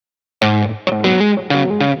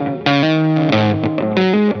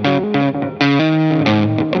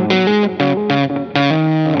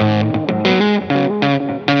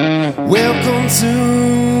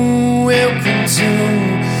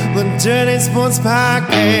Sports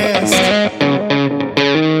Podcast.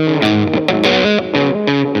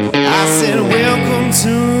 I said, welcome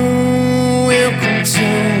to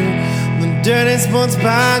the Dirty Sports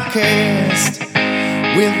Podcast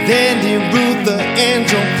with Andy Ruther and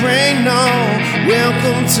Joe Prano.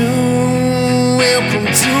 Welcome to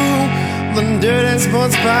the Dirty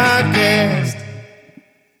Sports Podcast.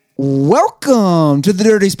 Welcome to the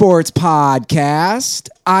Dirty Sports Podcast.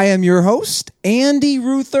 I am your host, Andy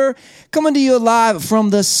Ruther, coming to you live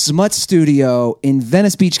from the Smut Studio in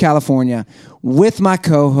Venice Beach, California, with my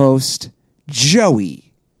co-host,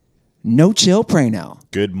 Joey No Chill Prano.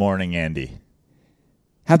 Good morning, Andy.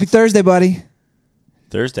 Happy Thursday, buddy.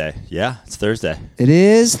 Thursday. Yeah, it's Thursday. It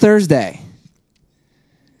is Thursday.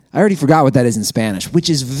 I already forgot what that is in Spanish, which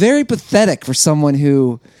is very pathetic for someone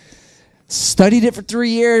who studied it for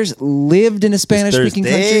 3 years, lived in a Spanish-speaking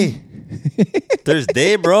country.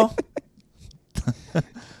 Thursday, bro.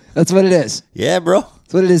 That's what it is. Yeah, bro.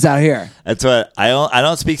 That's what it is out here. That's what I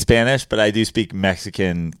don't speak Spanish, but I do speak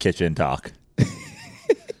Mexican kitchen talk.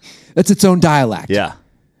 That's its own dialect. Yeah.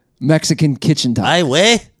 Mexican kitchen talk. Ay,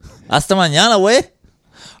 güey. Hasta mañana, güey.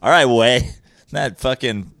 All right, güey. That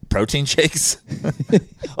fucking protein shakes.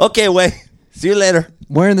 Okay, güey. See you later.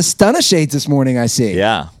 Wearing the stunner shades this morning, I see.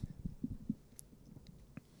 Yeah.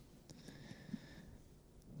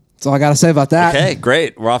 That's all I got to say about that. Okay,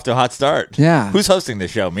 great. We're off to a hot start. Yeah. Who's hosting the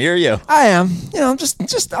show, me or you? I am. I'm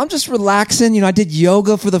just relaxing. I did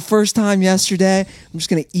yoga for the first time yesterday. I'm just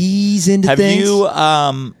going to ease into things.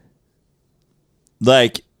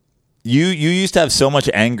 Have you, you used to have so much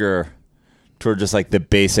anger toward just like the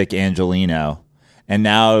basic Angelino, and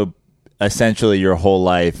now essentially your whole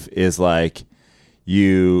life is like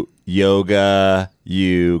you yoga,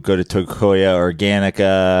 you go to Tokoya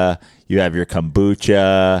Organica, you have your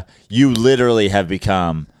kombucha. You literally have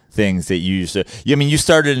become things that you used to. I mean, you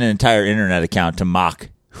started an entire internet account to mock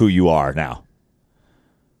who you are now.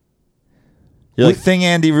 You're like thing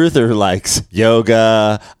Andy Ruther likes: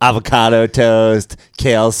 yoga, avocado toast,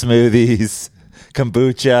 kale smoothies,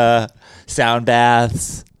 kombucha, sound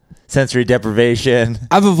baths, sensory deprivation.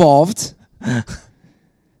 I've evolved.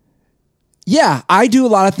 Yeah, I do a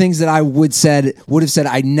lot of things that I would have said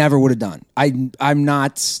I never would have done. I'm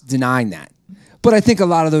not denying that. But I think a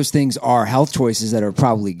lot of those things are health choices that are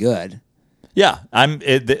probably good. Yeah,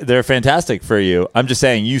 they're fantastic for you. I'm just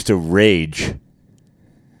saying, you used to rage.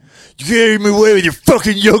 You gave me away with your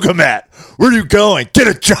fucking yoga mat. Where are you going? Get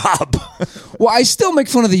a job. Well, I still make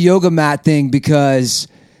fun of the yoga mat thing because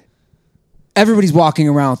everybody's walking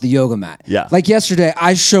around with the yoga mat. Yeah. Like yesterday,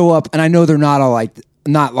 I show up, and I know they're not all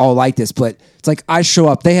like this, but it's like I show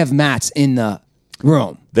up, they have mats in the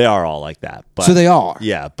room. They are all like that. But, so they are.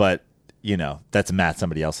 Yeah, but, that's a mat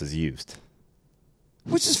somebody else has used.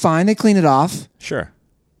 Which is fine. They clean it off. Sure.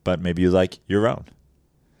 But maybe you like your own.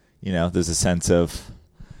 There's a sense of,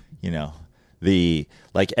 everybody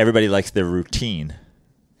likes their routine,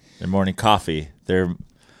 their morning coffee, their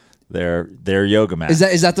yoga mat.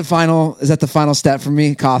 Is that the final step for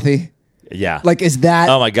me? Coffee? Yeah. Is that?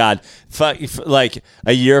 Oh my God. Like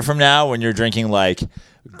a year from now when you're drinking matcha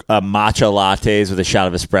lattes with a shot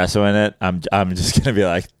of espresso in it, I'm just going to be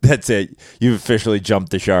like, that's it. You've officially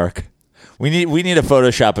jumped the shark. We need a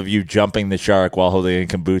Photoshop of you jumping the shark while holding a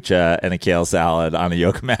kombucha and a kale salad on a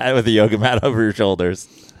yoga mat with a yoga mat over your shoulders.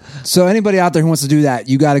 So anybody out there who wants to do that,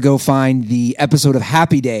 you got to go find the episode of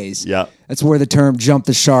Happy Days. Yeah. That's where the term jump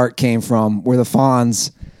the shark came from, where the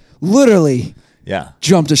Fonz literally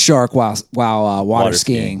jumped a shark while water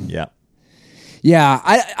skiing. Yeah. Yeah,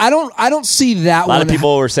 I don't see that one. A lot of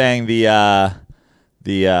people were saying the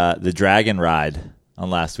dragon ride on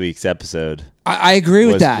last week's episode. I agree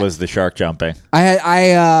with that. Was the shark jumping?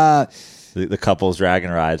 The couple's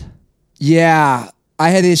dragon ride. Yeah, I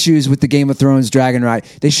had issues with the Game of Thrones dragon ride.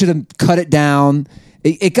 They should have cut it down.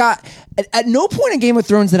 It got at no point in Game of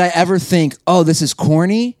Thrones did I ever think, oh, this is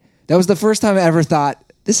corny. That was the first time I ever thought,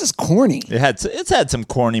 this is corny. It's had some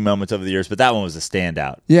corny moments over the years, but that one was a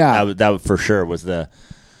standout. Yeah, that for sure was the.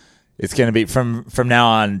 It's going to be from now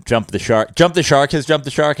on. Jump the shark. Jump the shark has jumped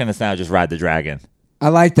the shark, and it's now just ride the dragon. I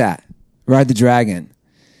like that. Ride the dragon.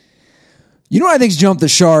 You know what I think's jump the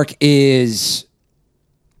shark is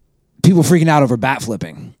people freaking out over bat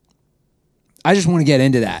flipping. I just want to get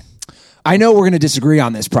into that. I know we're going to disagree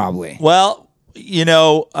on this probably. Well.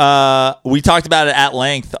 We talked about it at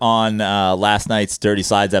length on last night's Dirty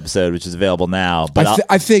Slides episode, which is available now. But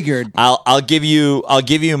I figured I'll give you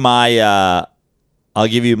my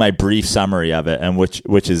brief summary of it, and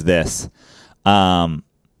which is this: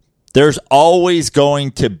 there's always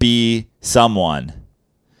going to be someone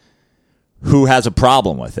who has a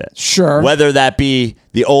problem with it. Sure. Whether that be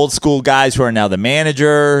the old school guys who are now the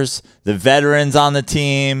managers, the veterans on the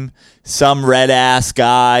team, some red ass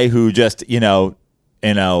guy who just,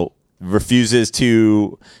 refuses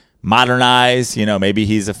to modernize. Maybe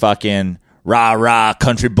he's a fucking rah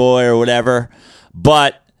country boy or whatever.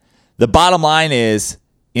 But the bottom line is,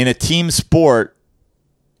 in a team sport,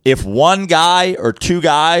 if one guy or two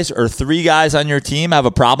guys or three guys on your team have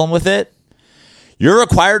a problem with it, you're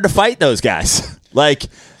required to fight those guys. Like,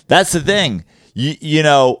 that's the thing.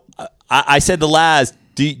 I said to Laz,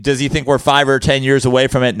 does he think we're 5 or 10 years away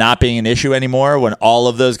from it not being an issue anymore when all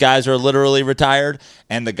of those guys are literally retired?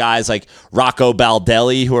 And the guys like Rocco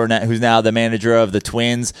Baldelli, who's now the manager of the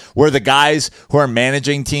Twins, where the guys who are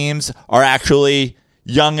managing teams are actually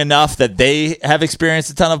young enough that they have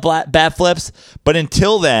experienced a ton of bat flips. But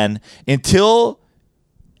until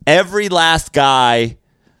every last guy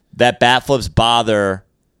that bat flips bother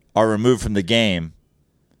are removed from the game,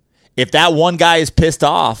 if that one guy is pissed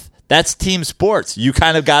off, that's team sports. You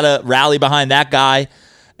kind of got to rally behind that guy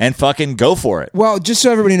and fucking go for it. Well, just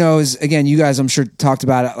so everybody knows, again, you guys, I'm sure, talked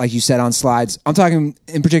about it, like you said, on slides. I'm talking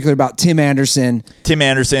in particular about Tim Anderson. Tim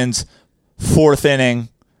Anderson's fourth inning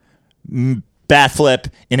bat flip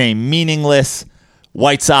in a meaningless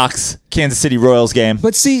White Sox Kansas City Royals game.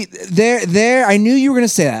 But see, there, I knew you were going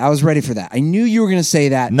to say that. I was ready for that. I knew you were going to say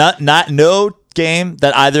that. No game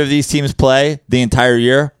that either of these teams play the entire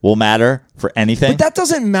year will matter for anything. But that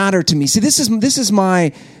doesn't matter to me. See, this is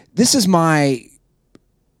my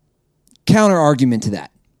counter argument to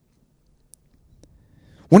that.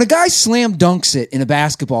 When a guy slam dunks it in a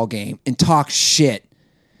basketball game and talks shit,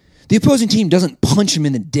 the opposing team doesn't punch him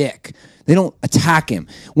in the dick. They don't attack him.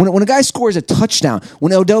 When a guy scores a touchdown,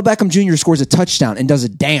 when Odell Beckham Jr. scores a touchdown and does a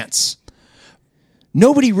dance,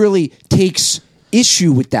 nobody really takes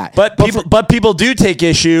issue with that. But people do take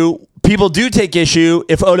issue. People do take issue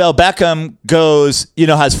if Odell Beckham goes,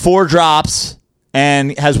 has 4 drops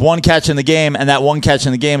and has 1 catch in the game, and that 1 catch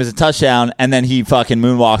in the game is a touchdown, and then he fucking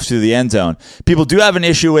moonwalks through the end zone. People do have an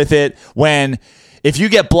issue with it when, if you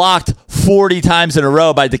get blocked 40 times in a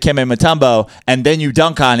row by Dikembe Mutombo and then you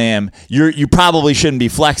dunk on him, you probably shouldn't be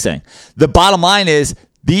flexing. The bottom line is,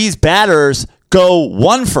 these batters go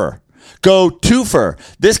 1 for. Go 2 for.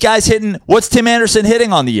 This guy's hitting. What's Tim Anderson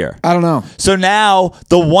hitting on the year? I don't know. So now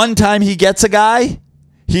the one time he gets a guy,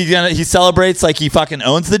 he celebrates like he fucking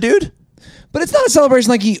owns the dude. But it's not a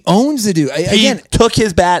celebration like he owns the dude. He took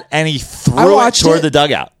his bat and he threw it toward the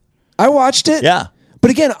dugout. I watched it. Yeah.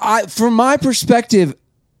 But again, from my perspective,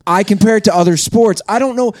 I compare it to other sports. I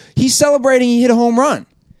don't know. He's celebrating. He hit a home run.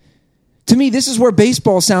 To me, this is where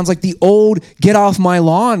baseball sounds like the old get off my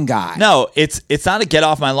lawn guy. No, it's not a get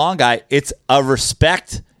off my lawn guy. It's a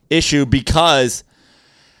respect issue, because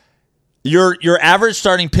your average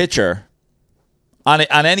starting pitcher on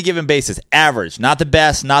any given basis, average, not the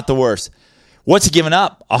best, not the worst. What's he giving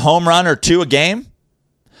up? A home run or 2 a game?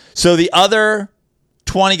 So the other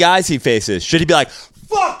 20 guys he faces, should he be like,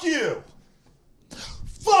 fuck you?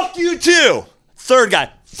 Fuck you too. Third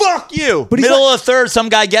guy, fuck you. But middle of the third, some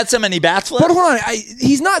guy gets him and he bats flip. But hold on,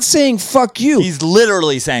 he's not saying fuck you. He's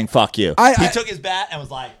literally saying fuck you. He took his bat and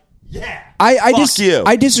was like, yeah, fuck you.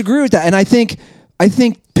 I disagree with that. And I think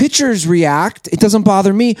pitchers react. It doesn't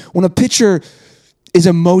bother me when a pitcher is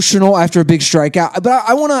emotional after a big strikeout. But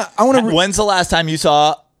I want to. When's the last time you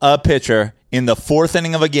saw a pitcher in the 4th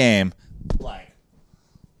inning of a game like,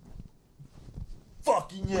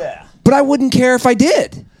 fucking yeah? But I wouldn't care if I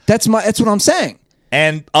did. That's what I'm saying.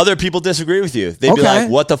 And other people disagree with you. They'd be like,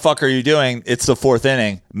 what the fuck are you doing? It's the 4th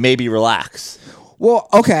inning. Maybe relax. Well,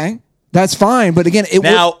 okay. That's fine. But again,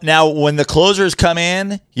 now when the closers come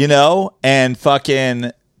in, and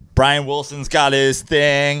fucking Brian Wilson's got his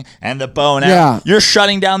thing and the bow and arrow, you're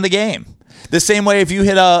shutting down the game. The same way if you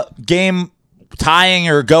hit a game tying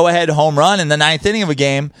or go-ahead home run in the 9th inning of a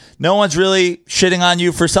game, no one's really shitting on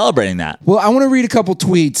you for celebrating that. Well, I want to read a couple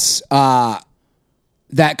tweets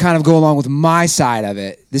that kind of go along with my side of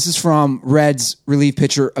it. This is from Reds relief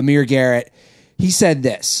pitcher Amir Garrett. He said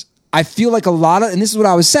this: I feel like and this is what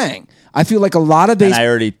I was saying, I feel like a lot of baseball... And I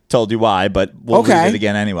already told you why, but we'll read it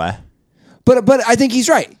again anyway. But I think he's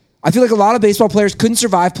right. I feel like a lot of baseball players couldn't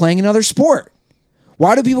survive playing another sport.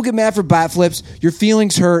 Why do people get mad for bat flips? Your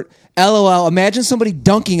feelings hurt. LOL. Imagine somebody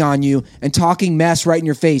dunking on you and talking mess right in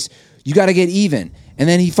your face. You got to get even. And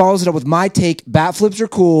then he follows it up with my take: bat flips are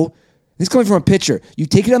cool. This is coming from a pitcher. You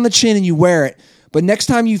take it on the chin and you wear it. But next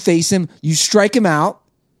time you face him, you strike him out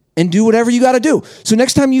and do whatever you got to do. So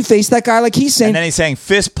next time you face that guy, like he's saying... And then he's saying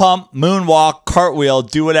fist pump, moonwalk, cartwheel,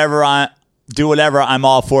 do whatever, I'm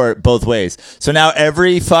all for it both ways. So now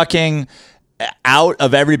every out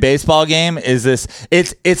of every baseball game is this.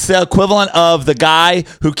 It's the equivalent of the guy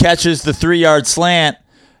who catches the 3-yard slant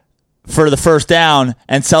for the first down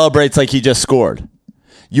and celebrates like he just scored.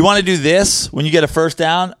 You want to do this when you get a first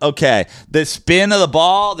down? Okay. The spin of the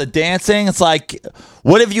ball, the dancing, it's like,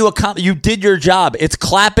 what have you accomplished? You did your job. It's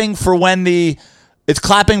clapping for when the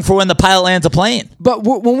pilot lands a plane. But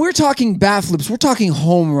when we're talking bat flips, we're talking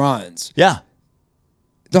home runs. Yeah.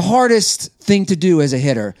 The hardest thing to do as a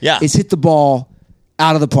hitter is hit the ball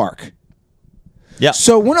out of the park. Yeah.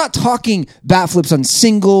 So we're not talking bat flips on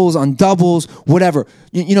singles, on doubles, whatever.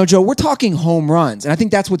 You know, Joe, we're talking home runs. And I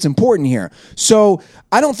think that's what's important here. So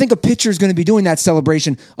I don't think a pitcher is going to be doing that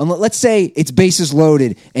celebration. Let's say it's bases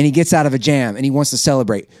loaded and he gets out of a jam and he wants to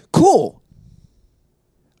celebrate. Cool.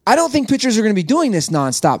 I don't think pitchers are going to be doing this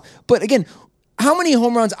nonstop. But again, how many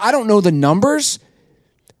home runs? I don't know the numbers.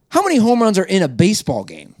 How many home runs are in a baseball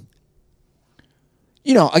game?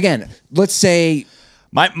 You know, again, let's say...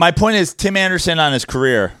 My point is, Tim Anderson on his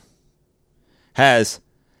career has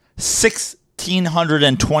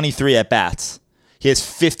 1,623 at-bats. He has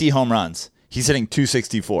 50 home runs. He's hitting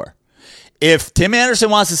 .264. If Tim Anderson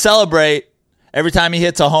wants to celebrate every time he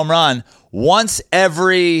hits a home run, once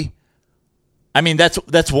every... I mean,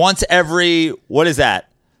 that's once every... What is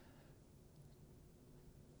that?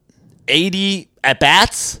 80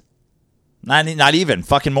 at-bats? Not even.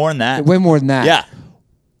 Fucking more than that. Way more than that. Yeah.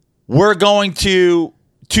 We're going to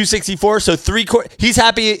 264. So he's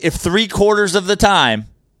happy if 3/4 of the time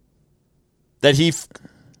that he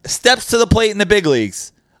steps to the plate in the big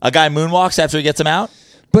leagues, a guy moonwalks after he gets him out.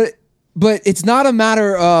 But it's not a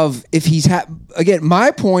matter of if he's... Again,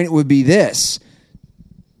 my point would be this.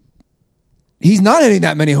 He's not hitting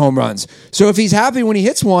that many home runs. So if he's happy when he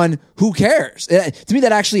hits one, who cares? To me,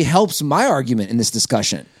 that actually helps my argument in this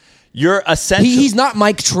discussion. You're essentially... He's not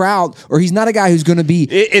Mike Trout, or he's not a guy who's going to be...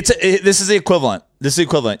 This is the equivalent.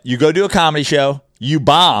 You go to a comedy show, you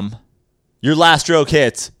bomb, your last joke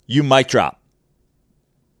hits, you mic drop.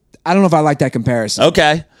 I don't know if I like that comparison.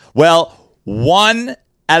 Okay. Well, 1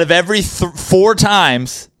 out of every 4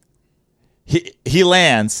 times he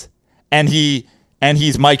lands and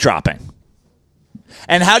he's mic dropping.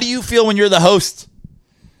 And how do you feel when you're the host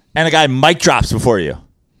and a guy mic drops before you?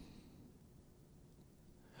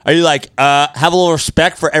 Are you like, have a little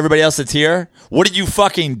respect for everybody else that's here? What did you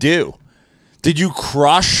fucking do? Did you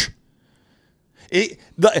crush?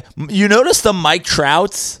 You notice the Mike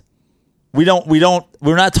Trouts? We're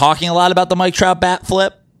not talking a lot about the Mike Trout bat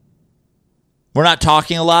flip. We're not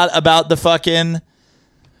talking a lot about the fucking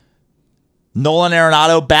Nolan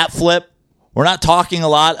Arenado bat flip. We're not talking a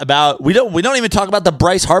lot about... We don't even talk about the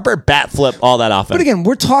Bryce Harper bat flip all that often. But again,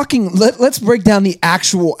 we're talking... Let's break down the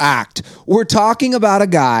actual act. We're talking about a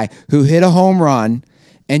guy who hit a home run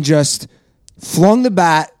and just flung the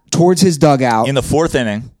bat towards his dugout. In the 4th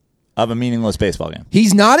inning of a meaningless baseball game.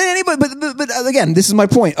 He's not in anybody... But again, this is my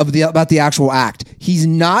point about the actual act. He's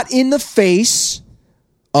not in the face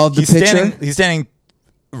of the pitcher. He's standing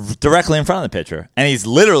directly in front of the pitcher. And he's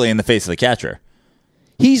literally in the face of the catcher.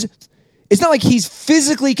 It's not like he's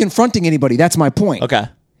physically confronting anybody. That's my point. Okay.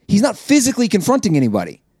 He's not physically confronting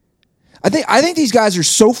anybody. I think these guys are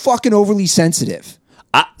so fucking overly sensitive.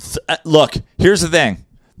 Look, here's the thing.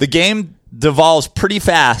 The game devolves pretty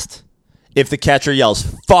fast if the catcher yells,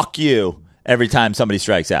 "Fuck you," every time somebody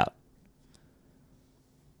strikes out.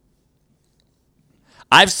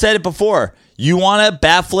 I've said it before. You want a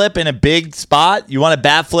bat flip in a big spot? You want a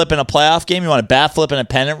bat flip in a playoff game? You want a bat flip in a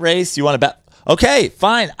pennant race? You want a bat... Okay,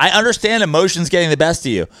 fine. I understand emotions getting the best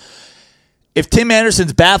of you. If Tim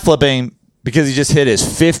Anderson's bat flipping because he just hit his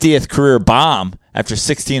 50th career bomb after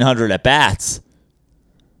 1,600 at-bats,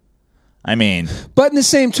 I mean... But in the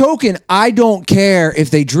same token, I don't care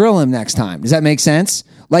if they drill him next time. Does that make sense?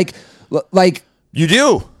 Like You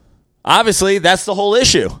do. Obviously, that's the whole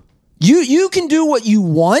issue. You can do what you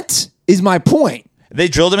want, is my point. They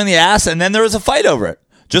drilled him in the ass, and then there was a fight over it.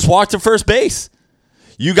 Just walk to first base.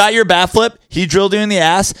 You got your bat flip. He drilled you in the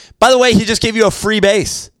ass. By the way, he just gave you a free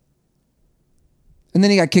base. And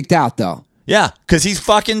then he got kicked out, though. Yeah, because he's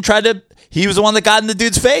fucking tried to... He was the one that got in the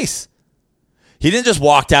dude's face. He didn't just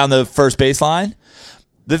walk down the first baseline.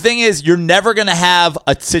 The thing is, you're never going to have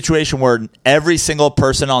a situation where every single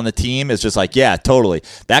person on the team is just like, yeah, totally.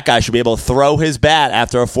 That guy should be able to throw his bat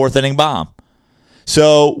after a 4th inning bomb.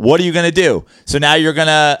 So what are you going to do? So now you're going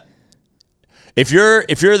to... If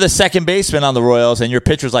you're the second baseman on the Royals and your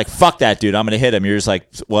pitcher's like, fuck that dude, I'm going to hit him. You're just like,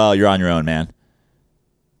 well, you're on your own, man.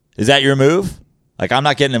 Is that your move? Like, I'm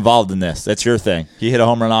not getting involved in this. That's your thing. He hit a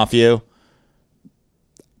home run off you.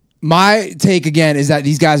 My take again is that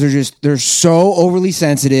these guys are they're so overly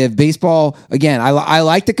sensitive. Baseball, again, I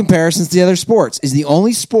like the comparisons to the other sports. Is the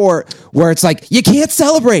only sport where it's like, you can't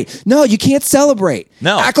celebrate. No, you can't celebrate.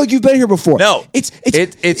 No. Act like you've been here before. No.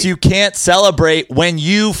 It's you can't celebrate when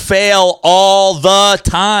you fail all the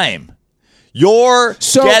time. You're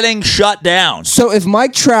getting shut down. So if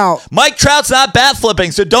Mike Trout's not bat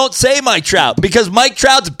flipping, so don't say Mike Trout because Mike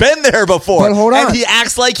Trout's been there before. But hold on. And he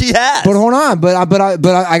acts like he has. But hold on. But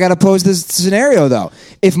I got to pose this scenario though.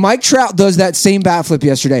 If Mike Trout does that same bat flip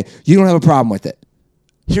yesterday, you don't have a problem with it.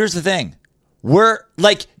 Here's the thing.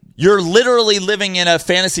 You're literally living in a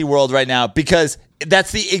fantasy world right now because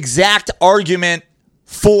that's the exact argument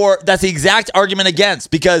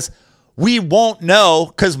against because we won't know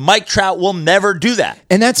because Mike Trout will never do that.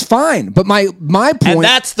 And that's fine. But my point... And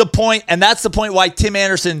that's the point why Tim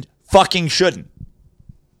Anderson fucking shouldn't.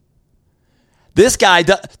 This guy,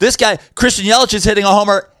 Christian Yelich is hitting a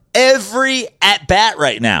homer every at-bat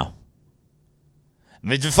right now. I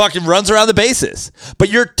mean, he just fucking runs around the bases. But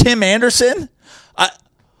you're Tim Anderson?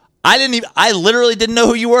 I literally didn't know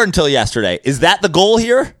who you were until yesterday. Is that the goal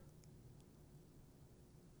here?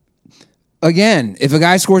 Again, if a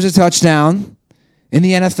guy scores a touchdown in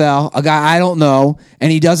the NFL, a guy I don't know,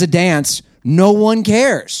 and he does a dance, no one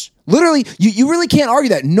cares. Literally, you really can't argue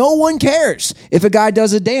that. No one cares if a guy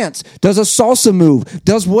does a dance, does a salsa move,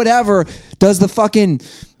 does whatever, does the fucking,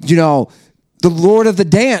 the Lord of the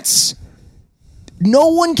Dance.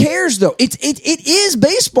 No one cares, though. It is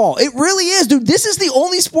baseball. It really is, dude. This is the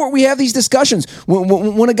only sport we have these discussions.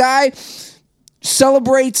 When a guy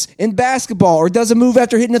celebrates in basketball or does a move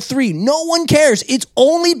after hitting a three, no one cares. It's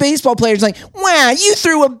only baseball players like, wow, you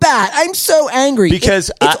threw a bat. I'm so angry.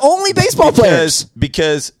 Because it's only baseball players.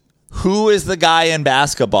 Because who is the guy in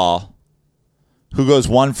basketball who goes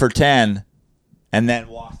 1 for 10 and then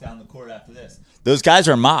walks down the court after this? Those guys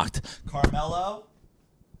are mocked. Carmelo,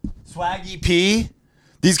 Swaggy P,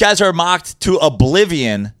 these guys are mocked to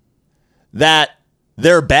oblivion that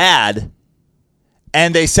they're bad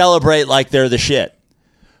and they celebrate like they're the shit.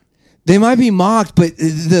 They might be mocked, but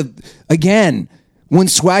again, when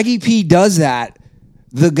Swaggy P does that,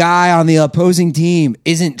 the guy on the opposing team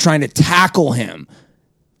isn't trying to tackle him.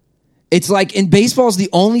 It's like in baseball is the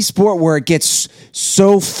only sport where it gets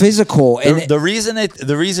so physical. And the reason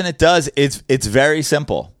it does, it's very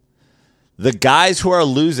simple. The guys who are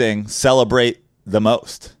losing celebrate the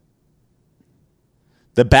most.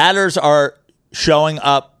 The batters are showing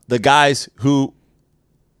up the guys who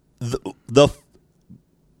the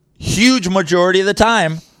huge majority of the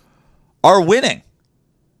time are winning.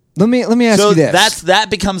 Let me ask you this. That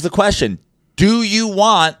becomes the question. Do you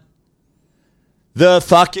want the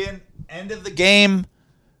fucking end of the game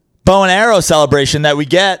bow and arrow celebration that we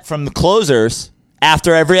get from the closers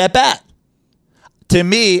after every at bat? To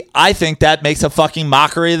me, I think that makes a fucking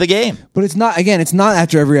mockery of the game. But it's not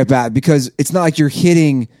after every at bat because it's not like you're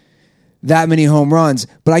hitting that many home runs.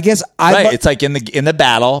 But I guess it's like in the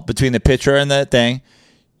battle between the pitcher and the thing,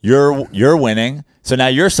 you're winning, so now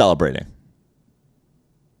you're celebrating.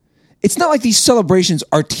 It's not like these celebrations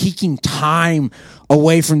are taking time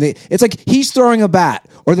away from it's like he's throwing a bat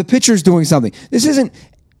or the pitcher's doing something. This isn't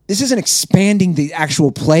expanding the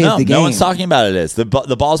actual play of the game. No one's talking about it.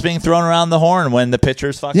 The ball's being thrown around the horn when the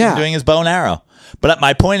pitcher's fucking doing his bow and arrow. But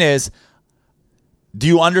my point is, do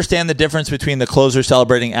you understand the difference between the closer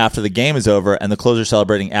celebrating after the game is over and the closer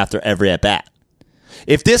celebrating after every at-bat?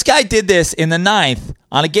 If this guy did this in the 9th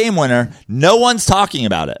on a game winner, no one's talking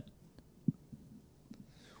about it.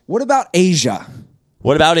 What about Asia?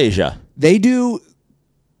 They do,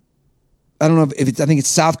 I don't know I think it's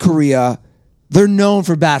South Korea. They're known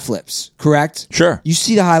for bat flips, correct? Sure. You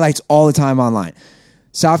see the highlights all the time online.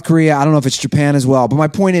 South Korea, I don't know if it's Japan as well. But my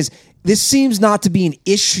point is, this seems not to be an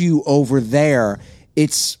issue over there.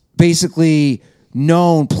 It's basically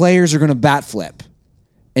known players are going to bat flip,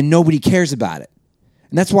 and nobody cares about it.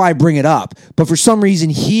 And that's why I bring it up. But for some reason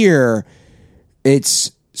here,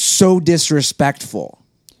 it's so disrespectful.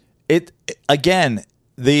 Again,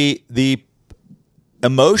 the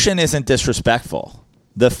emotion isn't disrespectful.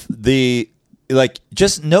 It's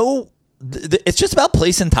just about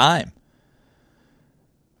place and time.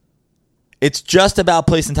 It's just about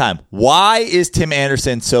place and time. Why is Tim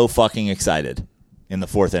Anderson so fucking excited in the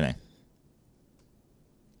 4th inning?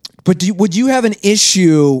 But would you have an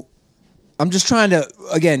issue? I'm just trying to,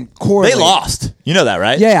 again, correlate. They lost. You know that,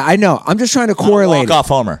 right? Yeah, I know. I'm just trying to correlate. Walk-off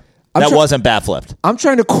homer. That wasn't bat flipped. I'm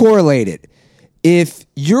trying to correlate it. If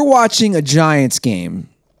you're watching a Giants game,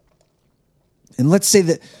 and let's say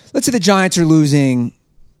the Giants are losing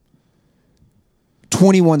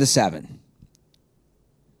 21-7.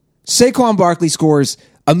 Saquon Barkley scores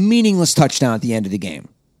a meaningless touchdown at the end of the game.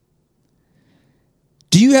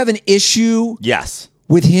 Do you have an issue Yes.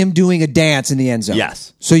 with him doing a dance in the end zone?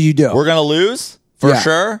 Yes. So you do. We're going to lose? For Yeah.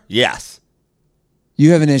 sure? Yes.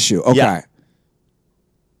 You have an issue. Okay. Yeah.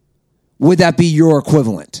 Would that be your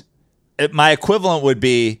equivalent? My equivalent would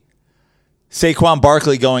be Saquon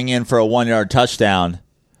Barkley going in for a 1-yard touchdown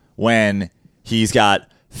when he's got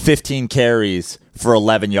 15 carries for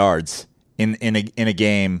 11 yards in a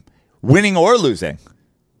game, winning or losing.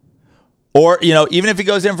 Or, even if he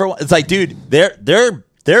goes in for one, it's like, dude,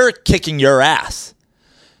 they're kicking your ass.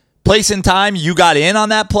 Place and time, you got in on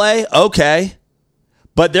that play, okay.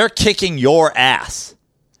 But they're kicking your ass.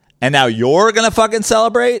 And now you're going to fucking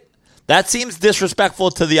celebrate? That seems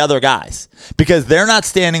disrespectful to the other guys because they're not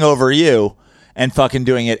standing over you and fucking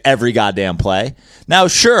doing it every goddamn play. Now,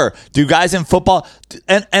 sure, do guys in football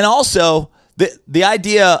and also the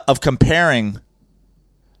idea of comparing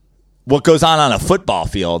what goes on a football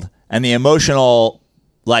field and the emotional,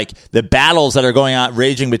 like the battles that are going on,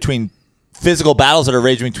 physical battles that are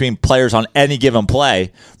raging between players on any given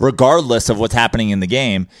play, regardless of what's happening in the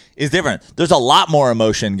game, is different. There's a lot more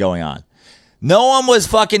emotion going on. No one was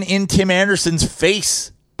fucking in Tim Anderson's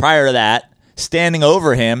face prior to that, standing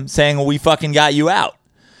over him, saying, we fucking got you out.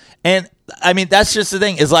 And, I mean, that's just the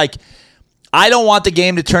thing, is like, I don't want the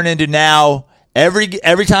game to turn into now, every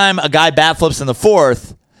time a guy bat flips in the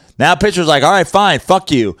fourth, now pitcher's like, all right, fine,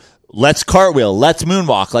 fuck you. Let's cartwheel, let's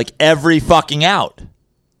moonwalk, like every fucking out.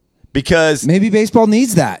 Because... maybe baseball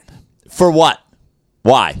needs that. For what?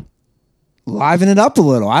 Why? Liven it up a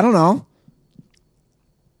little. I don't know.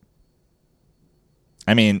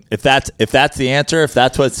 I mean, if that's the answer, if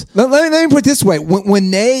that's what's... Let me put it this way.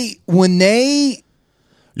 When they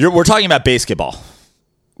we're talking about basketball.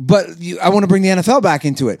 But I want to bring the NFL back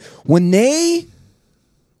into it. When they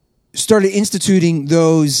started instituting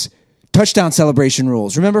those touchdown celebration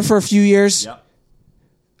rules, remember for a few years? Yep.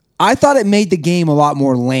 I thought it made the game a lot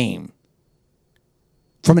more lame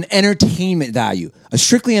from an entertainment value, a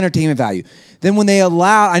strictly entertainment value. Then when they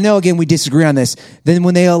allowed, I know again we disagree on this, then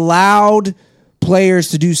when they allowed players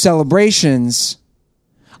to do celebrations.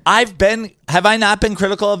 Have I not been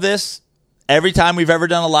critical of this every time we've ever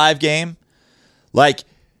done a live game? Like,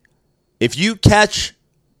 if you catch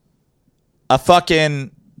a fucking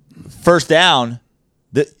first down,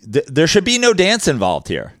 there should be no dance involved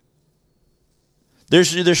here. There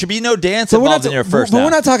should be no dance involved in your first down. But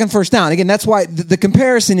we're not talking first down. Again, that's why the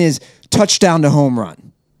comparison is touchdown to home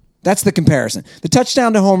run. That's the comparison. The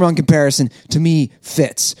touchdown to home run comparison, to me,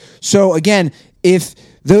 fits. So, again, if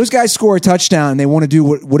those guys score a touchdown and they want to do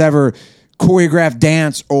whatever choreographed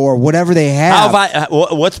dance or whatever they have.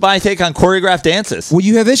 What's my take on choreographed dances? Well,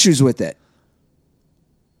 you have issues with it.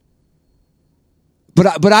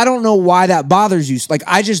 But I don't know why that bothers you. Like,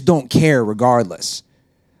 I just don't care regardless.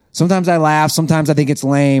 Sometimes I laugh. Sometimes I think it's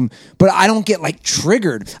lame. But I don't get, like,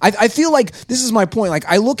 triggered. I feel like this is my point. Like,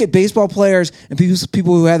 I look at baseball players and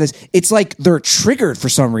people who have this. It's like they're triggered for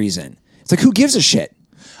some reason. It's like, who gives a shit?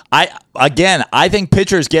 I think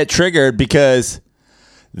pitchers get triggered because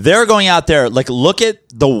they're going out there, like, look at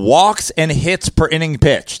the walks and hits per inning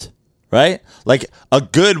pitched, right? Like, a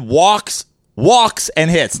good walks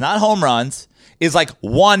and hits, not home runs, is like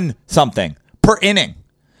 1 something per inning.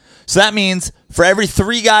 So that means for every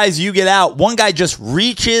 3 guys you get out, 1 guy just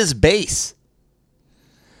reaches base.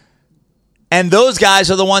 And those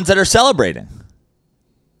guys are the ones that are celebrating.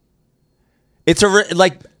 It's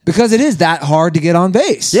because it is that hard to get on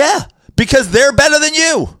base. Yeah, because they're better than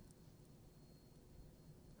you.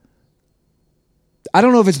 I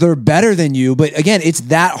don't know if it's they're better than you, but again, it's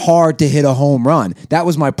that hard to hit a home run. That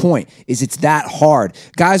was my point, is it's that hard.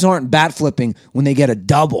 Guys aren't bat flipping when they get a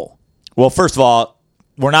double. Well, first of all,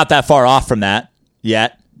 we're not that far off from that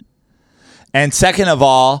yet. And second of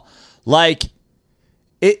all, like,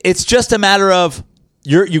 it's just a matter of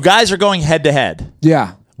you guys are going head to head.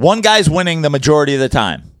 Yeah. One guy's winning the majority of the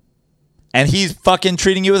time. And he's fucking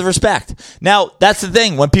treating you with respect. Now, that's the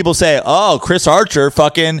thing. When people say, oh, Chris Archer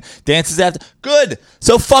fucking dances after. Good.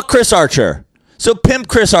 So fuck Chris Archer. So pimp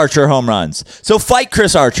Chris Archer home runs. So fight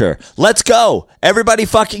Chris Archer. Let's go. Everybody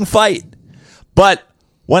fucking fight. But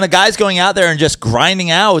when a guy's going out there and just grinding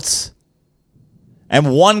outs,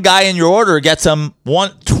 and one guy in your order gets him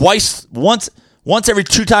once every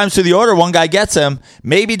 2 times through the order, one guy gets him,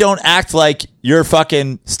 maybe don't act like you're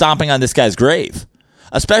fucking stomping on this guy's grave.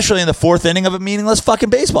 Especially in the 4th inning of a meaningless fucking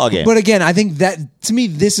baseball game. But again, I think that, to me,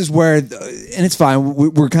 this is where, and it's fine,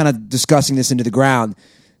 we're kind of discussing this into the ground.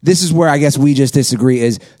 This is where I guess we just disagree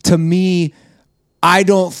is, to me, I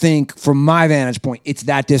don't think, from my vantage point, it's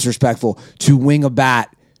that disrespectful to wing a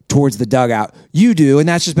bat towards the dugout. You do, and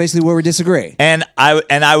that's just basically where we disagree. And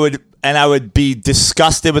I would be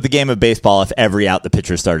disgusted with the game of baseball if every out the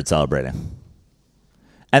pitcher started celebrating.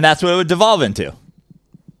 And that's what it would devolve into.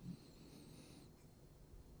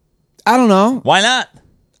 I don't know. Why not?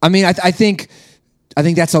 I mean, I think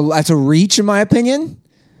that's a reach in my opinion.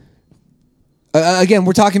 Again,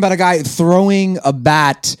 we're talking about a guy throwing a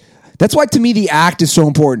bat. That's why to me the act is so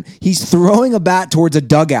important. He's throwing a bat towards a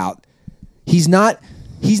dugout. He's not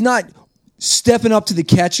stepping up to the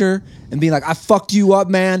catcher and being like, "I fucked you up,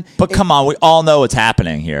 man." But come on, we all know what's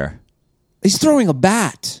happening here. He's throwing a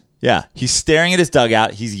bat. Yeah, he's staring at his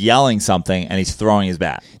dugout, he's yelling something, and he's throwing his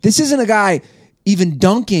bat. This isn't a guy even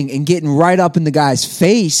dunking and getting right up in the guy's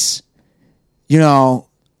face. You know,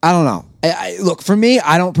 I don't know. Look, for me,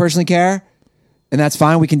 I don't personally care, and that's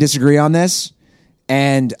fine. We can disagree on this.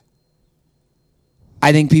 And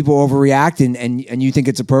I think people overreact, and you think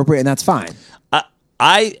it's appropriate, and that's fine.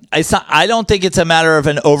 I don't think it's a matter of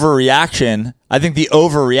an overreaction. I think the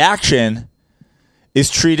overreaction is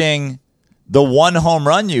treating the one home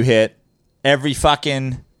run you hit every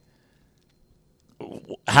fucking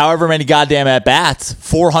however many goddamn at-bats,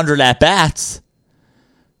 400 at-bats,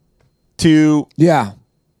 to yeah,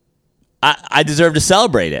 I deserve to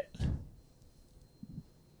celebrate it.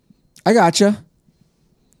 I gotcha.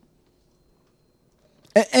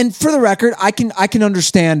 And for the record, I can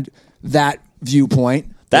understand that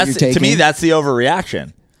viewpoint. That's to me. That's the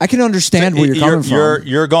overreaction. I can understand where you're coming from.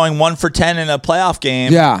 You're going 1 for 10 in a playoff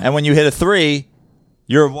game, yeah. And when you hit a 3,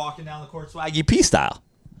 you're walking down the court Swaggy P style.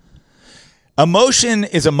 Emotion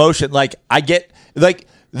is emotion. Like I get, like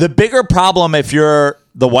the bigger problem if you're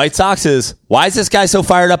the White Sox is why is this guy so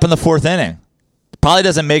fired up in the 4th inning? Probably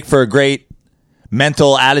doesn't make for a great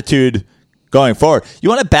mental attitude going forward. You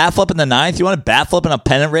want to bat flip in the 9th? You want to bat flip in a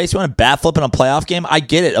pennant race? You want to bat flip in a playoff game? I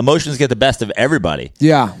get it. Emotions get the best of everybody.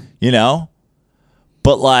 Yeah. You know?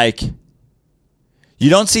 But like, you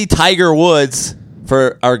don't see Tiger Woods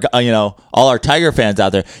for our, all our Tiger fans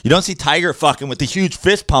out there. You don't see Tiger fucking with the huge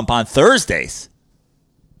fist pump on Thursdays.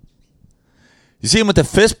 You see him with the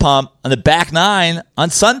fist pump on the back 9 on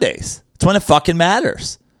Sundays. It's when it fucking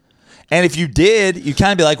matters. And if you did, you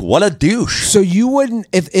kind of be like, what a douche. So you wouldn't,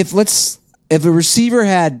 if a receiver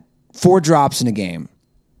had 4 drops in a game,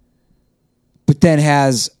 but then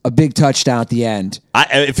has a big touchdown at the end.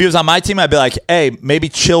 If he was on my team, I'd be like, hey, maybe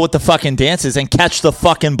chill with the fucking dances and catch the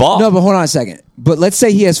fucking ball. No, but hold on a second. But let's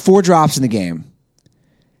say he has 4 drops in the game,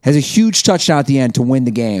 has a huge touchdown at the end to win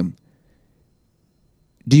the game.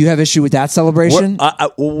 Do you have issue with that celebration?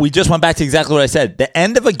 We just went back to exactly what I said. The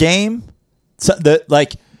end of a game,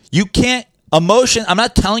 you can't, emotion, I'm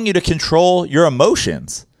not telling you to control your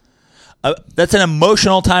emotions. That's an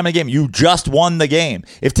emotional time in the game. You just won the game.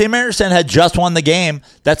 If Tim Anderson had just won the game,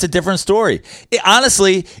 that's a different story.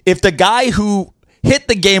 Honestly, if the guy who hit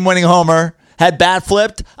the game-winning homer had bat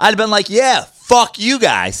flipped, I'd have been like, yeah, fuck you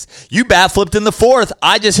guys. You bat flipped in the 4th.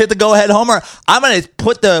 I just hit the go-ahead homer. I'm going to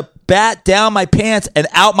put the bat down my pants and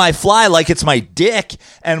out my fly like it's my dick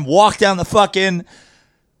and walk down the fucking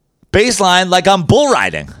baseline like I'm bull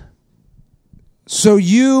riding. So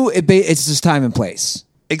it's just time and place.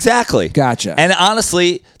 Exactly. Gotcha. And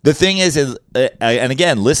honestly, the thing is, and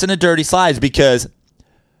again, listen to Dirty Slides because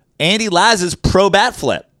Andy Laz is pro bat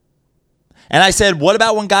flip. And I said, what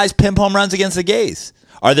about when guys pimp home runs against the Gays?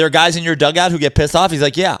 Are there guys in your dugout who get pissed off? He's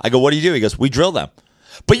like, yeah. I go, what do you do? He goes, we drill them.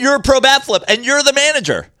 But you're a pro bat flip and you're the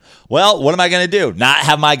manager. Well, what am I going to do? Not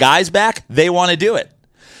have my guys back? They want to do it.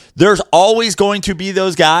 There's always going to be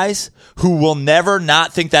those guys who will never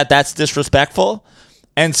not think that that's disrespectful.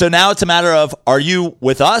 And so now it's a matter of, are you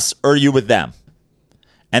with us or are you with them?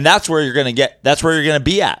 And that's where you're going to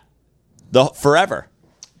be at forever.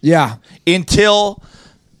 Yeah. Until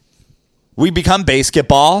we become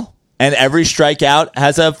basketball and every strikeout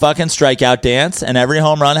has a fucking strikeout dance and every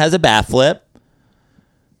home run has a bat flip.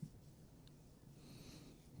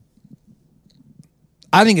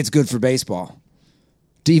 I think it's good for baseball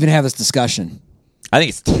to even have this discussion. I think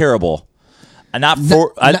it's terrible. Not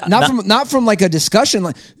from like a discussion.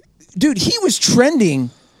 Like, dude, he was trending.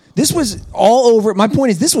 This was all over. My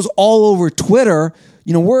point is, this was all over Twitter.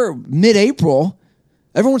 You know, we're mid-April.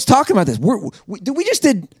 Everyone's talking about this. We just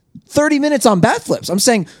did 30 minutes on bat flips. I'm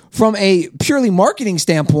saying from a purely marketing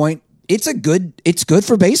standpoint, it's good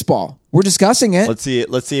for baseball. We're discussing it. Let's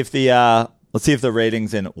see if the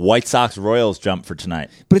ratings in White Sox Royals jump for tonight.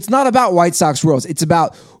 But it's not about White Sox Royals. It's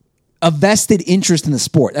about a vested interest in the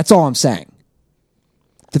sport. That's all I'm saying.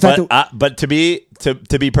 But to be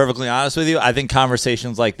perfectly honest with you, I think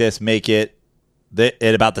conversations like this make it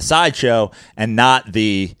about the sideshow and not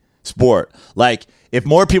the sport. Like if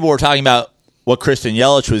more people were talking about what Christian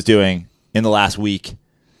Yelich was doing in the last week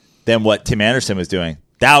than what Tim Anderson was doing.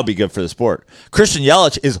 That would be good for the sport. Christian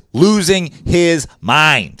Yelich is losing his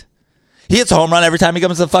mind. He hits a home run every time he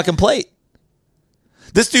comes to the fucking plate.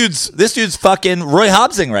 This dude's fucking Roy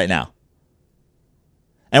Hobbsing right now.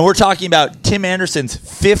 And we're talking about Tim Anderson's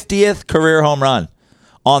 50th career home run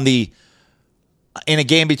in a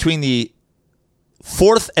game between the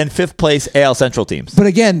 4th and 5th place AL Central teams. But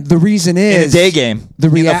again, the reason is in a day game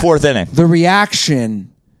in the 4th inning. The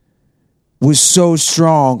reaction was so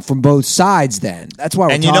strong from both sides then. That's why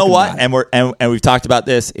we're talking about it. And you know what? And we've talked about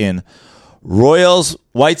this in Royals,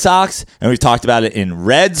 White Sox, and we've talked about it in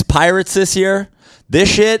Reds, Pirates this year. This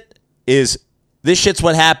shit's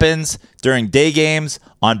what happens during day games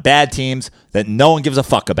on bad teams that no one gives a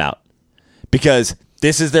fuck about. Because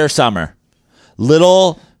this is their summer.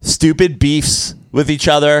 Little stupid beefs with each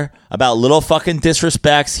other about little fucking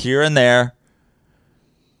disrespects here and there.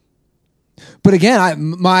 But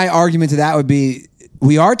again, my argument to that would be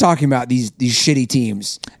we are talking about these shitty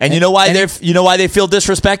teams. And you know why they feel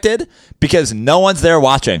disrespected? Because no one's there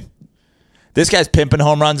watching. This guy's pimping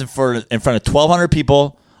home runs in front of 1,200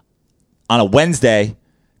 people on a Wednesday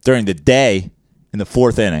during the day in the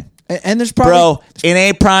 4th inning. And there's probably... Bro, it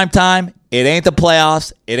ain't prime time. It ain't the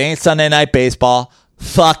playoffs. It ain't Sunday night baseball.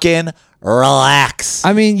 Fucking relax.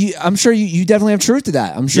 I mean, I'm sure you definitely have truth to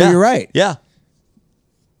that. I'm sure you're right. Yeah.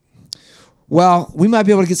 Well, we might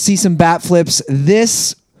be able to see some bat flips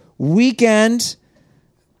this weekend.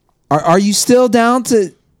 Are you still down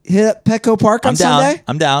to hit up Petco Park on Sunday?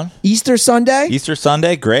 I'm down. Easter Sunday? Easter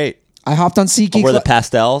Sunday, great. I hopped on SeatGeek. I'll wear the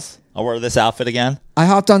pastels. I'll wear this outfit again. I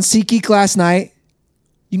hopped on SeatGeek last night.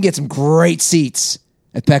 You can get some great seats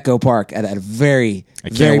at Petco Park at a very, I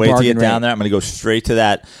can't very wait to get rate. down there. I'm going to go straight to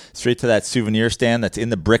that souvenir stand that's in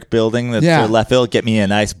the brick building that's to left field. Get me a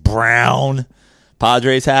nice brown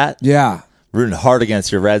Padres hat. Yeah. Rooting hard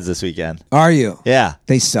against your Reds this weekend. Are you? Yeah.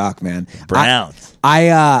 They suck, man. Browns.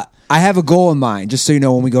 I have a goal in mind, just so you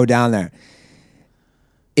know when we go down there.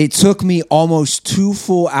 It took me almost 2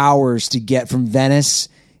 full hours to get from Venice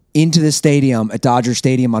into the stadium at Dodger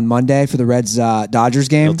Stadium on Monday for the Reds Dodgers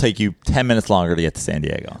game. It'll take you 10 minutes longer to get to San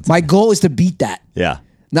Diego. My goal is to beat that. Yeah.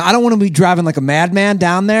 Now, I don't want to be driving like a madman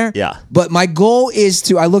down there. Yeah. But my goal is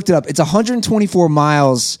to, I looked it up, it's 124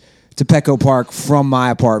 miles to Petco Park from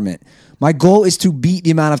my apartment. My goal is to beat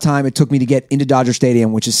the amount of time it took me to get into Dodger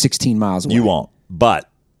Stadium, which is 16 miles away. You won't, but...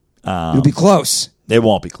 it'll be close. It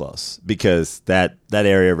won't be close because that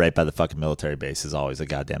area right by the fucking military base is always a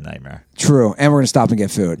goddamn nightmare. True. And we're going to stop and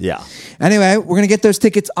get food. Yeah. Anyway, we're going to get those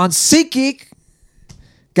tickets on SeatGeek.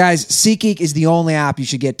 Guys, SeatGeek is the only app you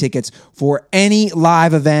should get tickets for any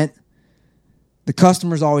live event. The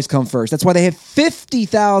customers always come first. That's why they have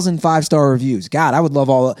 50,000 5-star reviews. God, I would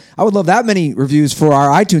love that many reviews for our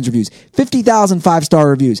iTunes reviews. 50,000 5-star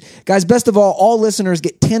reviews. Guys, best of all listeners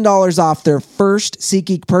get $10 off their first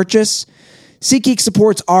SeatGeek purchase. SeatGeek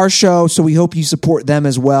supports our show, so we hope you support them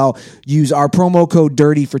as well. Use our promo code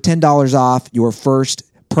DIRTY for $10 off your first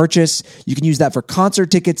purchase. You can use that for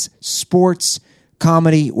concert tickets, sports,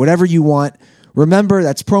 comedy, whatever you want. Remember,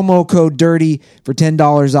 that's promo code DIRTY for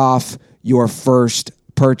 $10 off your first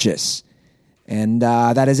purchase. And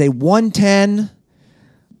that is a 1:10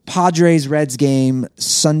 Padres-Reds game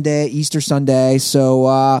Sunday, Easter Sunday.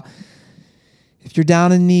 So if you're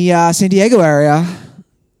down in the San Diego area,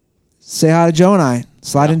 say hi to Joe and I.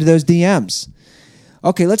 Slide into those DMs.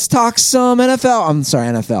 Okay, let's talk some NBA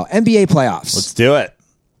playoffs. Let's do it.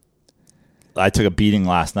 I took a beating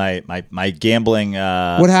last night. My gambling.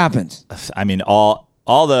 What happened? I mean, all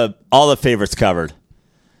the favorites covered.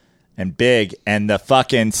 And big, and the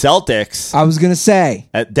fucking Celtics. I was gonna say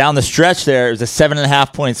down the stretch there, it was a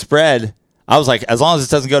 7.5 point spread. I was like, as long as it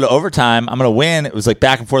doesn't go to overtime, I'm gonna win. It was like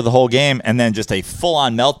back and forth the whole game, and then just a full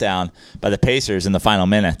on meltdown by the Pacers in the final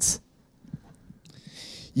minutes.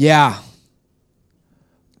 Yeah,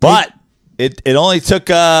 but it only took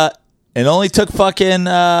fucking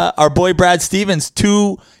our boy Brad Stevens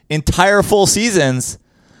 2 entire full seasons.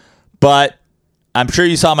 But I'm sure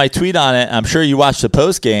you saw my tweet on it. I'm sure you watched the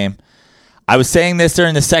post game. I was saying this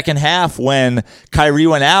during the second half when Kyrie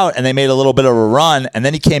went out and they made a little bit of a run, and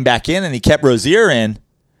then he came back in and he kept Rozier in.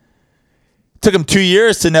 It took him 2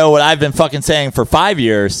 years to know what I've been fucking saying for 5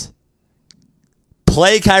 years.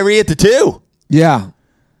 Play Kyrie at the 2. Yeah.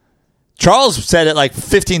 Charles said it like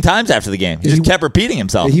 15 times after the game. He just kept repeating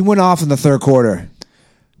himself. He went off in the third quarter.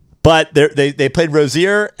 But they played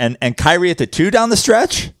Rozier and Kyrie at the 2 down the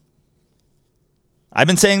stretch. I've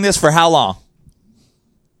been saying this for how long?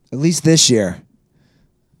 At least this year.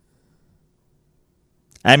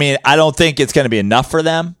 I mean, I don't think it's going to be enough for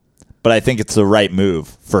them, but I think it's the right move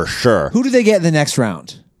for sure. Who do they get in the next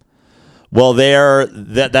round? Well,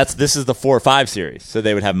 this is the 4-5 series, so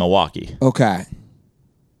they would have Milwaukee. Okay.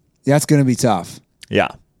 That's going to be tough. Yeah.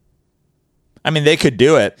 I mean, they could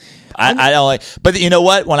do it. I don't like, but you know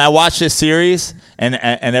what? When I watch this series, and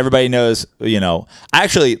everybody knows, I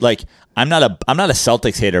actually like. I'm not a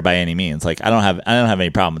Celtics hater by any means. Like I don't have any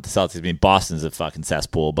problem with the Celtics. I mean, Boston's a fucking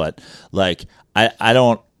cesspool, but like I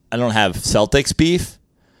don't have Celtics beef.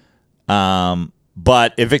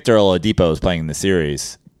 But if Victor Oladipo is playing in the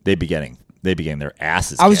series, they'd be getting their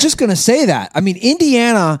asses kicked. I was just going to say that. I mean,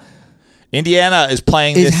 Indiana is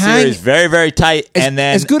playing this series very, very tight, and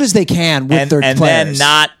then as good as they can with their players. And then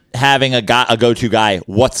not having a go-to guy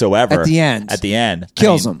whatsoever at the end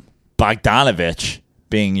kills them. Bogdanovich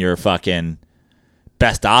being your fucking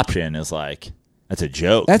best option is like that's a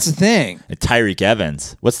joke. That's the thing. And Tyreek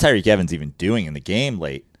Evans, what's Tyreek Evans even doing in the game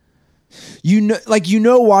late?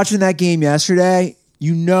 Watching that game yesterday,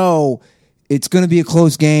 it's going to be a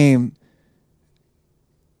close game.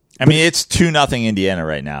 I mean, it's 2-0 Indiana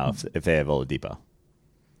right now if they have Oladipo.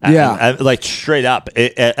 Yeah. I, like straight up.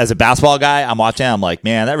 As a basketball guy, I'm watching, I'm like,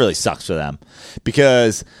 man, that really sucks for them.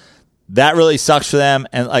 Because that really sucks for them.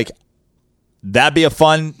 And like, that'd be a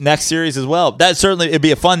fun next series as well. It'd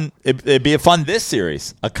be a fun this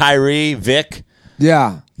series. A Kyrie, Vic,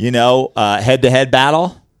 head-to-head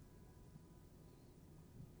battle.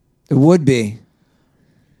 It would be.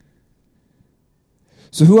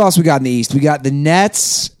 So who else we got in the East? We got the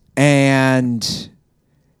Nets and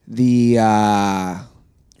the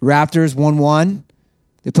Raptors 1-1.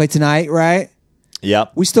 They play tonight, right?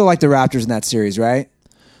 Yep. We still like the Raptors in that series, right?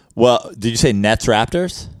 Well, did you say Nets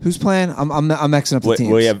Raptors? Who's playing? I'm mixing up the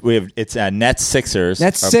teams. We have it's Nets Sixers.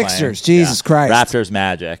 Nets Sixers. Jesus Christ. Raptors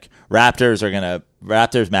Magic.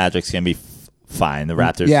 Raptors Magic's gonna be fine. The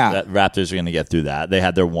Raptors. Yeah. Raptors are gonna get through that. They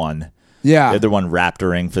had their one. Yeah. They had their one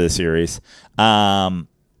Raptoring for the series.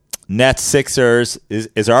 Nets Sixers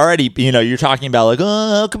is already, you're talking about like,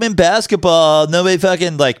 oh, how come in basketball nobody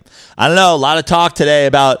fucking like, I don't know, a lot of talk today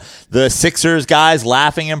about the Sixers guys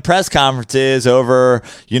laughing in press conferences over,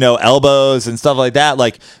 elbows and stuff like that.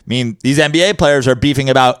 Like, I mean, these NBA players are beefing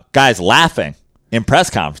about guys laughing in press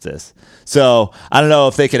conferences. So I don't know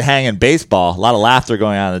if they could hang in baseball. A lot of laughter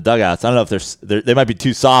going on in the dugouts. I don't know if they might be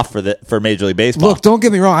too soft for Major League Baseball. Look, don't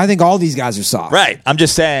get me wrong. I think all these guys are soft. Right. I'm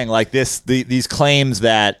just saying, like these claims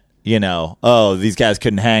that these guys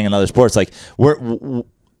couldn't hang in other sports. Like the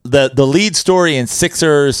lead story in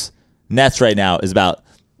Sixers Nets right now is about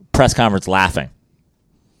press conference laughing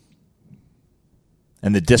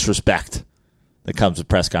and the disrespect that comes with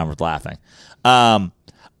press conference laughing.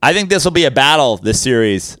 I think this will be a battle this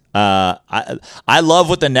series. I love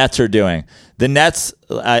what the Nets are doing. The Nets,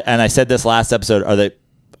 and I said this last episode, are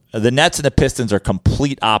the Nets and the Pistons are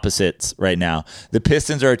complete opposites right now. The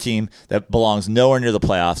Pistons are a team that belongs nowhere near the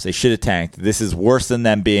playoffs. They should have tanked. This is worse than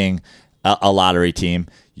them being a lottery team.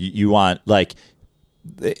 You want like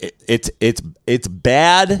it's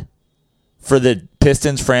bad for the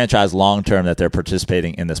Pistons franchise long term that they're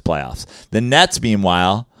participating in this playoffs. The Nets,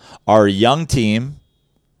 meanwhile, are a young team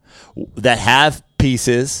that have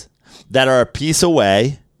pieces that are a piece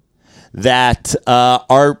away that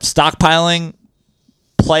are stockpiling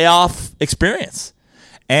playoff experience.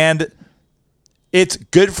 And it's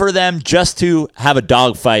good for them just to have a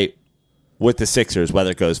dogfight with the Sixers,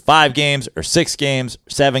 whether it goes 5 games or 6 games or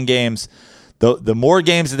 7 games. The more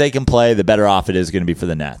games that they can play, the better off it is going to be for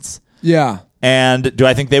the Nets. Yeah. And do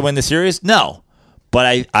I think they win the series? No.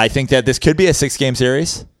 But I think that this could be a 6-game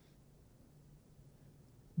series.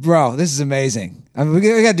 Bro, this is amazing. I mean, we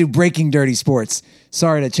got to do breaking dirty sports.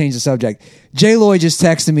 Sorry to change the subject. Jay Lloyd just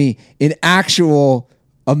texted me an actual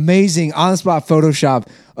amazing on-the-spot Photoshop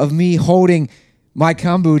of me holding my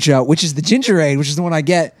kombucha, which is the Gingerade, which is the one I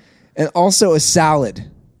get, and also a salad.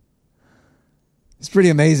 It's pretty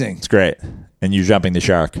amazing. It's great. And you jumping the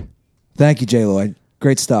shark. Thank you, Jay Lloyd.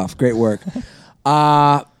 Great stuff. Great work.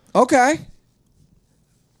 Okay.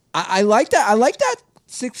 I like that. I like that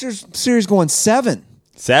Sixers series going 7.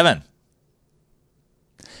 7.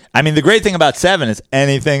 I mean, the great thing about 7 is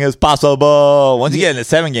anything is possible. Once you get in a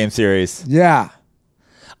 7-game series, yeah,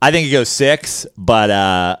 I think it goes 6. But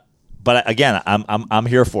again, I'm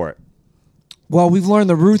here for it. Well, we've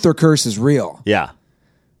learned the Ruther curse is real. Yeah.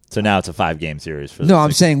 So now it's a 5-game series for. No,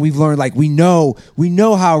 I'm saying we've learned. Like we know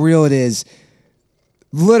how real it is.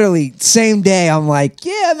 Literally, same day, I'm like,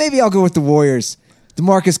 yeah, maybe I'll go with the Warriors.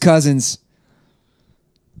 DeMarcus Cousins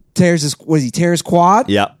tears his quad?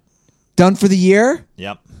 Yep. Done for the year?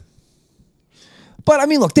 Yep. But, I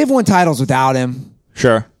mean, look, they've won titles without him.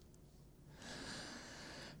 Sure.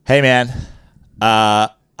 Hey, man.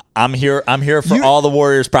 I'm here for You- all the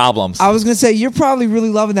Warriors' problems. I was going to say, you're probably really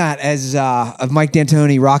loving that as a Mike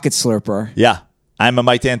D'Antoni rocket slurper. Yeah. I'm a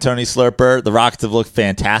Mike D'Antoni slurper. The Rockets have looked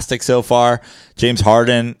fantastic so far. James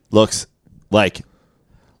Harden looks like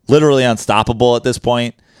literally unstoppable at this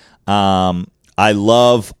point. I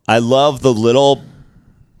love the little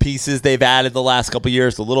pieces they've added the last couple of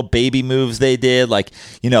years, the little baby moves they did, like,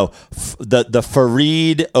 the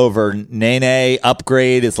Fareed over Nene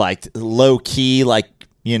upgrade is like low key, like,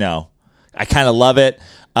 I kind of love it.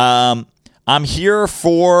 I'm here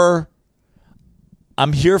for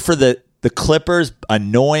the Clippers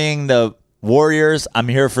annoying the Warriors. I'm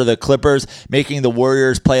here for the Clippers making the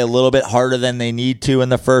Warriors play a little bit harder than they need to in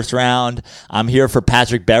the first round. I'm here for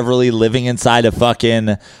Patrick Beverley living inside a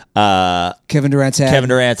fucking Kevin Durant's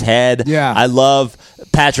head. Yeah. I love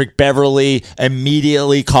Patrick Beverley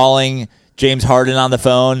immediately calling James Harden on the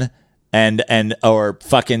phone or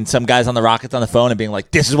fucking some guys on the Rockets on the phone and being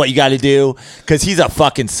like, this is what you got to do, because he's a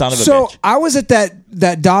fucking son of a bitch. So I was at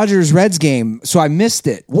that Dodgers-Reds game, so I missed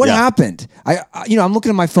it. What happened? I'm looking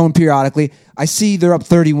at my phone periodically. I see they're up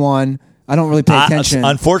 31. I don't really pay attention.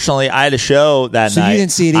 Unfortunately, I had a show that night. So you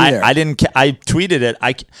didn't see it either. I didn't. I tweeted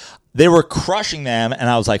it. They were crushing them, and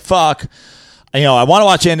I was like, fuck. I want to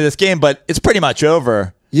watch the end of this game, but it's pretty much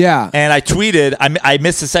over. Yeah. And I tweeted, I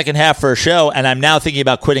missed the second half for a show, and I'm now thinking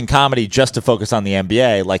about quitting comedy just to focus on the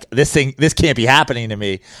NBA. Like, this can't be happening to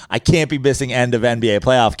me. I can't be missing end of NBA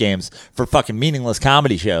playoff games for fucking meaningless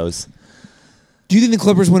comedy shows. Do you think the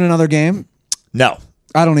Clippers win another game? No.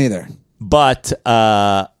 I don't either. But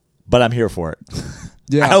I'm here for it.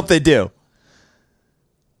 Yeah. I hope they do.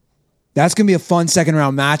 That's going to be a fun second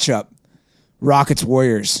round matchup. Rockets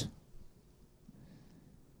Warriors.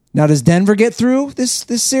 Now, does Denver get through this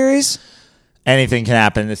series? Anything can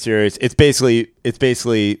happen in this series. It's basically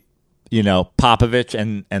Popovich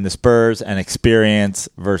and the Spurs and experience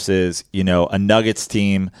versus a Nuggets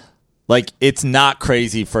team. Like, it's not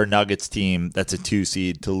crazy for a Nuggets team that's a 2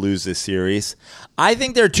 seed to lose this series. I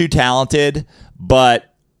think they're too talented,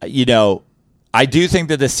 but I do think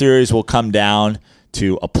that this series will come down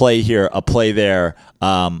to a play here, a play there,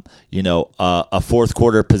 a fourth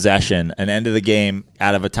quarter possession, an end of the game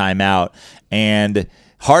out of a timeout, and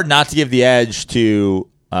hard not to give the edge to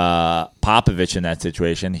Popovich in that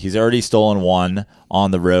situation. He's already stolen one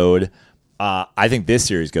on the road. I think this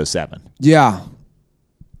series goes 7. Yeah.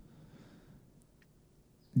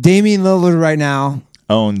 Damian Lillard right now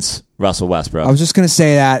owns Russell Westbrook. I was just going to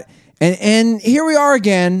say that. And here we are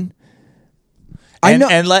again.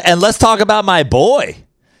 And let's talk about my boy.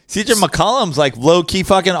 CJ McCollum's like low-key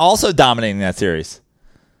fucking also dominating that series.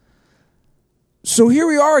 So here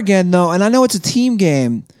we are again, though, and I know it's a team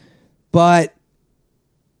game, but,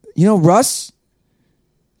 Russ,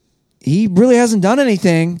 he really hasn't done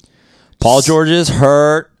anything. Paul George is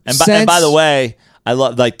hurt. And by the way, I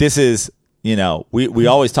love, like, this is, we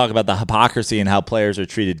always talk about the hypocrisy and how players are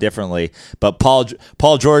treated differently, but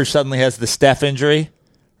Paul George suddenly has the Steph injury.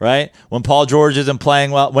 Right? When Paul George isn't playing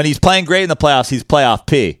well, when he's playing great in the playoffs, he's playoff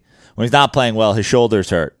P. When he's not playing well, his shoulder's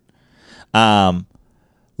hurt.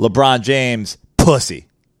 LeBron James, pussy.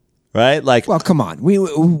 Right? Like, well, come on. We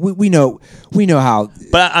know how.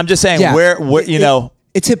 But I'm just saying,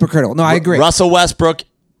 it's hypocritical. No, I agree. Russell Westbrook,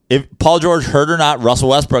 if Paul George hurt or not, Russell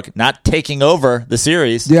Westbrook not taking over the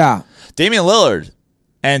series. Yeah. Damian Lillard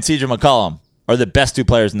and CJ McCollum are the best 2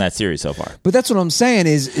 players in that series so far. But that's what I'm saying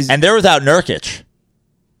is and they're without Nurkic.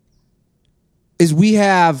 Is we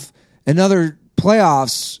have another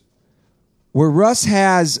playoffs where Russ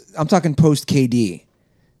has, I'm talking post KD.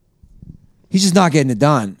 He's just not getting it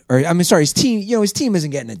done. His team isn't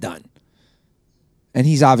getting it done. And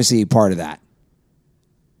he's obviously part of that.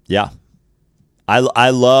 Yeah. I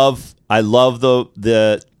love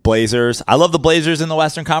the Blazers. I love the Blazers in the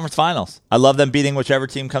Western Conference Finals. I love them beating whichever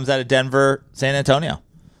team comes out of Denver, San Antonio.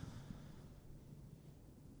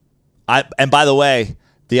 And by the way,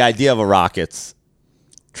 the idea of a Rockets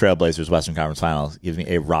Trailblazers Western Conference Finals gives me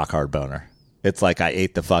a rock hard boner. It's like I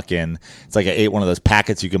ate one of those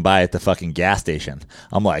packets you can buy at the fucking gas station.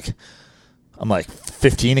 I'm like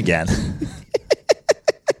 15 again.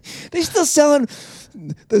 They still selling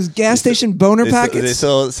those gas station boner packets? They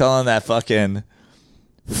still selling that fucking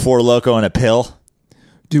 4 Loko in a pill?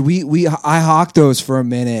 Dude, I hawked those for a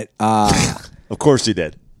minute. Of course you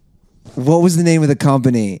did. What was the name of the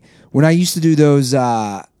company? When I used to do those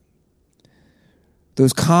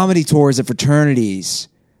comedy tours at fraternities,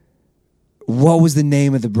 what was the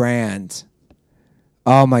name of the brand?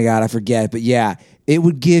 Oh my God, I forget. But yeah, it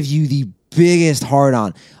would give you the biggest hard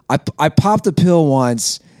on. I popped a pill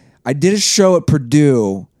once. I did a show at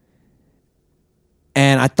Purdue,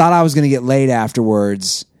 and I thought I was going to get laid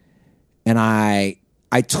afterwards. and I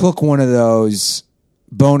took one of those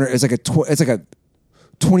boner. It's like a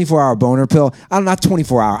 24-hour boner pill. Not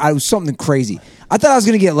 24-hour. I was something crazy. I thought I was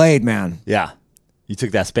gonna get laid, man. Yeah. You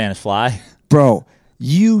took that Spanish fly? Bro,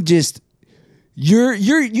 you can't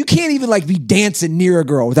even like be dancing near a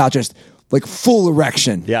girl without just like full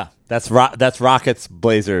erection. Yeah. That's Rockets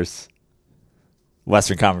Blazers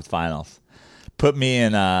Western Conference Finals. Put me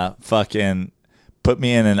in an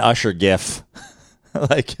Usher gif.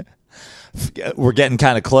 Like, we're getting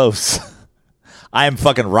kind of close. I am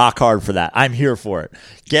fucking rock hard for that. I'm here for it.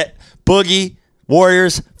 Get Boogie,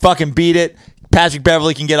 Warriors, fucking beat it. Patrick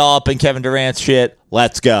Beverley can get all up in Kevin Durant's shit.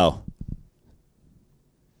 Let's go.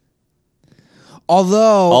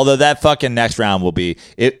 Although that fucking next round will be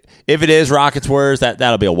if it is Rockets Warriors,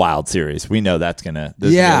 that'll be a wild series. We know there's gonna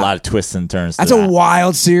be a lot of twists and turns. That's a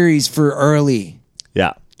wild series for early.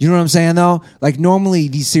 Yeah. You know what I'm saying though? Like normally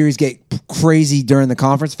these series get crazy during the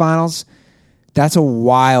conference finals. That's a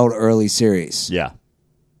wild early series. Yeah.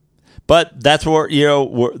 But that's where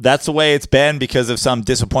that's the way it's been because of some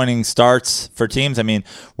disappointing starts for teams. I mean,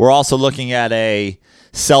 we're also looking at a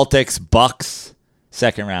Celtics-Bucks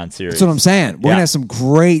second round series. That's what I'm saying. We're gonna have some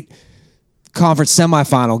great conference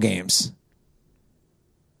semifinal games.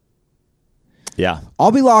 Yeah,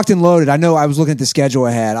 I'll be locked and loaded. I know I was looking at the schedule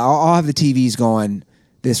ahead. I'll have the TVs going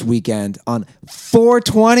this weekend on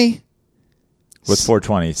 420. What's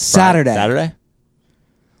 420? Saturday. Saturday?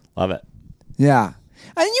 Love it. Yeah.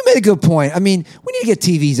 And you made a good point. I mean, we need to get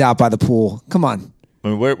TVs out by the pool. Come on. I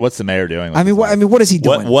mean, what's the mayor doing? What is he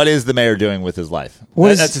doing? What is the mayor doing with his life?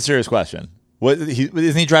 That's a serious question.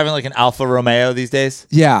 Isn't he driving like an Alfa Romeo these days?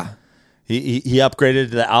 Yeah. He upgraded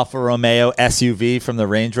to the Alfa Romeo SUV from the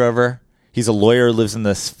Range Rover. He's a lawyer, lives in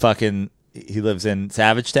he lives in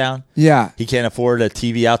Savagetown. Yeah. He can't afford a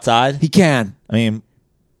TV outside. He can. I mean,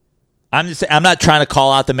 I'm not trying to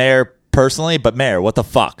call out the mayor personally, but mayor, what the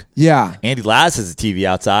fuck? Yeah. Andy Laz has a TV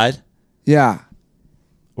outside. Yeah.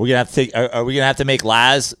 Are we gonna have to make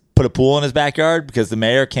Laz put a pool in his backyard because the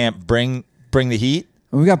mayor can't bring the heat?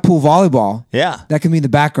 And we got pool volleyball. Yeah. That can be in the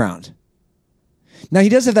background. Now, he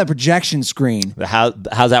does have that projection screen.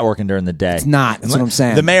 How's that working during the day? It's not. That's what I'm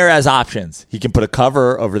saying. The mayor has options. He can put a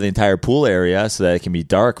cover over the entire pool area so that it can be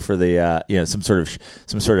dark for the some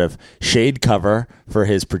sort of shade cover for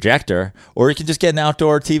his projector, or he can just get an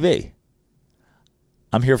outdoor TV.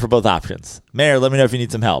 I'm here for both options. Mayor, let me know if you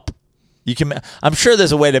need some help. I'm sure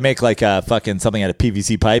there's a way to make like a fucking something out of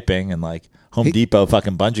PVC piping and like Home Depot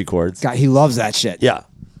fucking bungee cords. God, he loves that shit. Yeah.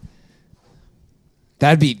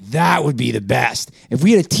 That would be the best. If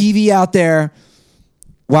we had a TV out there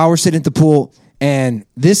while we're sitting at the pool, and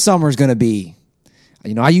this summer is going to be,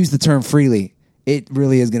 I use the term freely, it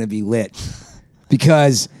really is going to be lit.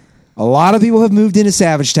 Because a lot of people have moved into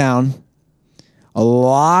Savagetown. A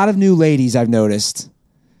lot of new ladies I've noticed.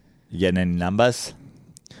 You getting any numbers?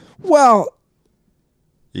 Well,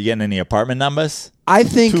 you getting any apartment numbers? I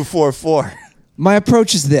think 244. My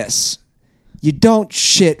approach is this. You don't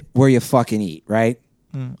shit where you fucking eat, right?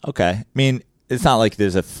 Okay. I mean, it's not like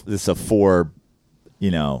there's a four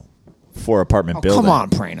apartment building. Come on,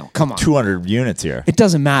 Prano. Come on. 200 units here. It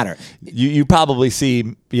doesn't matter. You probably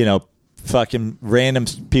see, fucking random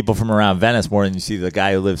people from around Venice more than you see the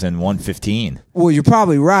guy who lives in 115. Well, you're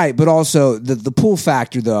probably right, but also the pool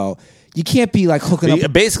factor, though. You can't be like hooking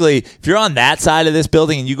up. Basically, if you're on that side of this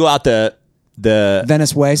building and you go out the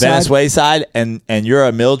Venice Way side and you're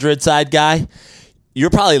a Mildred side guy, you're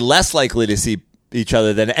probably less likely to see each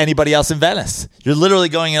other than anybody else in Venice. You're literally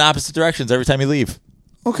going in opposite directions every time you leave.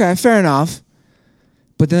 Okay, fair enough.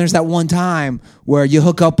 But then there's that one time where you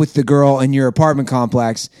hook up with the girl in your apartment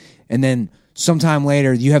complex, and then sometime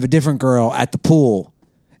later you have a different girl at the pool.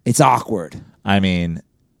 It's awkward. I mean,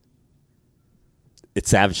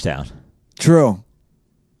 it's Savagetown. True.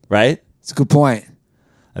 Right? It's a good point.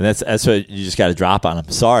 And that's what you just got to drop on them.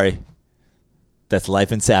 Sorry. That's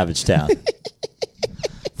life in Savagetown.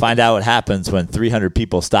 Find out what happens when 300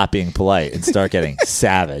 people stop being polite and start getting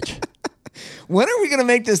savage. When are we going to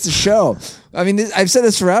make this a show? I mean, I've said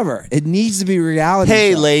this forever. It needs to be a reality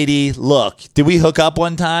Hey, show. lady, look. Did we hook up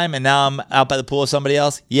one time and now I'm out by the pool with somebody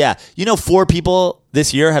else? Yeah. 4 people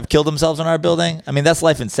this year have killed themselves in our building? I mean, that's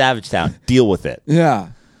life in Savagetown. Deal with it. Yeah.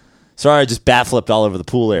 Sorry, I just bat flipped all over the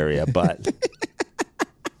pool area, but...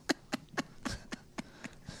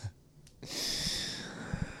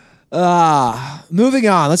 Moving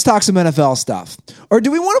on. Let's talk some NFL stuff. Or do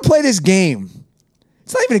we want to play this game?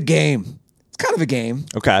 It's not even a game. It's kind of a game.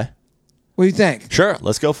 Okay. What do you think? Sure.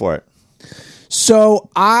 Let's go for it. So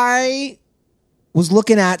I was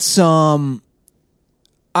looking at some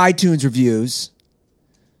iTunes reviews,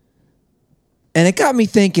 and it got me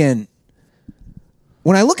thinking,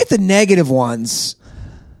 when I look at the negative ones,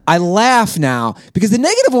 I laugh now because the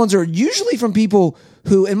negative ones are usually from people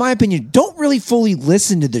who, in my opinion, don't really fully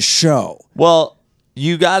listen to the show. Well,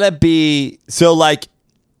 you gotta be so like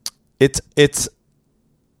it's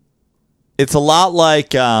a lot like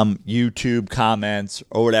YouTube comments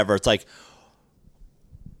or whatever. It's like,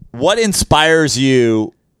 what inspires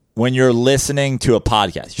you when you're listening to a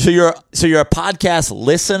podcast? So you're a podcast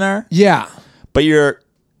listener, Yeah. but you're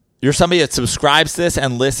somebody that subscribes to this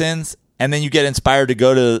and listens, and then you get inspired to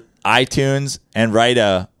go to iTunes and write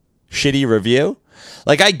a shitty review.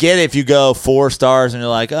 Like, I get it if you go 4 stars and you're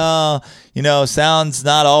like, oh, sounds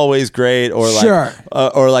not always great, or like, Sure.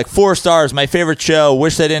 Or like 4 stars, my favorite show.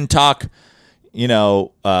 Wish they didn't talk, Tiger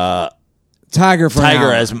for an Tiger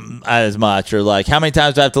hour. as much, or like, how many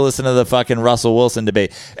times do I have to listen to the fucking Russell Wilson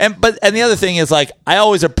debate? And the other thing is, like, I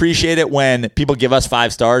always appreciate it when people give us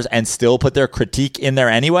 5 stars and still put their critique in there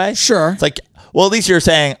anyway. Sure. It's like, well, at least you're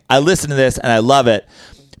saying I listen to this and I love it.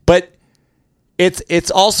 But it's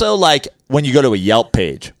also like when you go to a Yelp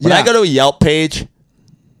page. When I Yeah. go to a Yelp page,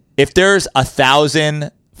 if there's 1,000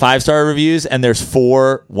 5-star reviews and there's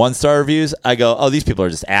 4 1-star reviews, I go, oh, these people are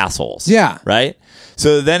just assholes. Yeah. Right?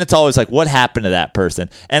 So then it's always like, what happened to that person?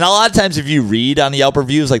 And a lot of times if you read on the Yelp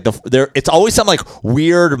reviews, like it's always some like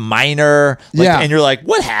weird minor, like, Yeah. and you're like,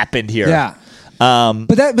 what happened here? Yeah.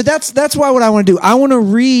 But that's why what I want to do. I want to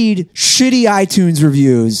read shitty iTunes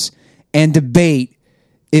reviews and debate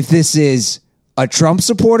if this is a Trump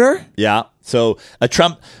supporter. Yeah. So a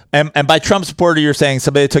Trump, and by Trump supporter, you're saying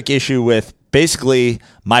somebody that took issue with basically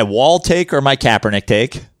my Wall take or my Kaepernick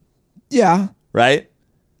take, Yeah. right?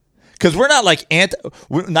 Because we're not like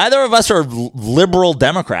neither of us are liberal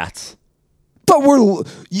Democrats. But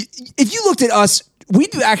if you looked at us,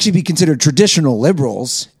 we'd actually be considered traditional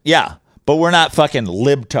liberals. Yeah, but we're not fucking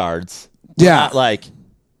libtards. We're Yeah. not like,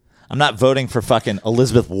 I'm not voting for fucking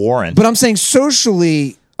Elizabeth Warren. But I'm saying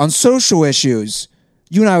socially, on social issues,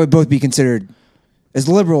 you and I would both be considered as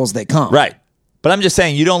liberal as they come. Right. But I'm just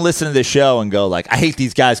saying, you don't listen to this show and go like, I hate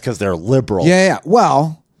these guys because they're liberal. Yeah.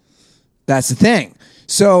 Well, that's the thing.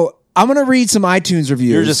 So I'm going to read some iTunes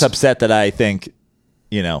reviews. You're just upset that I think,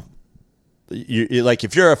 you're like,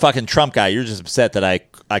 if you're a fucking Trump guy, you're just upset that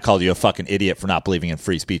I called you a fucking idiot for not believing in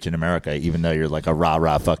free speech in America, even though you're like a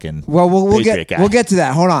rah-rah fucking Well, we'll Patriot get guy. we'll get to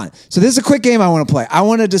that. Hold on. So this is a quick game I want to play. I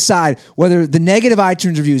want to decide whether the negative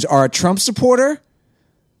iTunes reviews are a Trump supporter,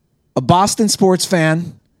 a Boston sports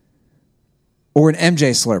fan, or an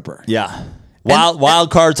MJ slurper. Yeah.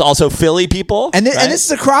 Wild cards, also Philly people. And right? this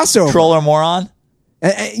is a crossover. Troll or moron.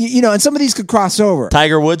 And some of these could cross over.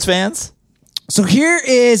 Tiger Woods fans. So here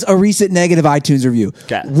is a recent negative iTunes review.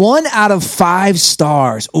 Okay. 1 out of 5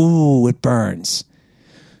 stars. Ooh, it burns.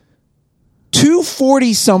 2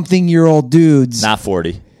 40-something-year-old dudes. Not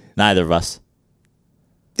 40. Neither of us.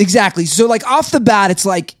 Exactly. So, like, off the bat, it's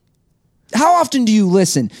like, how often do you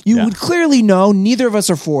listen? You would clearly know neither of us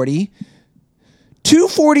are 40. 2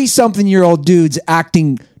 40-something-year-old dudes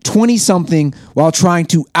acting 20-something while trying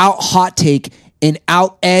to out-hot take and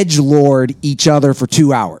out-edgelord each other for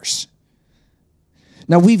 2 hours.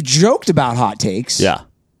 Now, we've joked about hot takes. Yeah.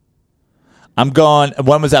 I'm going.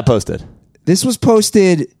 When was that posted? This was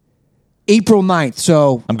posted April 9th,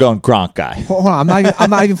 so I'm going Gronk guy. hold on. I'm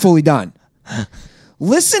not even fully done.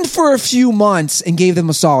 Listened for a few months and gave them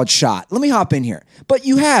a solid shot. Let me hop in here. But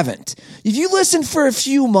you haven't. If you listened for a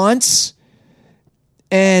few months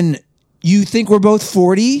and you think we're both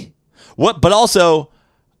 40, What? But also,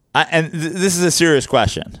 this is a serious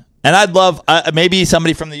question, and I'd love maybe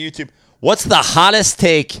somebody from the YouTube. What's the hottest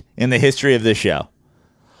take in the history of this show?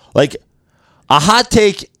 Like, a hot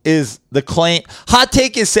take is the claim. Hot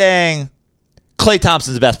take is saying Klay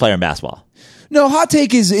Thompson's the best player in basketball. no, hot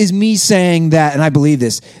take is me saying that, and I believe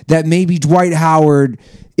this, that maybe Dwight Howard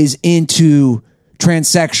is into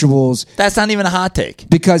transsexuals That's not even a hot take.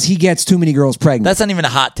 because he gets too many girls pregnant. That's not even a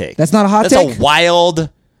hot take. That's not a hot take? That's a wild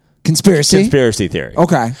Conspiracy theory.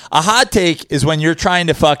 Okay. A hot take is when you're trying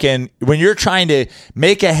to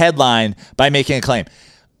make a headline by making a claim.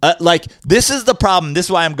 Like, this is the problem. This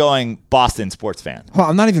is why I'm going Boston sports fan. Hold on,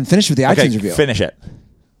 I'm not even finished with the Okay, iTunes review. finish it.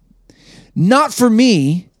 Not for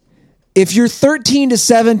me. If you're 13 to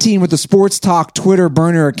 17 with a Sports Talk Twitter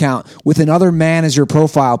burner account with another man as your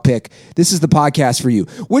profile pic, this is the podcast for you.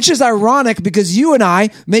 Which is ironic because you and I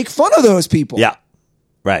make fun of those people. Yeah.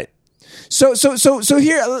 Right. So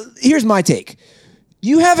here's my take.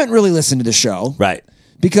 You haven't really listened to the show. Right.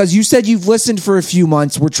 Because you said you've listened for a few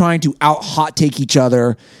months. We're trying to out hot take each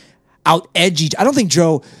other, out edge each. I don't think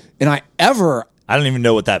Joe and I ever I don't even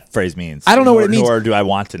know what that phrase means. I don't know what it means. Nor do I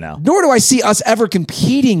want to know. Nor do I see us ever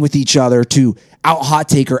competing with each other to out hot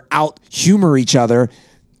take or out humor each other.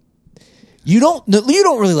 You don't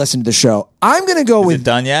really listen to the show. I'm going to go with... Is it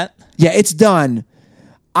done yet? Yeah, it's done.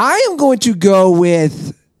 I am going to go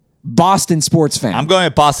with Boston sports fan. I'm going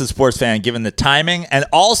with Boston sports fan, given the timing, and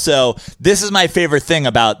also this is my favorite thing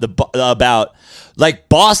about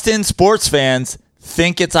Boston sports fans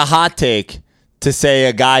think it's a hot take to say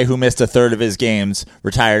a guy who missed a third of his games,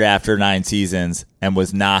 retired after 9 seasons, and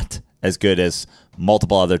was not as good as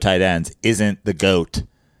multiple other tight ends, isn't the GOAT.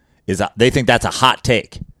 They think that's a hot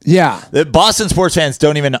take. Yeah. The Boston sports fans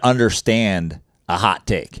don't even understand a hot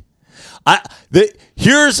take.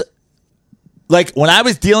 Here's like when I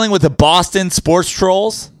was dealing with the Boston sports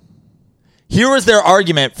trolls, here was their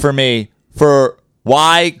argument for me for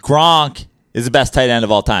why Gronk is the best tight end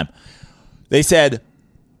of all time. They said,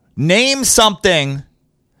 name something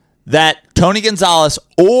that Tony Gonzalez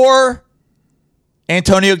or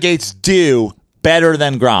Antonio Gates do better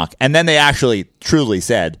than Gronk. And then they actually truly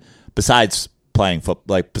said, besides playing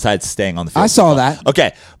football, besides staying on the field. I saw that.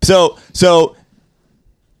 Okay. So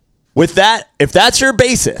with that, if that's your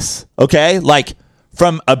basis, okay, like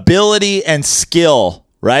from ability and skill,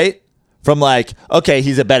 right? From okay,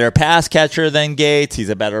 he's a better pass catcher than Gates. He's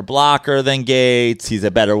a better blocker than Gates. He's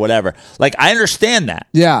a better whatever. I understand that.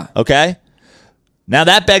 Yeah. Okay. Now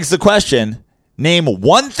that begs the question, name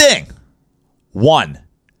one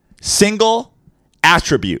single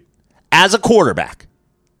attribute as a quarterback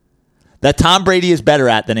that Tom Brady is better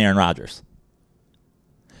at than Aaron Rodgers.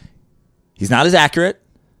 He's not as accurate.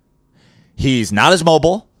 He's not as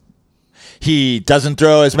mobile. He doesn't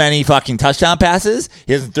throw as many fucking touchdown passes.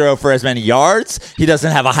 He doesn't throw for as many yards. He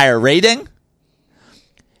doesn't have a higher rating.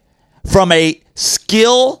 From a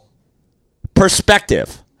skill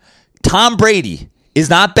perspective, Tom Brady is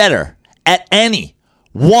not better at any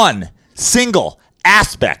one single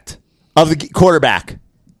aspect of the quarterback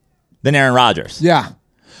than Aaron Rodgers. Yeah.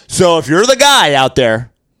 So if you're the guy out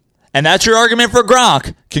there, and that's your argument for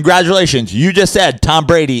Gronk, congratulations. You just said Tom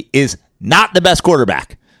Brady is not the best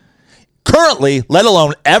quarterback. Currently, let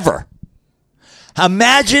alone ever.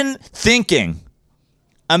 Imagine thinking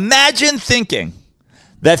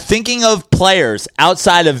that thinking of players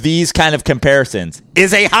outside of these kind of comparisons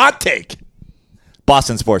is a hot take.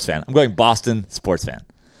 Boston sports fan. I'm going Boston sports fan.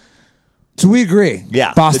 So we agree.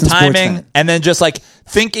 Yeah. Boston the timing, sports fan. and then just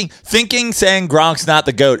thinking saying Gronk's not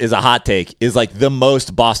the GOAT is a hot take is the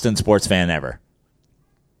most Boston sports fan ever.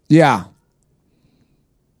 Yeah.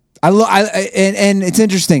 And it's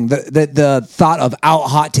interesting the thought of out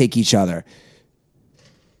hot take each other.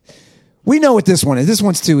 We know what this one is. This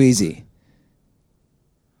one's too easy.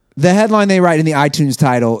 The headline they write in the iTunes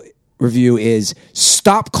title review is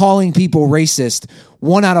 "Stop calling people racist."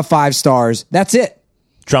 1 out of 5 stars. That's it.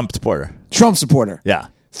 Trump supporter. Yeah.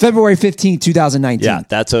 February 15, 2019. Yeah,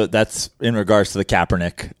 that's in regards to the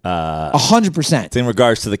Kaepernick. 100%. It's in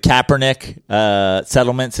regards to the Kaepernick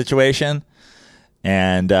settlement situation,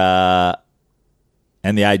 and the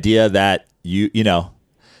idea that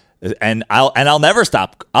I'll never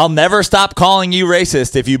stop calling you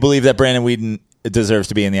racist if you believe that Brandon Weeden deserves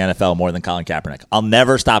to be in the NFL more than Colin Kaepernick. I'll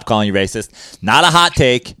never stop calling you racist. Not a hot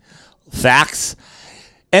take. Facts.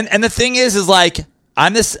 And the thing is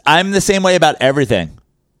I'm the same way about everything.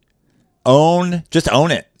 Just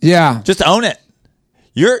own it. Yeah. Just own it.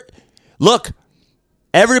 Look,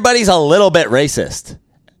 everybody's a little bit racist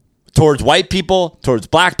towards white people, towards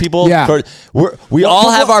black people. Yeah. We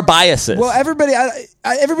all have our biases. Well,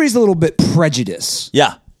 everybody's a little bit prejudiced.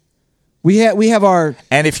 Yeah. We have our...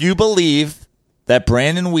 And if you believe that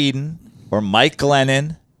Brandon Weeden or Mike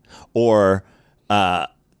Glennon or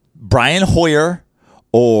Brian Hoyer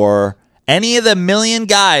or any of the million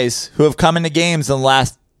guys who have come into games in the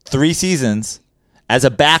last 3 seasons as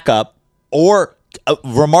a backup or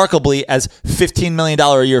remarkably as $15 million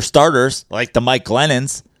a year starters like the Mike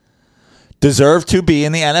Glennons deserve to be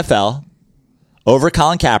in the NFL over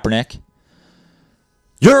Colin Kaepernick,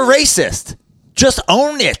 you're a racist. Just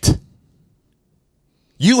own it.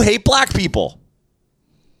 You hate black people.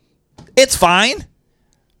 It's fine.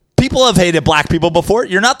 People have hated black people before.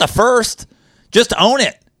 You're not the first. Just own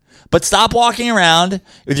it. But stop walking around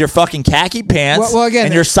with your fucking khaki pants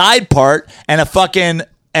and your side part and a fucking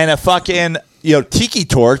tiki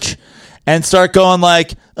torch and start going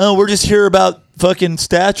oh, we're just here about fucking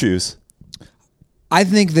statues. I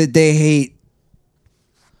think that they hate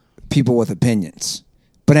people with opinions.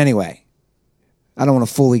 But anyway, I don't want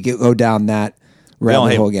to fully go down that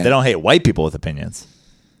rabbit hole again. They don't hate white people with opinions.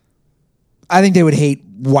 I think they would hate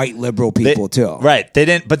white liberal people too. Right. They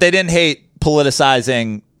didn't hate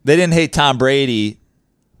politicizing They didn't hate Tom Brady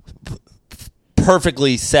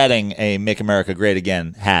perfectly setting a "Make America Great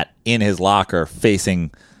Again" hat in his locker,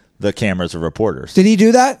 facing the cameras of reporters. Did he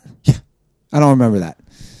do that? Yeah. I don't remember that.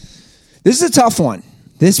 This is a tough one.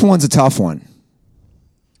 This one's a tough one.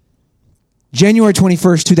 January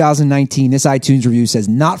 21st, 2019, this iTunes review says,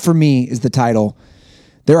 "Not for me" is the title.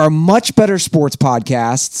 There are much better sports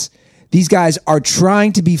podcasts. These guys are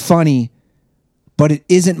trying to be funny, but it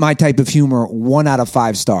isn't my type of humor. 1 out of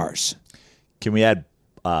 5 stars. Can we add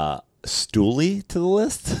Stooley to the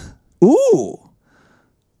list? Ooh.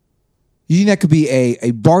 You think that could be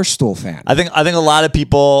a Barstool fan? I think a lot of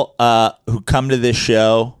people who come to this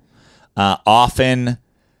show often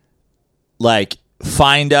like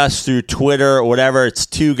find us through Twitter or whatever. It's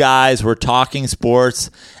two guys, we're talking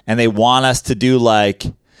sports, and they want us to do like,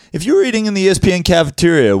 if you were eating in the ESPN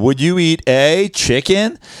cafeteria, would you eat A,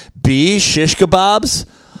 chicken, B, shish kebabs?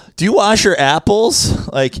 Do you wash your apples?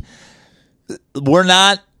 Like, we're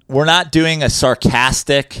not doing a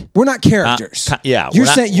sarcastic. We're not characters.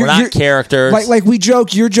 We're not characters. Like we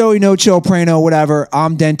joke, you're Joey No Chill Prano, whatever.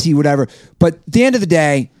 I'm Denti, whatever. But at the end of the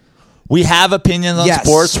day, we have opinions on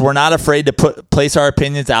sports. We're not afraid to place our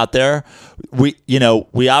opinions out there. We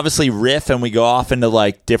obviously riff and we go off into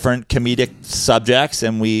like different comedic subjects,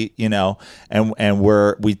 and we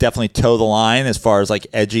definitely toe the line as far as like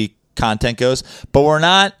edgy content goes. But we're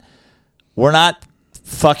not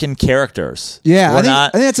fucking characters. Yeah, I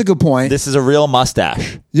think that's a good point. This is a real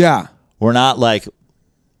mustache. Yeah, we're not like,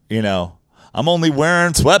 I'm only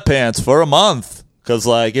wearing sweatpants for a month because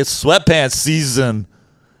like it's sweatpants season.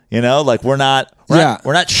 Like we're not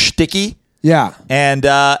shticky. Yeah. And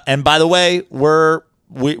by the way,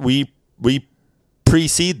 we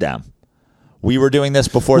precede them. We were doing this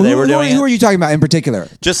before they were doing it. Who are you talking about in particular?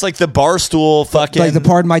 Just like the Barstool fucking, like the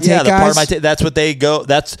Pardon My Take guys? Yeah, the Pardon My Take. That's what they go.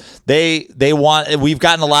 They want. We've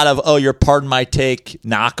gotten a lot of your Pardon My Take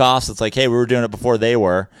knockoffs. It's like, hey, we were doing it before they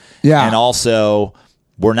were. Yeah. And also,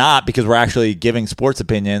 we're not, because we're actually giving sports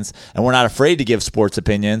opinions, and we're not afraid to give sports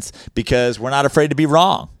opinions because we're not afraid to be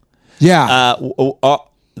wrong. Yeah.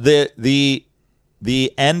 The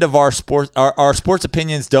end of our sports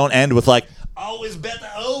opinions don't end with like, always bet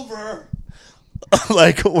the over.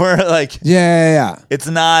 Like we're like, yeah. It's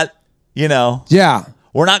not, Yeah.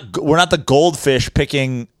 We're not the goldfish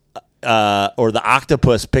picking or the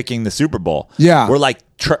octopus picking the Super Bowl. Yeah. We're like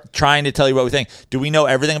trying to tell you what we think. Do we know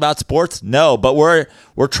everything about sports? No, but we're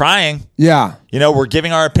trying. Yeah. We're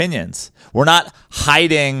giving our opinions. We're not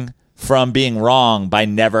hiding from being wrong by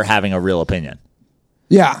never having a real opinion.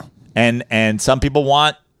 Yeah. And some people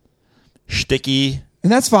want shticky.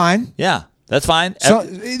 And that's fine. Yeah, that's fine. So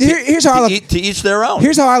here's how I look. To each their own.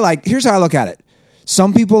 Here's how I look at it.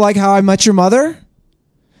 Some people like How I Met Your Mother.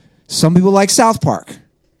 Some people like South Park.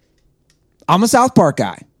 I'm a South Park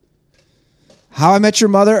guy. How I Met Your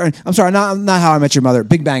Mother. I'm sorry, not How I Met Your Mother.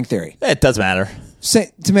 Big Bang Theory. It doesn't matter.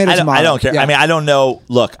 Tomato. I don't care. Yeah. I mean, I don't know.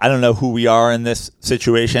 Look, I don't know who we are in this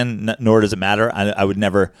situation, nor does it matter. I would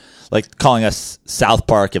never like calling us South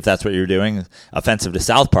Park if that's what you're doing. Offensive to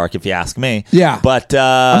South Park, if you ask me. Yeah, but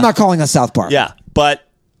I'm not calling us South Park. Yeah, but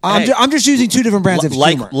I'm just using two different brands of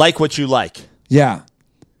humor. Like what you like. Yeah.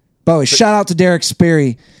 By the way, shout out to Derek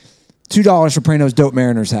Sperry. $2 for Prano's Dope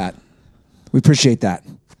Mariners hat. We appreciate that.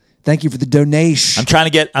 Thank you for the donation. I'm trying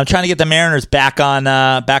to get the Mariners back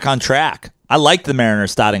on track. I liked the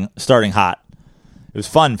Mariners starting hot. It was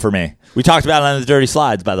fun for me. We talked about it on the Dirty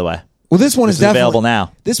Slides, by the way. Well, this one is definitely available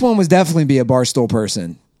now. This one was definitely be a Barstool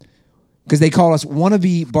person because they call us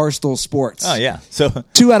wannabe Barstool Sports. Oh yeah, so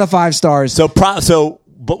 2 out of 5 stars.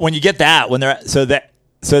 But when you get that,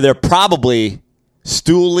 they're probably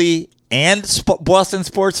Stooley and Boston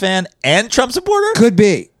sports fan and Trump supporter. Could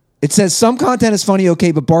be. It says some content is funny,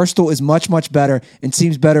 okay, but Barstool is much, much better and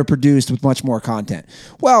seems better produced with much more content.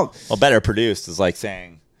 Well, better produced is like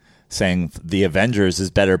saying the Avengers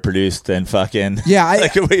is better produced than fucking. Yeah,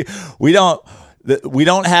 we don't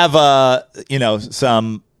have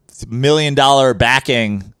some $1 million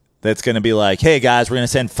backing that's going to be like, hey guys, we're going to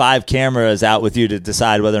send 5 cameras out with you to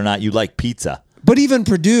decide whether or not you like pizza. But even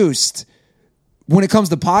produced, when it comes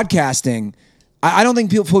to podcasting, I don't think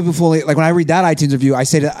people fully, like when I read that iTunes review, I would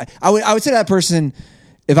say to that person,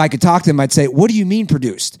 if I could talk to them, I'd say, what do you mean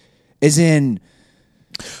produced? As in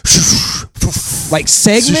like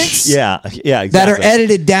segments? Yeah, exactly. That are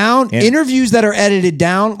edited down, interviews that are edited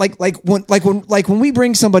down, like when we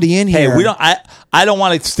bring somebody in here. Hey, I don't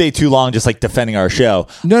want to stay too long just like defending our show.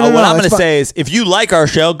 No, what I'm going to say is, if you like our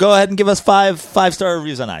show, go ahead and give us 5-star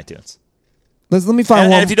reviews on iTunes. Let me find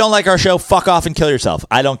one. And if you don't like our show, fuck off and kill yourself.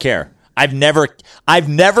 I don't care. I've never.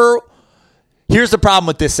 Here's the problem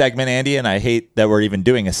with this segment, Andy, and I hate that we're even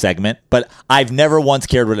doing a segment, but I've never once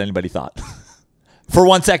cared what anybody thought. For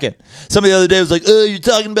 1 second. Somebody the other day was like, oh, you're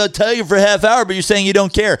talking about Tiger for a half hour, but you're saying you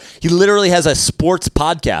don't care. He literally has a sports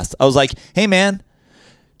podcast. I was like, hey, man,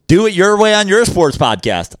 do it your way on your sports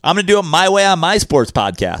podcast. I'm going to do it my way on my sports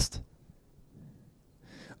podcast.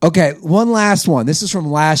 Okay, one last one. This is from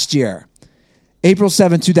last year, April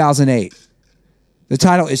 7, 2008. The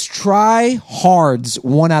title is Try Hard's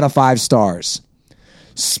 1 out of 5 stars.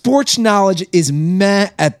 Sports knowledge is meh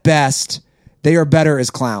at best. They are better as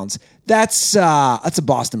clowns. That's a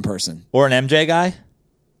Boston person. Or an MJ guy?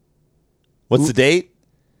 What's the date?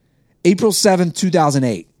 April 7th,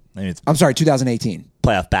 2008. Maybe it's I'm sorry, 2018.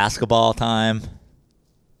 playoff basketball time.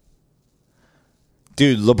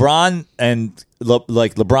 Dude, LeBron and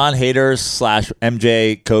LeBron haters /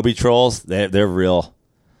 MJ Kobe trolls, they're real.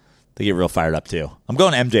 They get real fired up too. I'm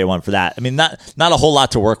going MJ one for that. I mean, not a whole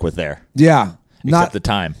lot to work with there. Yeah. Except the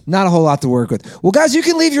time. Not a whole lot to work with. Well, guys, you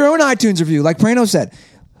can leave your own iTunes review, like Prano said.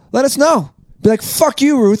 Let us know. Be like, fuck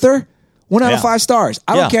you, Ruther. 1 out of 5 stars.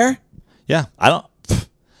 I don't care. Yeah, I don't.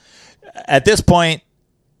 At this point,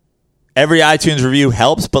 every iTunes review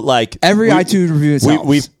helps, but like every iTunes review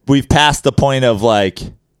helps. We've passed the point of like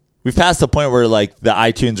we've passed the point where like the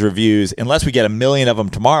iTunes reviews, unless we get 1 million of them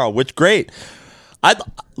tomorrow, which great.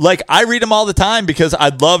 I read them all the time because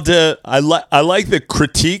I'd love to. I like the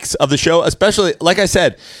critiques of the show, especially like I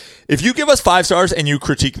said, if you give us 5 stars and you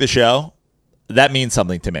critique the show, that means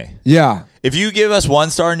something to me. Yeah. If you give us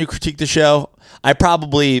 1 star and you critique the show, I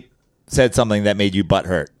probably said something that made you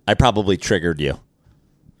butthurt. I probably triggered you,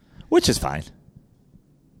 which is fine.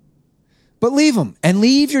 But leave them and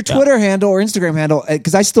leave your Twitter handle or Instagram handle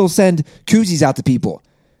because I still send koozies out to people.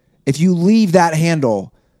 If you leave that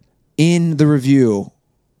handle in the review,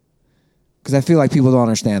 because I feel like people don't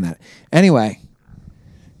understand that. Anyway,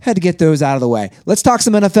 had to get those out of the way. Let's talk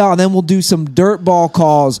some NFL, and then we'll do some dirt ball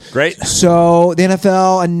calls. Great. So the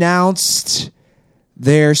NFL announced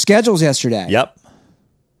their schedules yesterday. Yep.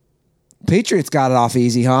 Patriots got it off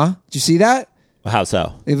easy, huh? Did you see that? How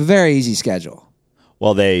so? They have a very easy schedule.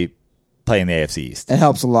 Well, they play in the AFC East. It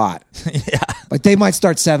helps a lot. Yeah. Like they might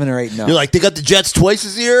start 7 or 8-0. You're like, they got the Jets twice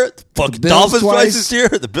this year, the fucking Dolphins twice this year,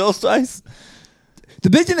 the Bills twice. The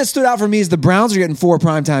big thing that stood out for me is the Browns are getting 4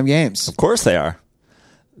 primetime games. Of course they are.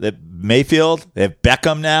 They Mayfield, they have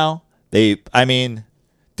Beckham now.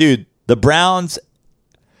 Dude, the Browns,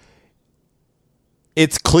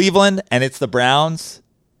 it's Cleveland and it's the Browns.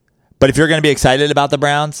 But if you're going to be excited about the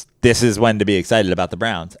Browns, this is when to be excited about the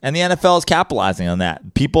Browns. And the NFL is capitalizing on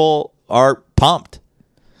that. People are pumped.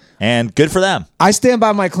 And good for them. I stand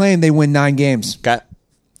by my claim they win 9 games. Okay.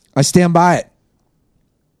 I stand by it.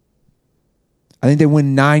 I think they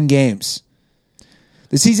win 9 games.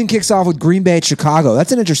 The season kicks off with Green Bay at Chicago.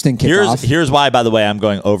 That's an interesting kickoff. Here's why, by the way, I'm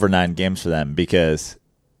going over 9 games for them. Because,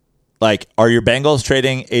 are your Bengals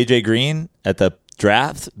trading A.J. Green at the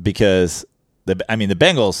draft? Because, the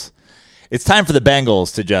Bengals, it's time for the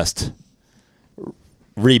Bengals to just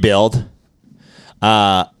rebuild.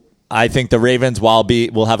 I think the Ravens,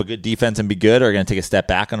 will have a good defense and be good, are going to take a step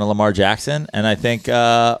back on Lamar Jackson. And I think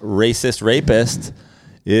racist rapist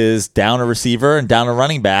is down a receiver and down a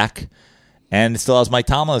running back, and still has Mike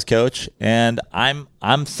Tomlin as coach. And I'm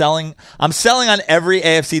selling on every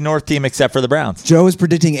AFC North team except for the Browns. Joe is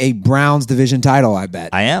predicting a Browns division title, I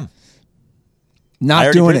bet. I am.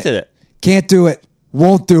 Not doing it. Can't do it.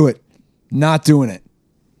 Won't do it. Not doing it.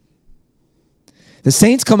 The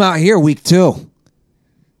Saints come out here week 2.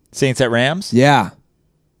 Saints at Rams? Yeah.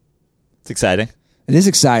 It's exciting. It is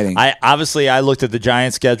exciting. I looked at the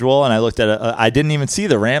Giants schedule, and I looked at I didn't even see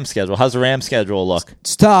the Rams schedule. How's the Rams schedule look?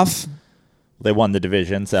 It's tough. They won the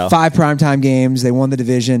division, so 5 primetime games. They won the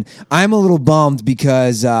division. I'm a little bummed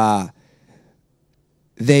because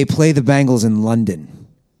they play the Bengals in London.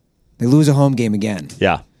 They lose a home game again.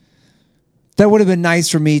 Yeah. That would have been nice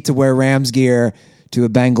for me to wear Rams gear to a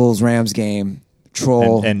Bengals-Rams game.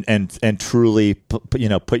 Troll. And truly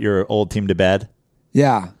put your old team to bed.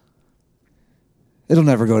 Yeah. It'll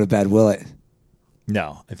never go to bed, will it?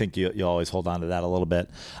 No, I think you always hold on to that a little bit.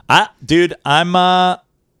 I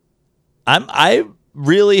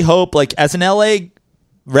really hope, as an LA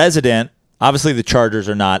resident, obviously the Chargers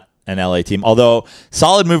are not an LA team, although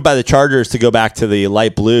solid move by the Chargers to go back to the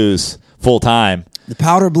light blues full time. The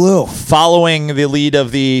powder blue. Following the lead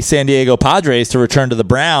of the San Diego Padres to return to the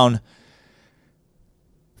brown.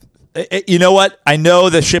 You know what? I know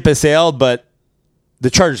the ship has sailed, but the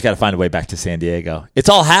Chargers got to find a way back to San Diego. It's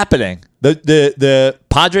all happening. The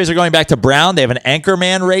Padres are going back to brown. They have an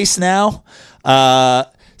Anchorman race now.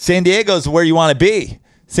 San Diego's where you want to be.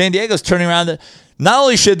 San Diego's turning around. Not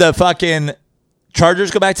only should the fucking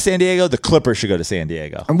Chargers go back to San Diego, the Clippers should go to San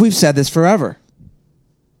Diego. And we've said this forever.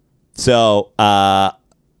 So,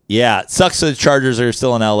 yeah, it sucks that the Chargers are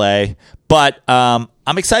still in LA, but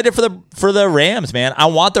I'm excited for the Rams, man. I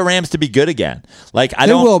want the Rams to be good again. Like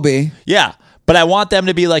They will be. Yeah, but I want them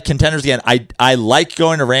to be like contenders again. I like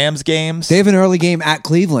going to Rams games. They have an early game at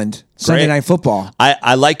Cleveland, Sunday Night Football.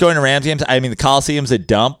 I like going to Rams games. I mean, the Coliseum's a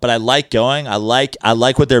dump, but I like going. I like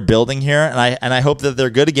what they're building here, and I hope that they're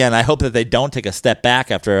good again. I hope that they don't take a step back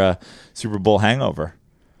after a Super Bowl hangover.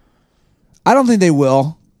 I don't think they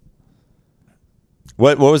will.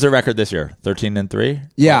 What was their record this year? 13-3?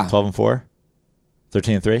 Yeah. 12-4?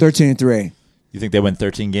 13-3? 13-3. You think they win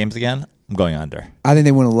 13 games again? I'm going under. I think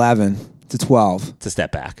they win 11-12. It's a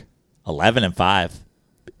step back. 11-5.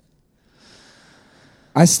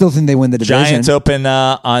 I still think they win the division.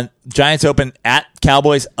 Giants open at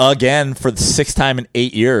Cowboys again for the 6th time in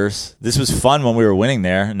 8 years. This was fun when we were winning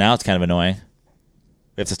there. Now it's kind of annoying.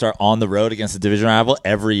 We have to start on the road against a division rival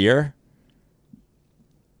every year.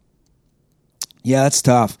 Yeah, that's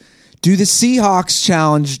tough. Do the Seahawks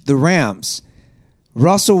challenge the Rams?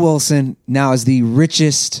 Russell Wilson now is the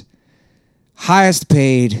richest, highest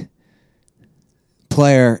paid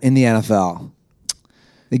player in the NFL.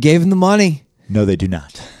 They gave him the money. No, they do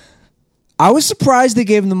not. I was surprised they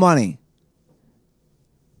gave him the money.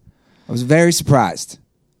 I was very surprised.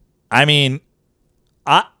 I mean,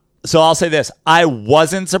 so I'll say this. I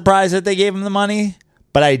wasn't surprised that they gave him the money,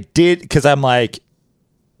 but I did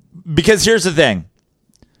because here's the thing.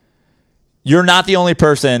 You're not the only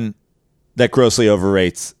person that grossly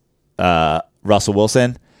overrates Russell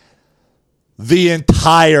Wilson. The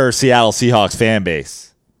entire Seattle Seahawks fan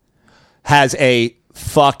base has a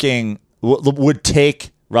fucking would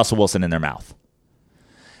take Russell Wilson in their mouth.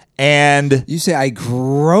 And you say I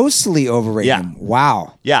grossly overrate him.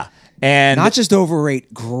 Wow. Yeah. And not just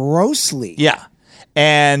overrate, grossly. Yeah.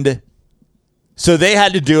 And so they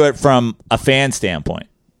had to do it from a fan standpoint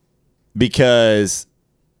because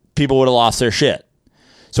people would have lost their shit.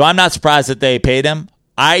 So I'm not surprised that they paid him.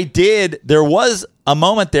 There was a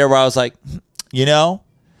moment there where I was like,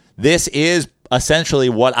 this is essentially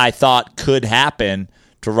what I thought could happen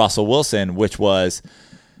to Russell Wilson, which was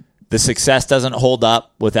the success doesn't hold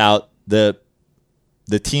up without the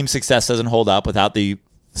team success doesn't hold up without the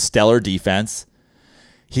stellar defense.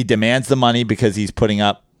 He demands the money because he's putting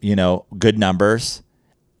up, good numbers.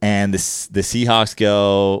 And the Seahawks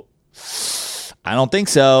go, I don't think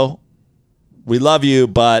so. We love you,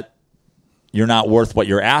 but you're not worth what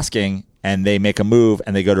you're asking. And they make a move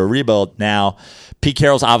and they go to a rebuild. Now, Pete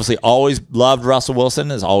Carroll's obviously always loved Russell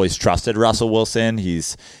Wilson, has always trusted Russell Wilson.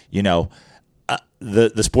 He's,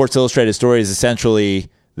 the Sports Illustrated story is essentially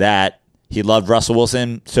that he loved Russell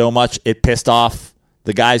Wilson so much it pissed off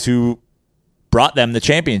the guys who brought them the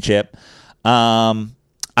championship. I'm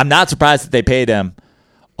not surprised that they paid him,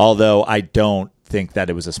 although I don't think that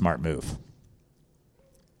it was a smart move.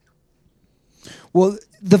 Well,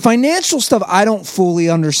 the financial stuff I don't fully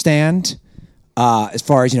understand as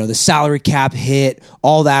far as, the salary cap hit,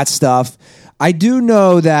 all that stuff. I do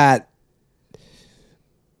know that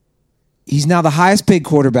he's now the highest paid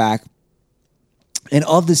quarterback. And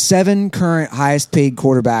of the 7 current highest paid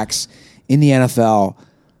quarterbacks in the NFL,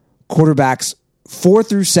 quarterbacks 4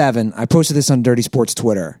 through 7, I posted this on Dirty Sports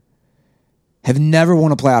Twitter, have never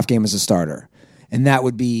won a playoff game as a starter. And that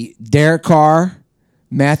would be Derek Carr,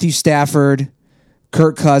 Matthew Stafford,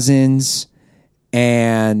 Kirk Cousins,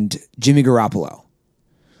 and Jimmy Garoppolo.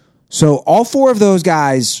 So all 4 of those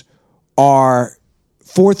guys are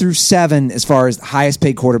 4 through 7 as far as highest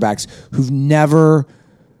paid quarterbacks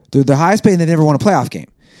they're the highest paid and they've never won a playoff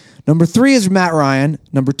game. Number 3 is Matt Ryan.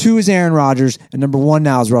 Number 2 is Aaron Rodgers. And number 1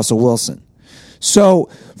 now is Russell Wilson. So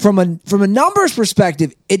from a numbers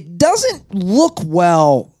perspective, it doesn't look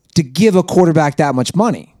well to give a quarterback that much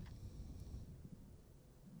money.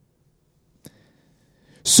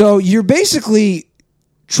 So you're basically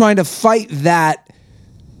trying to fight that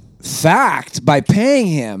fact by paying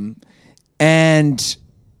him. And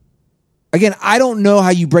again, I don't know how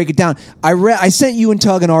you break it down. I sent you and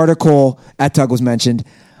Tug an article, at Tug was mentioned,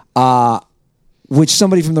 which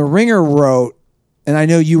somebody from The Ringer wrote, and I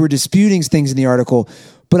know you were disputing things in the article,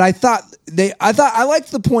 but I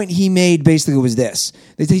liked the point he made. Basically, was this: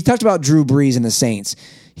 he talked about Drew Brees and the Saints.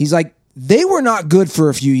 He's like, they were not good for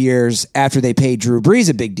a few years after they paid Drew Brees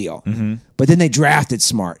a big deal. Mm-hmm. But then they drafted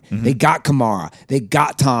smart. Mm-hmm. They got Kamara. They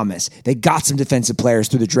got Thomas. They got some defensive players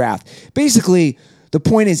through the draft. Basically, the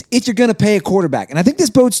point is, if you're going to pay a quarterback, and I think this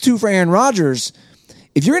bodes too for Aaron Rodgers,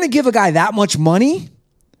 if you're going to give a guy that much money,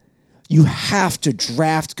 you have to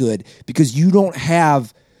draft good because you don't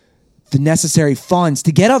have the necessary funds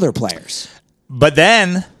to get other players. But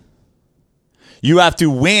then you have to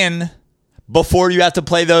win before you have to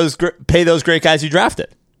pay those great guys you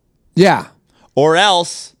drafted. Yeah. Or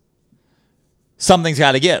else something's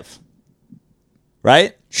got to give.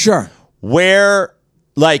 Right? Sure. Where,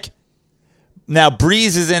 like, now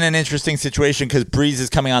Breeze is in an interesting situation because Breeze is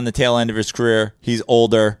coming on the tail end of his career. He's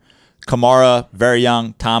older. Kamara, very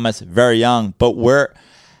young. Thomas, very young. But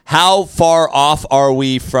how far off are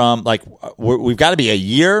we from, like, we've got to be a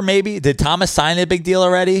year maybe? Did Thomas sign a big deal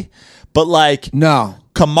already? But, like, no.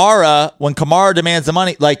 Kamara, when Kamara demands the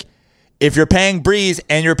money, like, if you're paying Breeze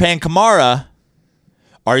and you're paying Kamara,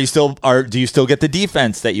 do you still get the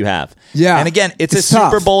defense that you have? Yeah. And again, it's a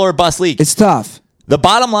tough. Super Bowl or bust league. It's tough. The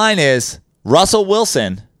bottom line is Russell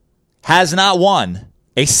Wilson has not won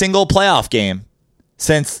a single playoff game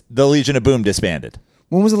since the Legion of Boom disbanded.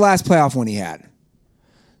 When was the last playoff one he had?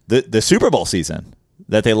 The Super Bowl season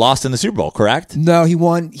that they lost in the Super Bowl, correct? No, he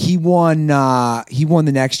won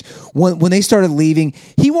the next when they started leaving.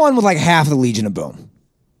 He won with like half of the Legion of Boom.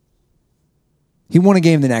 He won a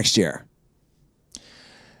game the next year.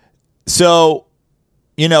 So,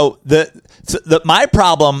 you know, my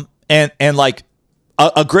problem and like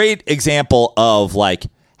a great example of like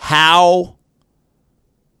how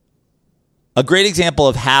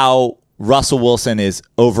Russell Wilson is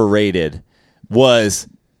overrated was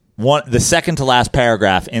the second to last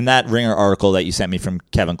paragraph in that Ringer article that you sent me from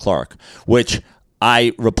Kevin Clark, which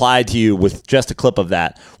I replied to you with just a clip of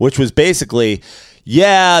that, which was basically,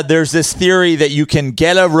 yeah, there's this theory that you can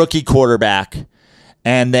get a rookie quarterback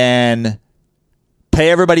and then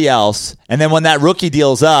pay everybody else. And then when that rookie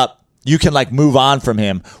deal's up, you can like move on from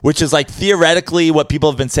him, which is like theoretically what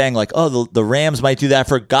people have been saying, like, oh, the Rams might do that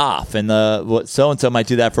for Goff and the so-and-so might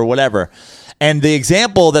do that for whatever. And the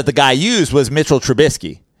example that the guy used was Mitchell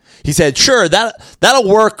Trubisky. He said, sure, that'll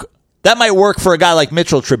work. That might work for a guy like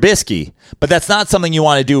Mitchell Trubisky, but that's not something you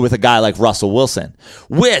want to do with a guy like Russell Wilson,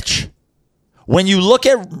 which when you look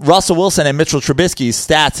at Russell Wilson and Mitchell Trubisky's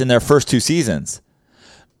stats in their first two seasons,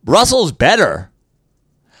 Russell's better,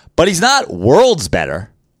 but he's not worlds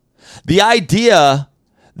better. The idea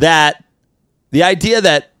that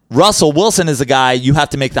Russell Wilson is a guy you have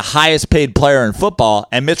to make the highest paid player in football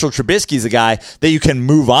and Mitchell Trubisky is a guy that you can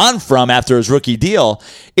move on from after his rookie deal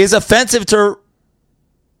is offensive to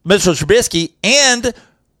Mitchell Trubisky and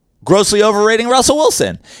grossly overrating Russell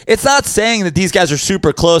Wilson. It's not saying that these guys are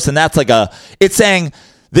super close and that's it's saying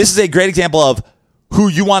this is a great example of who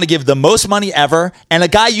you want to give the most money ever and a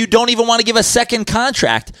guy you don't even want to give a second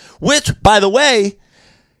contract, which, by the way,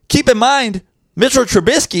 keep in mind, Mitchell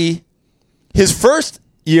Trubisky, his first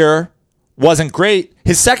year wasn't great.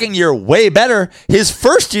 His second year, way better. His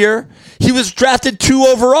first year, he was drafted 2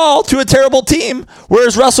 overall to a terrible team,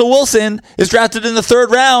 whereas Russell Wilson is drafted in the 3rd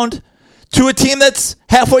round to a team that's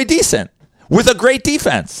halfway decent with a great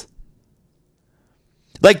defense.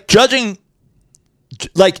 Like, the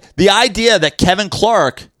idea that Kevin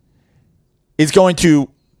Clark is going to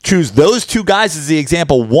choose those two guys as the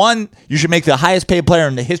example. One, you should make the highest paid player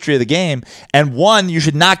in the history of the game, and one, you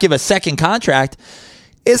should not give a second contract,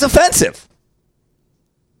 is offensive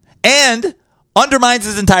and undermines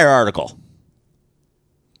his entire article.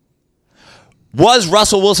 Was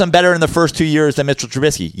Russell Wilson better in the first 2 years than Mitchell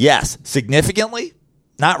Trubisky? Yes. Significantly?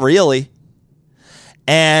 Not really.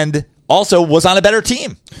 And also was on a better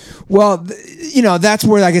team. Well, that's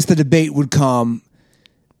where I guess the debate would come.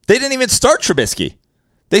 They didn't even start Trubisky.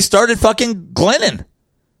 They started fucking Glennon.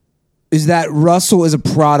 Is that Russell is a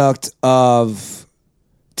product of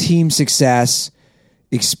team success,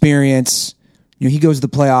 experience. He goes to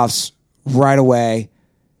the playoffs right away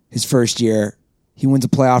his first year. He wins a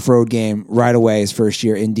playoff road game right away his first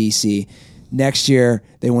year in D.C. Next year,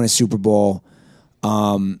 they win a Super Bowl.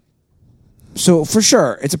 So, for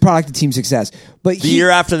sure, it's a product of team success. But the year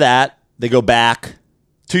after that, they go back.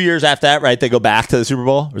 2 years after that, right, they go back to the Super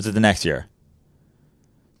Bowl? Or is it the next year?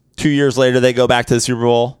 2 years later, they go back to the Super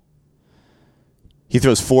Bowl. He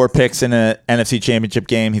throws 4 picks in an NFC Championship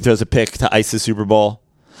game. He throws a pick to ice the Super Bowl.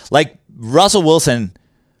 Like, Russell Wilson,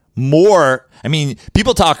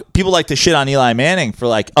 people like to shit on Eli Manning for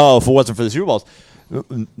like, oh, if it wasn't for the Super Bowls.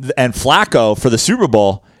 And Flacco for the Super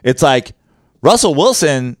Bowl. It's like, Russell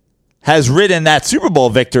Wilson has ridden that Super Bowl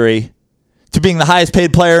victory to being the highest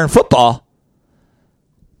paid player in football.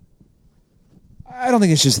 I don't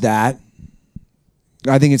think it's just that.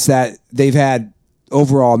 I think it's that they've had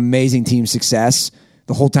overall amazing team success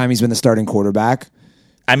the whole time he's been the starting quarterback.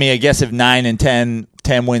 I guess if 9 and 10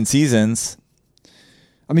 win seasons,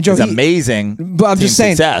 Joe, it's amazing. But I'm team just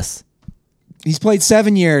saying, success. He's played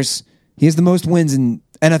 7 years. He has the most wins in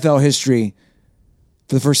NFL history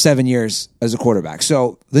for the first 7 years as a quarterback.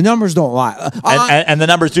 So the numbers don't lie. And the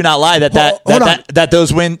numbers do not lie that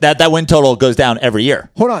those win total goes down every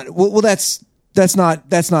year. Hold on. Well, that's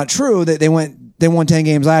not true. They won 10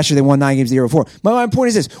 games last year. They won 9 games the year before. My point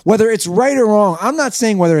is this: whether it's right or wrong, I'm not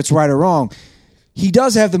saying whether it's right or wrong. He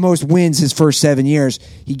does have the most wins his first 7 years.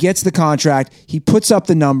 He gets the contract. He puts up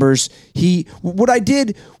the numbers.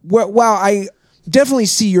 Wow, I definitely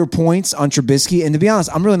see your points on Trubisky. And to be honest,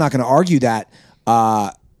 I'm really not going to argue that,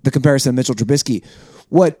 the comparison of Mitchell Trubisky.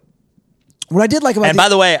 What I did like about and by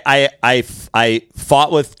the way, I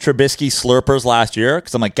fought with Trubisky slurpers last year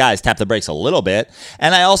because I'm like, guys, tap the brakes a little bit.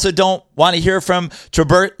 And I also don't want to hear from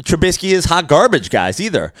Trubisky is hot garbage guys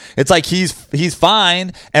either. It's like he's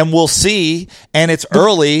fine and we'll see, and it's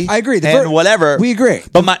early. I agree. And whatever. We agree.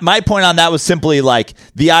 But my point on that was simply like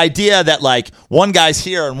the idea that like one guy's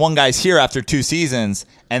here and one guy's here after 2 seasons,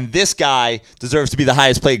 and this guy deserves to be the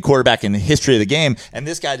highest paid quarterback in the history of the game, and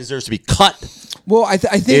this guy deserves to be cut. Well, I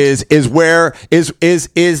think is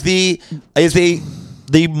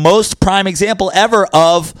the most prime example ever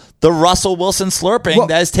of the Russell Wilson slurping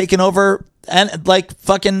that has taken over and like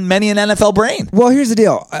fucking many an NFL brain. Well, here's the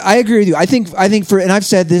deal. I agree with you. I think and I've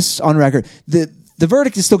said this on record, the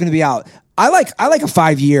verdict is still going to be out. I like a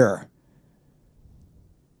 5-year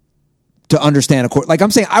to understand a court. Like I'm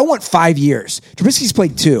saying, I want 5 years. Trubisky's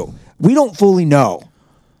played 2. We don't fully know.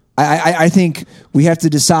 I think we have to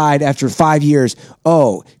decide after 5 years,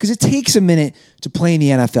 because it takes a minute to play in the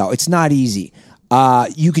NFL. It's not easy.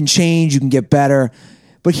 You can change, you can get better.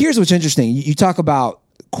 But here's what's interesting. You talk about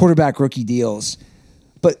quarterback rookie deals,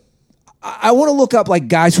 but I want to look up like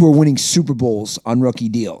guys who are winning Super Bowls on rookie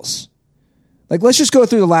deals. Like, let's just go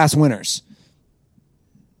through the last winners.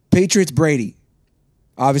 Patriots, Brady.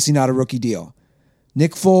 Obviously not a rookie deal.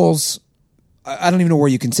 Nick Foles, I don't even know where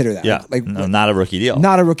you consider that. Yeah, no, not a rookie deal.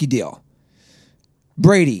 Not a rookie deal.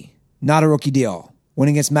 Brady, not a rookie deal.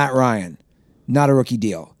 Winning against Matt Ryan, not a rookie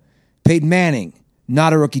deal. Peyton Manning,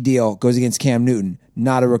 not a rookie deal. Goes against Cam Newton,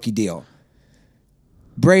 not a rookie deal.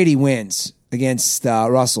 Brady wins against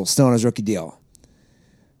Russell, still on his rookie deal.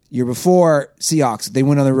 Year before, Seahawks, they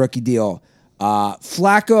win on the rookie deal.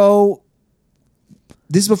 Flacco,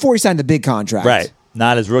 this is before he signed the big contract. Right.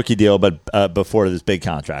 Not his rookie deal, but before this big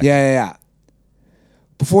contract. Yeah.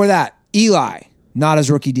 Before that, Eli, not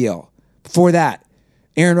his rookie deal. Before that,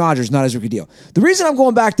 Aaron Rodgers, not his rookie deal. The reason I'm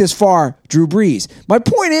going back this far, Drew Brees, my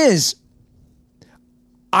point is,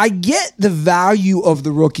 I get the value of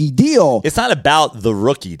the rookie deal. It's not about the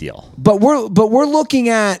rookie deal. But we're looking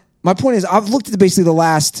at, my point is, I've looked at basically the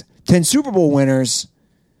last 10 Super Bowl winners.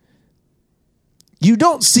 You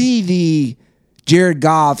don't see the Jared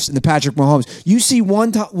Goffs and the Patrick Mahomes. You see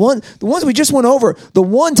the ones we just went over, the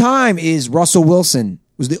one time is Russell Wilson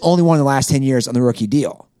was the only one in the last 10 years on the rookie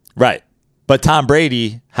deal. Right. But Tom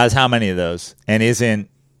Brady has how many of those and isn't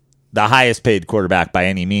the highest paid quarterback by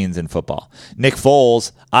any means in football? Nick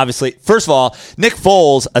Foles, obviously, first of all, Nick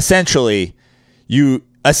Foles, essentially Nick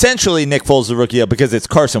Foles is a rookie deal because it's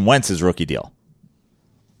Carson Wentz's rookie deal.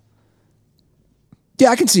 Yeah,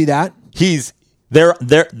 I can see that.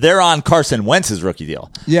 They're on Carson Wentz's rookie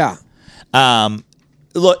deal. Yeah.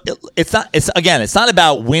 Look, it's not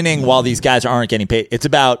about winning while these guys aren't getting paid. It's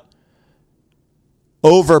about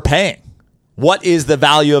overpaying. What is the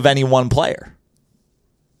value of any one player?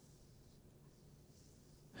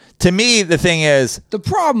 To me, the thing is,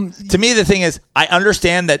 I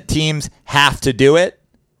understand that teams have to do it,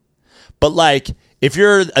 but like, if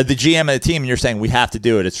you're the GM of the team and you're saying we have to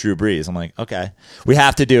do it, it's Drew Brees. I'm like, okay. We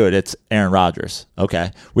have to do it, it's Aaron Rodgers.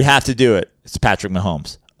 Okay. We have to do it, it's Patrick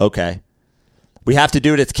Mahomes. Okay. We have to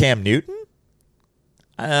do it, it's Cam Newton.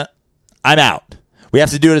 I'm out. We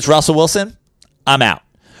have to do it, it's Russell Wilson. I'm out.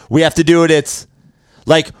 We have to do it, it's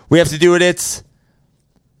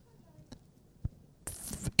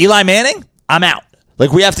Eli Manning. I'm out.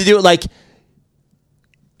 Like, we have to do it like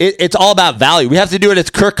it's all about value. We have to do it. It's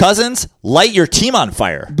Kirk Cousins. Light your team on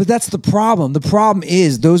fire. But that's the problem. The problem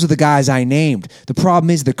is those are the guys I named. The problem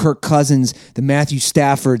is the Kirk Cousins, the Matthew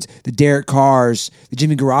Staffords, the Derek Carrs, the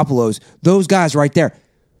Jimmy Garoppolos. Those guys right there.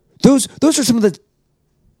 Those are some of the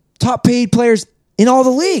top paid players in all the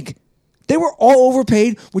league. They were all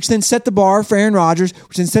overpaid, which then set the bar for Aaron Rodgers,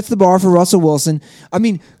 which then sets the bar for Russell Wilson. I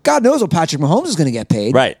mean, God knows what Patrick Mahomes is going to get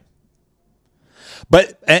paid. Right.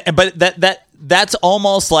 But that's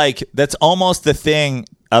almost the thing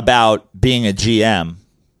about being a GM.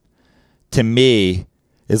 To me,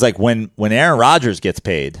 is like when Aaron Rodgers gets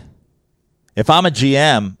paid. If I'm a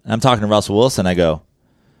GM and I'm talking to Russell Wilson, I go,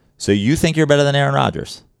 "So you think you're better than Aaron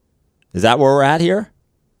Rodgers? Is that where we're at here?"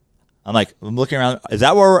 I'm looking around. Is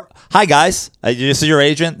that where we're... Hi, guys. This is your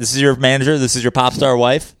agent. This is your manager. This is your pop star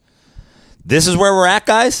wife. This is where we're at,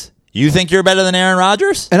 guys. You think you're better than Aaron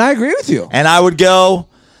Rodgers? And I agree with you. And I would go,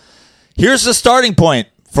 here's the starting point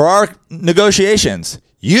for our negotiations.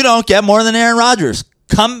 You don't get more than Aaron Rodgers.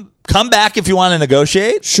 Come back if you want to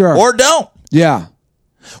negotiate. Sure. Or don't. Yeah.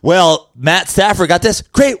 Well, Matt Stafford got this.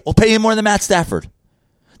 Great. We'll pay you more than Matt Stafford.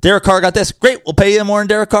 Derek Carr got this. Great. We'll pay you more than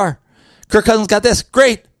Derek Carr. Kirk Cousins got this.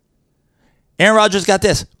 Great. Aaron Rodgers got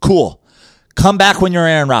this. Cool. Come back when you're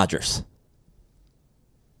Aaron Rodgers.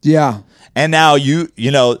 Yeah. And now you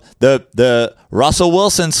know the Russell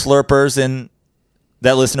Wilson slurpers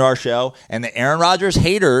that listen to our show and the Aaron Rodgers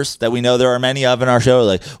haters that we know there are many of in our show are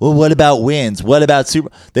like, well, what about wins? What about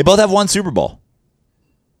They both have one Super Bowl.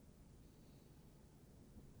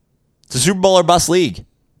 It's a Super Bowl or bust league.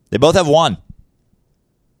 They both have one.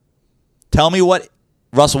 Tell me what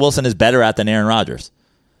Russell Wilson is better at than Aaron Rodgers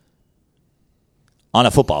on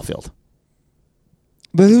a football field.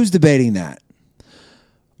 But who's debating that?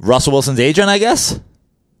 Russell Wilson's agent, I guess,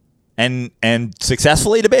 and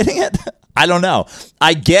successfully debating it. I don't know.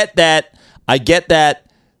 I get that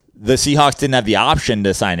the Seahawks didn't have the option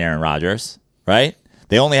to sign Aaron Rodgers, right?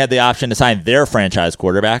 They only had the option to sign their franchise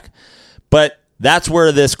quarterback. But that's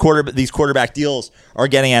where these quarterback deals are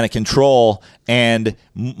getting out of control. And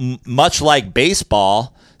much like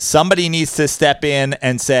baseball, somebody needs to step in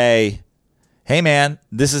and say, hey, man,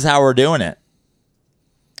 this is how we're doing it.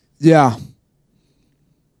 Yeah.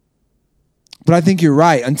 But I think you're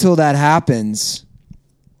right. Until that happens,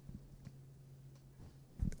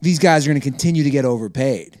 these guys are going to continue to get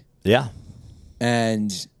overpaid. Yeah.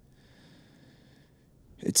 And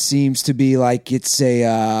it seems to be like it's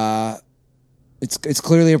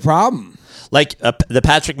clearly a problem. Like the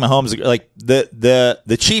Patrick Mahomes, like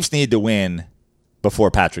the Chiefs need to win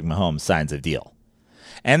before Patrick Mahomes signs a deal.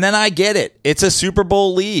 And then I get it. It's a Super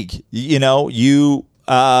Bowl league. You got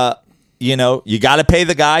to pay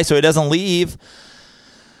the guy so he doesn't leave.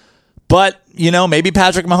 But, maybe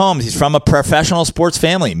Patrick Mahomes, he's from a professional sports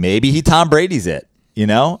family. Maybe he Tom Brady's it.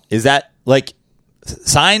 Is that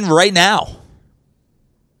sign right now?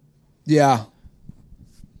 Yeah.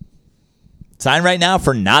 Sign right now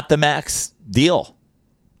for not the max deal.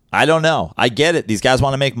 I don't know. I get it. These guys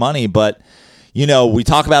want to make money, but we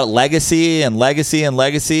talk about legacy and legacy and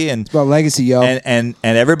legacy and it's about legacy, yo. And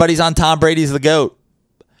everybody's on Tom Brady's the GOAT.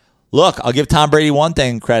 Look, I'll give Tom Brady one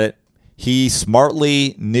thing credit. He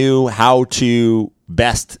smartly knew how to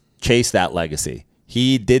best chase that legacy.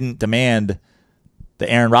 He didn't demand the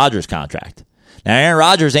Aaron Rodgers contract. Now, Aaron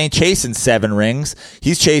Rodgers ain't chasing 7 rings.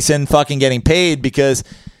 He's chasing fucking getting paid because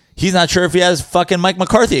he's not sure if he has fucking Mike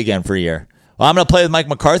McCarthy again for a year. Well, I'm going to play with Mike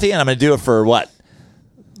McCarthy, and I'm going to do it for what?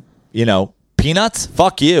 Peanuts?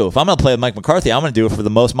 Fuck you. If I'm going to play with Mike McCarthy, I'm going to do it for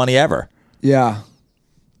the most money ever. Yeah.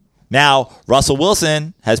 Now, Russell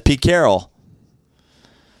Wilson has Pete Carroll.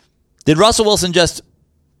 Did Russell Wilson just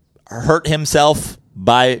hurt himself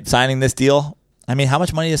by signing this deal? I mean, how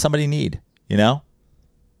much money does somebody need? You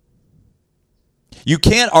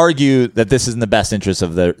can't argue that this is in the best interest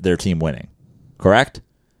of their team winning, correct?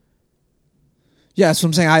 Yeah, that's what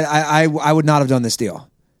I'm saying. I would not have done this deal.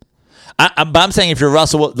 But I'm saying if you're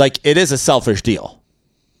Russell, it is a selfish deal.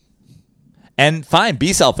 And fine,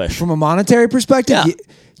 be selfish. From a monetary perspective,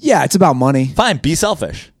 yeah, it's about money. Fine, be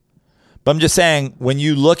selfish. But I'm just saying, when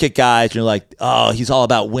you look at guys, you're like, oh, he's all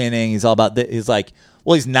about winning. He's all about this. He's like,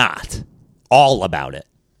 well, he's not all about it.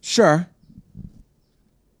 Sure.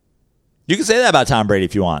 You can say that about Tom Brady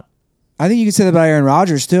if you want. I think you can say that about Aaron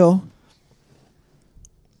Rodgers, too.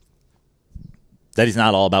 That he's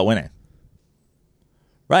not all about winning.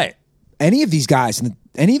 Right. Any of these guys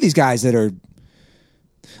that are...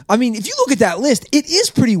 I mean, if you look at that list, it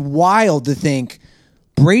is pretty wild to think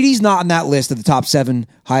Brady's not on that list of the top 7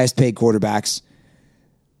 highest paid quarterbacks.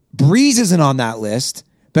 Breeze isn't on that list.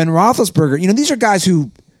 Ben Roethlisberger. These are guys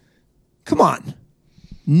who... Come on.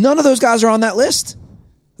 None of those guys are on that list.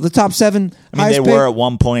 The top 7 highest paid. They were at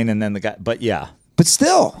one point and then the guy... But yeah. But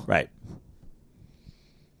still. Right.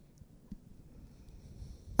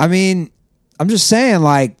 I mean, I'm just saying,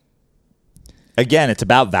 again, it's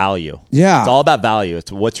about value. Yeah. It's all about value.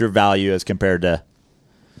 It's what's your value as compared to...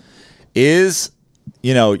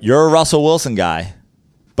 you're a Russell Wilson guy,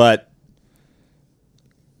 but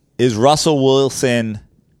is Russell Wilson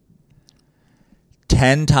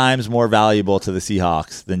 10 times more valuable to the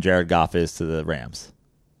Seahawks than Jared Goff is to the Rams?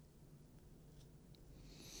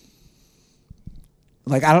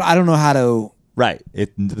 I don't know how to... Right.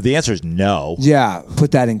 The answer is no. Yeah,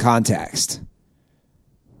 put that in context.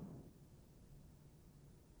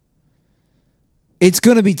 It's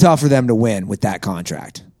going to be tough for them to win with that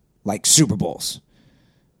contract. like Super Bowls.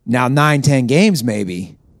 Now 9-10 games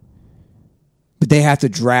maybe, but they have to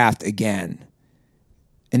draft again.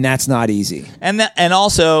 And that's not easy. And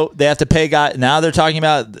also they have to pay guys. Now they're talking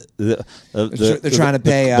about they're trying to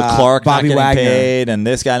pay the Clark Bobby not getting Wagner. paid, and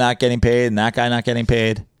this guy not getting paid, and that guy not getting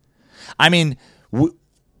paid. I mean,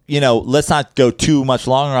 let's not go too much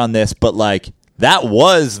longer on this, but like that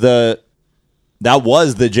was the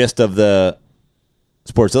gist of the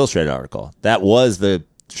Sports Illustrated article. That was the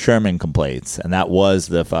Sherman complaints, and that was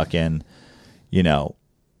the fucking,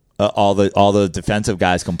 all the defensive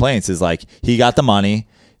guys' complaints is like he got the money,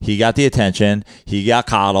 he got the attention, he got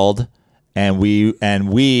coddled, and we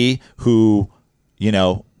who,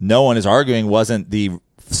 no one is arguing wasn't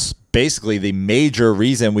basically the major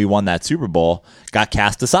reason we won that Super Bowl, got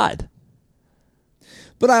cast aside.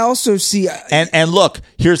 But I also see and look,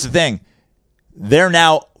 here's the thing. They're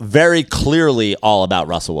now very clearly all about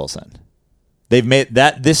Russell Wilson. They've made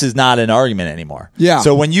that this is not an argument anymore. Yeah.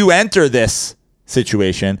 So when you enter this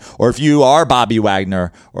situation, or if you are Bobby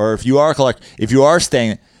Wagner, or if you are Clark, if you are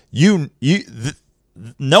staying,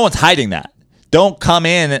 no one's hiding that. Don't come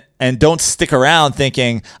in and don't stick around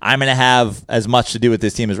thinking I'm going to have as much to do with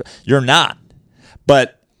this team as you're not.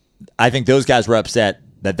 But I think those guys were upset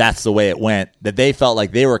that that's the way it went, that they felt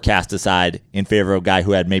like they were cast aside in favor of a guy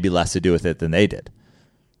who had maybe less to do with it than they did.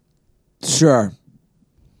 Sure.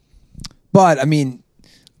 But, I mean,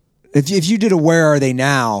 if you did a Where Are They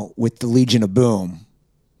Now with the Legion of Boom,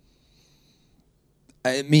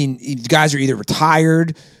 I mean, these guys are either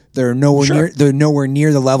retired, they're nowhere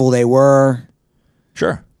near the level they were.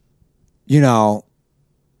 Sure.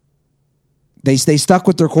 They stuck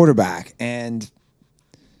with their quarterback, and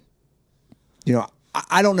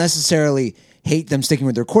I don't necessarily hate them sticking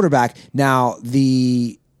with their quarterback. Now,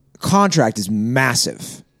 the contract is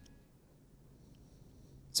massive.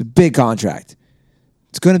 It's a big contract.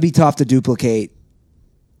 It's going to be tough to duplicate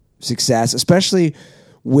success, especially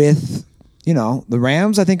with, the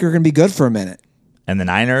Rams, I think, are going to be good for a minute. And the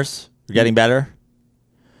Niners are getting better.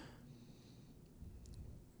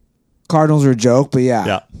 Cardinals are a joke, but yeah.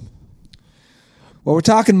 Yeah. Well, we're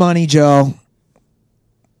talking money, Joe.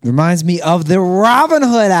 Reminds me of the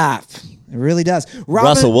Robinhood app. It really does.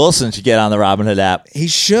 Russell Wilson should get on the Robinhood app. He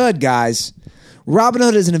should, guys.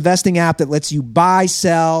 Robinhood is an investing app that lets you buy,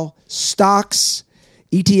 sell stocks,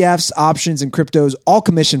 ETFs, options, and cryptos, all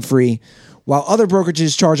commission-free. While other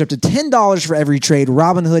brokerages charge up to $10 for every trade,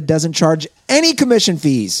 Robinhood doesn't charge any commission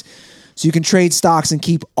fees. So you can trade stocks and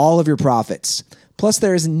keep all of your profits. Plus,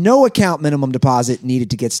 there is no account minimum deposit needed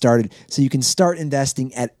to get started, so you can start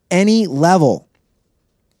investing at any level.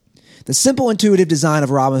 The simple, intuitive design of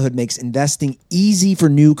Robinhood makes investing easy for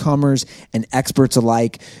newcomers and experts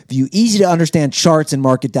alike. View easy-to-understand charts and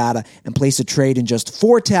market data and place a trade in just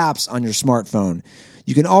 4 taps on your smartphone.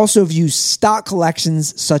 You can also view stock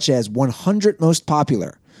collections such as 100 Most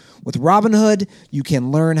Popular. With Robinhood, you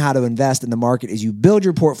can learn how to invest in the market as you build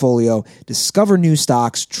your portfolio, discover new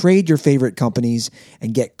stocks, trade your favorite companies,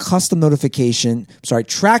 and get track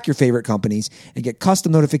your favorite companies and get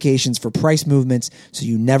custom notifications for price movements so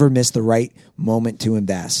you never miss the right moment to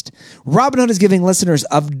invest. Robinhood is giving listeners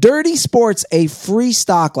of Dirty Sports a free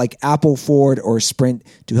stock like Apple, Ford, or Sprint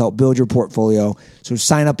to help build your portfolio. So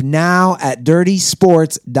sign up now at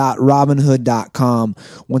dirtysports.robinhood.com.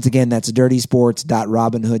 Once again, that's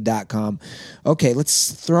dirtysports.robinhood.com. Okay,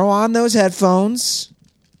 let's throw on those headphones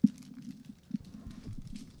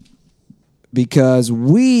because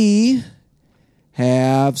we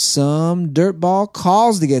have some dirtball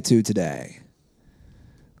calls to get to today.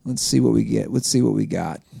 Let's see what we get. Let's see what we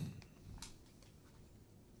got.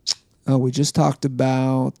 Oh, we just talked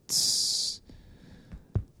about.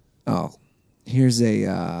 Oh, here's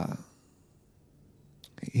an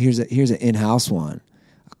in-house one.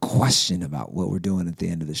 A question about what we're doing at the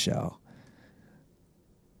end of the show.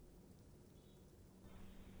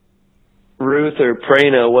 Ruth or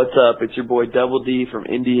Prano, what's up? It's your boy Double D from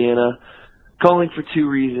Indiana. Calling for 2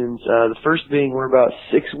 reasons. The first being we're about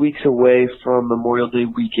 6 weeks away from Memorial Day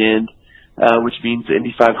weekend, which means the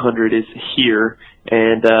Indy 500 is here.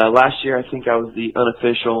 And last year I think I was the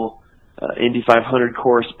unofficial Indy 500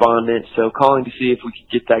 correspondent, so calling to see if we could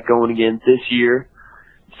get that going again this year.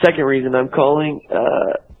 Second reason I'm calling,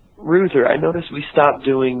 Ruther, I noticed we stopped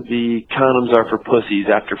doing the Condoms Are for Pussies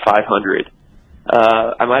after 500.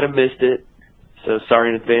 I might have missed it, so sorry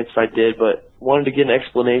in advance if I did, but wanted to get an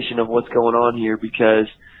explanation of what's going on here because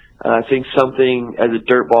I think something as a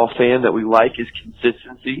dirtball fan that we like is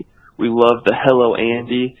consistency. We love the Hello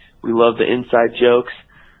Andy. We love the inside jokes.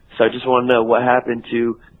 So I just want to know what happened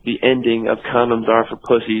to the ending of Condoms Are for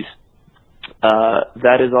Pussies.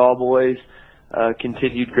 That is all, boys.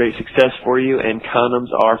 continued great success for you, and condoms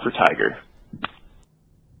are for Tiger.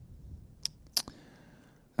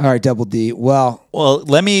 All right, Double D. Well,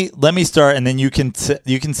 let me start, and then you can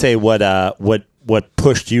say what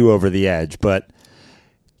pushed you over the edge. But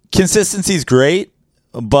consistency is great,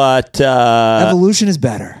 but evolution is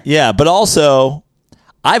better. Yeah, but also,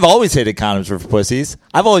 I've always hated condoms for pussies.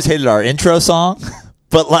 I've always hated our intro song,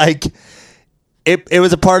 but like, it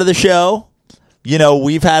was a part of the show. You know,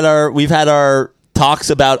 we've had our talks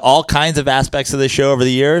about all kinds of aspects of the show over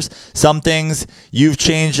the years. Some things you've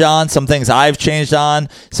changed on, some things I've changed on,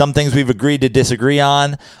 some things we've agreed to disagree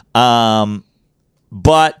on.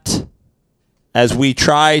 But as we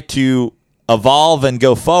try to evolve and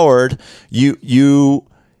go forward, you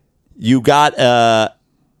got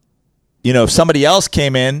somebody else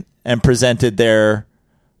came in and presented their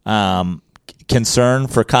concern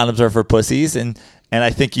for condoms are for pussies, and I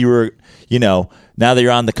think you were, now that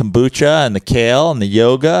you're on the kombucha and the kale and the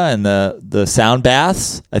yoga and the sound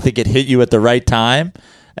baths, I think it hit you at the right time.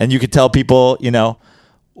 And you could tell people,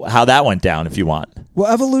 how that went down if you want.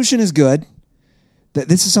 Well, evolution is good.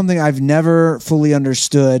 This is something I've never fully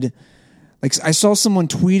understood. Like, I saw someone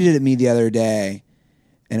tweeted at me the other day,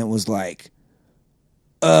 and it was like,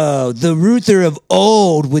 oh, the Ruther of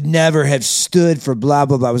old would never have stood for blah,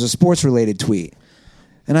 blah, blah. It was a sports-related tweet.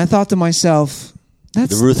 And I thought to myself,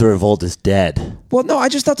 the Ruther of old is dead. Well, no, I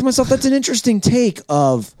just thought to myself, that's an interesting take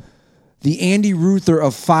of the Andy Ruther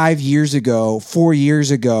of 5 years ago, 4 years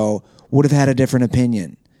ago, would have had a different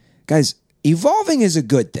opinion. Guys, evolving is a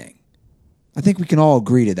good thing. I think we can all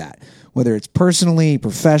agree to that. Whether it's personally,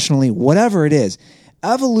 professionally, whatever it is,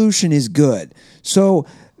 evolution is good. So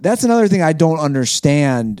that's another thing I don't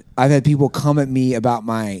understand. I've had people come at me about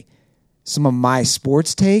some of my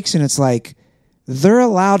sports takes, and it's like, they're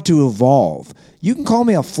allowed to evolve. You can call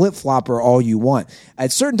me a flip-flopper all you want.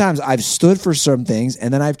 At certain times, I've stood for some things,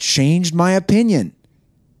 and then I've changed my opinion.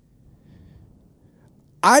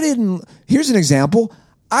 Here's an example.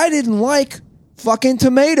 I didn't like fucking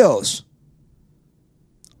tomatoes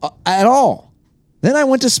at all. Then I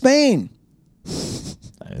went to Spain.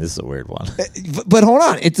 This is a weird one. But hold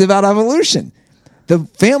on. It's about evolution. The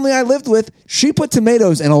family I lived with, she put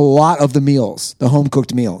tomatoes in a lot of the meals, the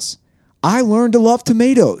home-cooked meals. I learned to love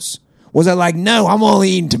tomatoes. Was I like, no, I'm only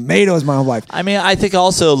eating tomatoes my whole life? I mean, I think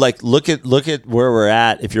also, like, look at where we're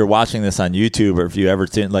at. If you're watching this on YouTube, or if you ever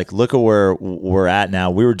seen, like, look at where we're at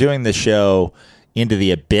now. We were doing the show Into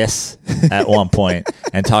the Abyss at one point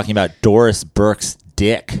and talking about Doris Burke's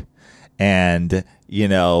dick. And,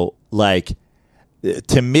 like,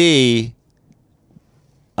 to me,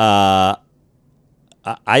 I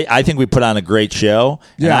think we put on a great show,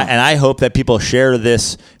 yeah. And I hope that people share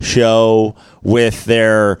this show with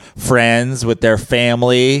their friends, with their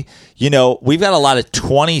family. We've got a lot of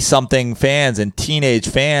 20-something fans and teenage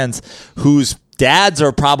fans whose dads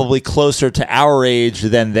are probably closer to our age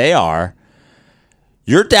than they are.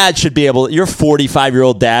 Your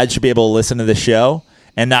 45-year-old dad should be able to listen to the show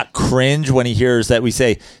and not cringe when he hears that we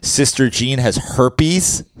say Sister Jean has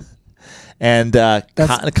herpes. And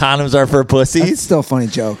condoms are for pussies. That's still a funny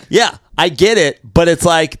joke. Yeah, I get it, but it's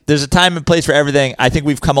like there's a time and place for everything. I think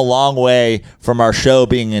we've come a long way from our show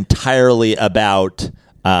being entirely about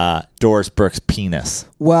Doris Burke's penis.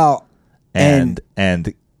 Well, and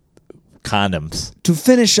condoms. To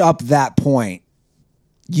finish up that point,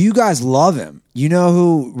 you guys love him. You know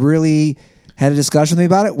who really had a discussion with me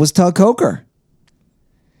about it was Tug Coker.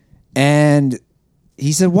 And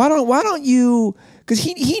he said, why don't you... Because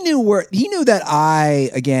he knew that I,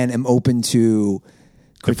 again, am open to...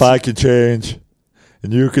 If I could change,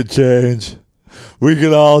 and you could change, we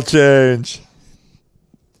could all change.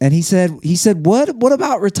 And he said, what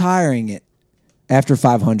about retiring it after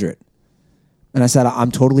 500? And I said,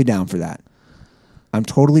 I'm totally down for that. I'm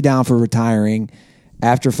totally down for retiring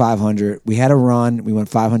after 500. We had a run. We went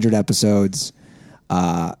 500 episodes.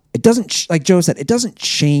 It doesn't, like Joe said, it doesn't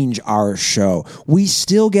change our show. We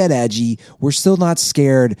still get edgy. We're still not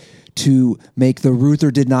scared to make the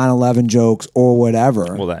Ruther did 9/11 jokes or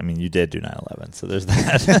whatever. Well, I mean, you did do 9/11, so there's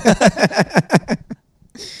that.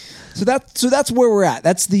 So that's where we're at.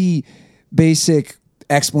 That's the basic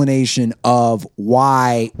explanation of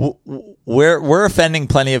why we're offending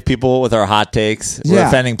plenty of people with our hot takes. Yeah. We're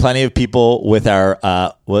offending plenty of people with our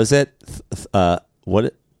what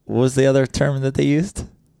was the other term that they used?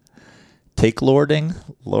 Take lording?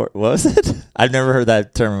 What was it? I've never heard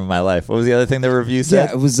that term in my life. What was the other thing the review said?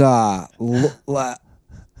 Yeah, it was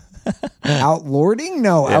outlording?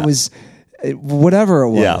 No, yeah. I was whatever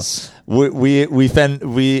it was. Yeah. We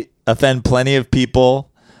offend plenty of people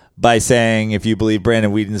by saying if you believe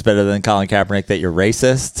Brandon Whedon's better than Colin Kaepernick that you're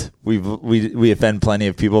racist. We offend plenty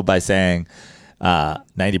of people by saying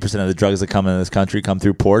 90% of the drugs that come in this country come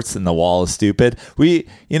through ports and the wall is stupid. I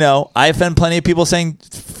offend plenty of people saying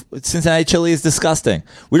Cincinnati chili is disgusting.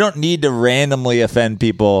 We don't need to randomly offend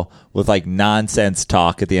people with like nonsense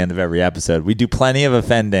talk at the end of every episode. We do plenty of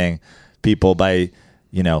offending people by,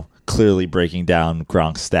 clearly breaking down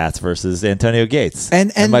Gronk's stats versus Antonio Gates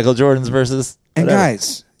and Michael Jordan's versus and whatever.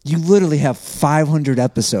 Guys, you literally have 500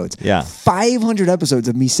 episodes. Yeah. 500 episodes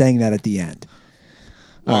of me saying that at the end.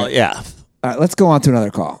 Well, yeah. All right, let's go on to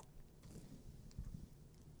another call.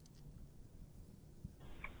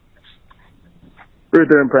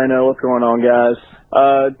 Ruther and Prano, what's going on, guys?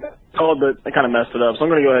 Called, but I kind of messed it up, so I'm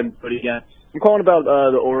going to go ahead and put it again. I'm calling about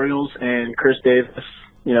the Orioles and Chris Davis.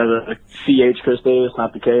 The CH Chris Davis,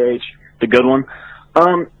 not the KH, the good one.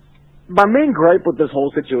 My main gripe with this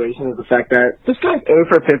whole situation is the fact that this guy's 0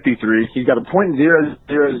 for 53. He's got a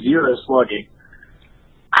 .000 slugging.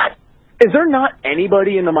 Is there not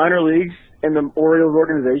anybody in the minor leagues in the Orioles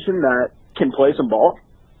organization that can play some ball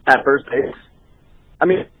at first base? I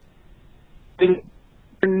mean, there's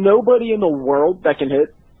nobody in the world that can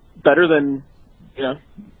hit better than,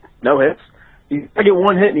 no hits. He's going to get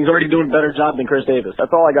one hit, and he's already doing a better job than Chris Davis.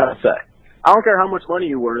 That's all I got to say. I don't care how much money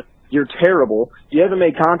you're worth. You're terrible. You haven't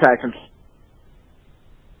made contact in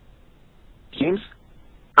games.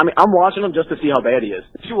 I mean, I'm watching him just to see how bad he is.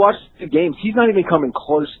 If you watch the games, he's not even coming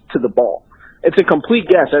close to the ball. It's a complete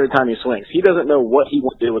guess every time he swings. He doesn't know what he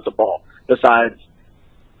will do with the ball besides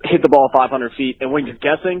hit the ball 500 feet. And when you're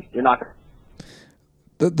guessing, you're not going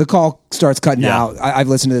to. The call starts cutting out. I've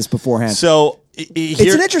listened to this beforehand. So it's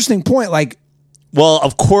an interesting point. Well,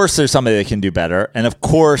 of course, there's somebody that can do better, and of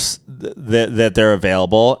course that they're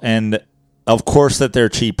available, and of course that they're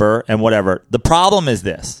cheaper, and whatever. The problem is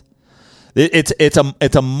this: it's a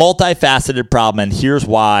multifaceted problem, and here's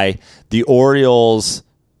why the Orioles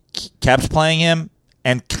kept playing him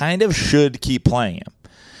and kind of should keep playing him,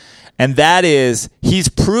 and that is he's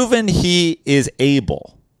proven he is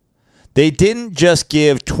able. They didn't just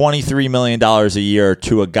give $23 million a year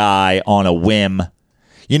to a guy on a whim.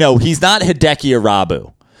 He's not Hideki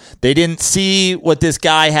Arabu. They didn't see what this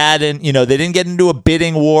guy had, and they didn't get into a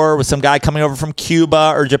bidding war with some guy coming over from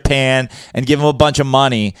Cuba or Japan and give him a bunch of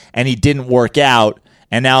money, and he didn't work out.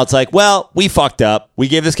 And now it's like, well, we fucked up. We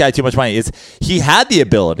gave this guy too much money. He had the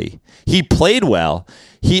ability. He played well.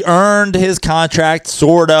 He earned his contract,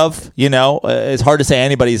 sort of. It's hard to say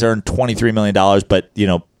anybody's earned $23 million, but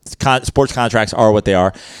sports contracts are what they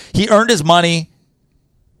are. He earned his money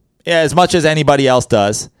as much as anybody else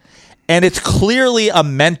does, and it's clearly a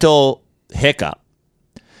mental hiccup.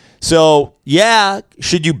 So, yeah,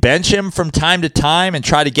 should you bench him from time to time and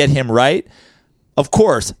try to get him right? Of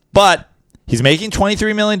course, but he's making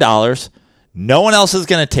 $23 million. No one else is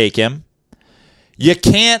going to take him. You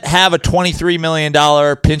can't have a $23 million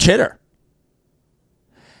pinch hitter.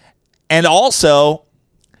 And also,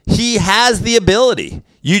 he has the ability.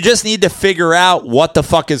 You just need to figure out what the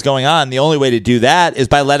fuck is going on. The only way to do that is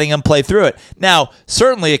by letting him play through it. Now,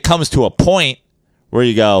 certainly it comes to a point where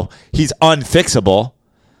you go, he's unfixable.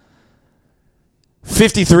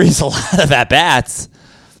 53 is a lot of at-bats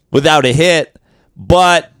without a hit,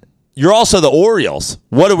 but you're also the Orioles.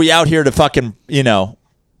 What are we out here to fucking,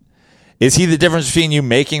 is he the difference between you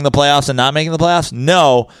making the playoffs and not making the playoffs?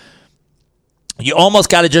 No. You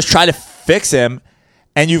almost got to just try to fix him.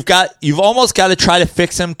 And you've almost got to try to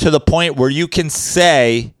fix him to the point where you can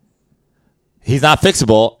say he's not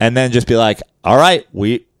fixable, and then just be like, all right,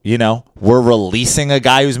 we're releasing a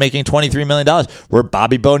guy who's making $23 million. We're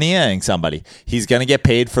Bobby Bonilla-ing somebody. He's going to get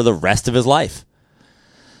paid for the rest of his life.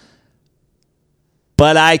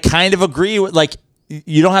 But I kind of agree with,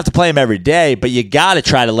 you don't have to play him every day, but you got to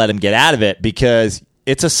try to let him get out of it because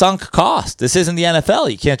it's a sunk cost. This isn't the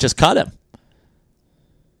NFL. You can't just cut him.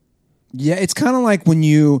 Yeah, it's kind of like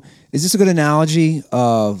is this a good analogy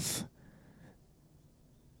of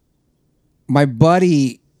my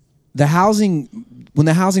buddy, when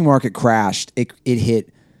the housing market crashed, it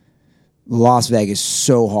hit Las Vegas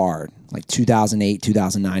so hard, like 2008,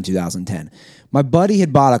 2009, 2010. My buddy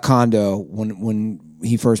had bought a condo when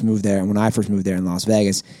he first moved there and when I first moved there in Las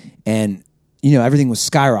Vegas, and everything was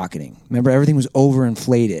skyrocketing. Remember, everything was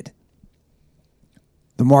overinflated.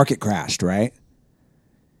 The market crashed, right?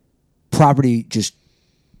 Property just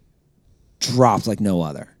dropped like no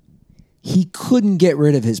other. He couldn't get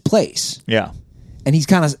rid of his place. Yeah. And he's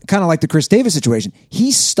kind of like the Chris Davis situation.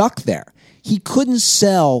 He's stuck there. He couldn't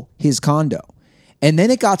sell his condo. And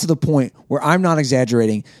then it got to the point where, I'm not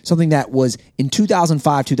exaggerating, something that was in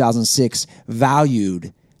 2005, 2006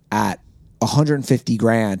 valued at 150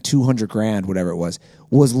 grand, 200 grand, whatever it was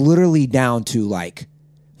literally down to like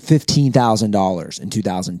 $15,000 in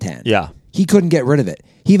 2010. Yeah. He couldn't get rid of it.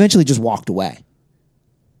 He eventually just walked away.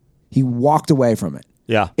 He walked away from it.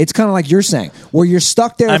 Yeah. It's kind of like you're saying, where you're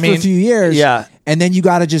stuck there for a few years. Yeah. And then you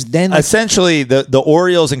got to just then. Essentially, the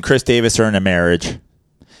Orioles and Chris Davis are in a marriage.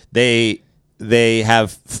 They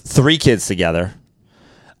have 3 kids together.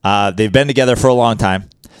 They've been together for a long time.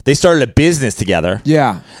 They started a business together.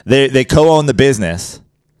 Yeah. They co-own the business,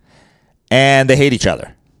 and they hate each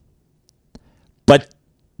other. But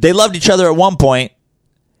they loved each other at one point,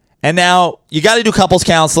 and now you got to do couples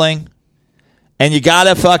counseling, and you got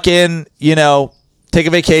to fucking, take a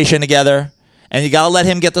vacation together, and you got to let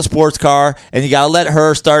him get the sports car, and you got to let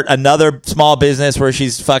her start another small business where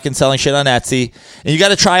she's fucking selling shit on Etsy, and you got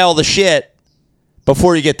to try all the shit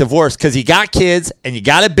before you get divorced, because you got kids, and you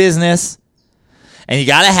got a business, and you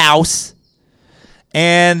got a house,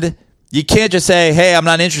 and you can't just say, hey, I'm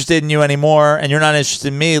not interested in you anymore, and you're not interested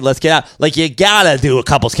in me, let's get out. Like, you gotta do a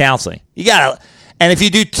couples counseling. You gotta, and if you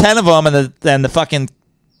do 10 of them, and the fucking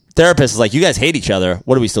therapist is like, you guys hate each other,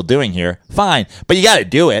 what are we still doing here? Fine, but you gotta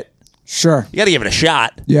do it. Sure. You gotta give it a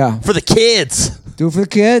shot. Yeah. For the kids. Do it for the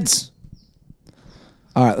kids.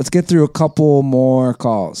 All right, let's get through a couple more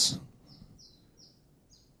calls.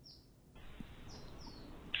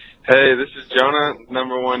 Hey, this is Jonah,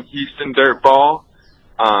 #1 Houston Dirtball.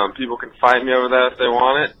 People can fight me over that if they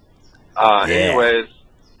want it. Anyways,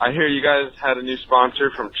 I hear you guys had a new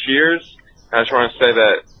sponsor from Cheers. I just want to say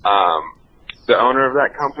that the owner of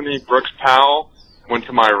that company, Brooks Powell, went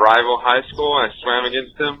to my rival high school, and I swam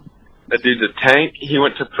against him. That dude's a tank. He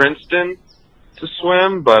went to Princeton to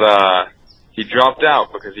swim, but he dropped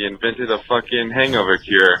out because he invented a fucking hangover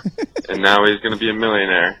cure, and now he's going to be a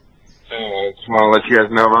millionaire. So I just want to let you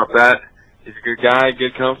guys know about that. He's a good guy,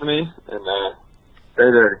 good company, and stay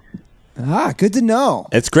dirty. Good to know.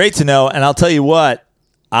 It's great to know, and I'll tell you what,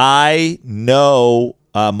 I know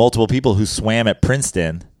multiple people who swam at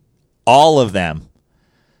Princeton. All of them,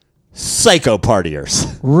 psycho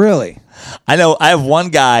partiers. Really? I know. I have one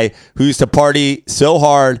guy who used to party so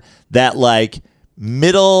hard that like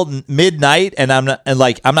midnight, and I'm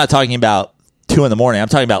not talking about 2 a.m. I'm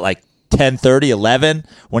talking about like 10:30, 11,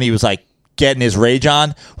 when he was like getting his rage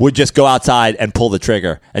on, would just go outside and pull the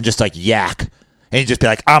trigger and just like yak. And he'd just be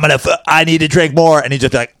like, I need to drink more. And he'd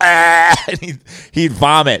just be like, and he'd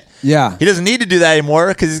vomit. Yeah. He doesn't need to do that anymore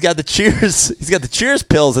because he's got the Cheers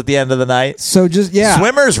pills at the end of the night. So just, yeah.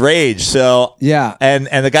 Swimmer's rage. So, yeah. And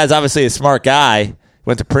the guy's obviously a smart guy,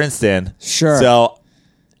 went to Princeton. Sure. So,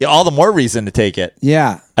 all the more reason to take it.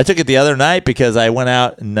 Yeah. I took it the other night because I went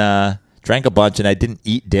out and drank a bunch and I didn't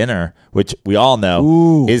eat dinner, which we all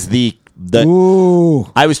know is the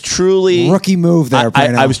I was truly rookie move there.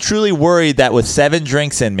 I was truly worried that with 7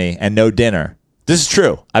 drinks in me and no dinner, this is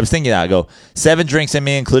true. I was thinking that I go 7 drinks in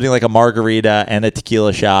me, including like a margarita and a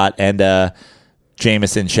tequila shot and a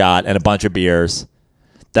Jameson shot and a bunch of beers,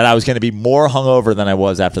 that I was going to be more hungover than I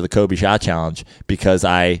was after the Kobe shot challenge because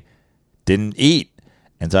I didn't eat.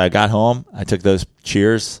 And so I got home, I took those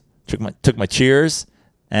Cheers, took my Cheers,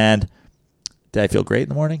 and did I feel great in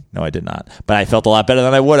the morning? No, I did not. But I felt a lot better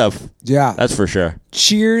than I would have. Yeah. That's for sure.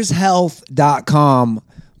 Cheershealth.com.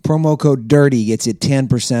 Promo code DIRTY gets you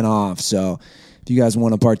 10% off. So if you guys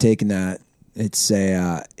want to partake in that, it's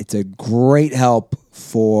a great help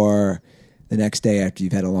for the next day after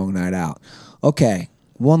you've had a long night out. Okay,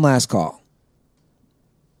 one last call.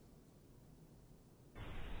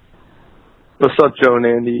 What's up, Joe and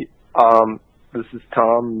Andy? This is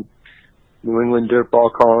Tom, New England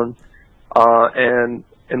Dirtball calling. And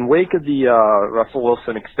in wake of the Russell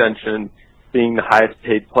Wilson extension being the highest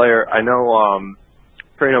paid player, I know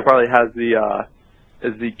Perino probably has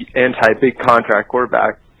is the anti-big contract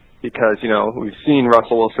quarterback because, we've seen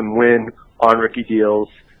Russell Wilson win on rookie deals.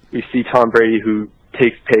 We see Tom Brady, who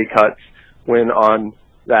takes pay cuts, win on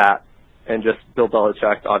that, and just Bill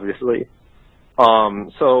Belichick, obviously.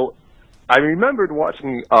 So I remembered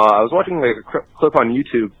watching, I was watching like a clip on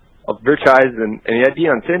YouTube of Rich Eisen, and he had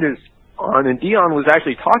Deion Sanders on, and Deion was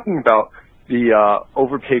actually talking about the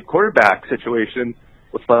overpaid quarterback situation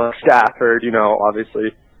with Stafford.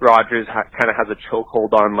 Obviously Rodgers kind of has a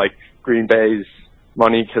chokehold on like Green Bay's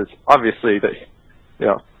money because obviously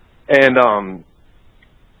and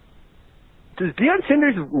does Deion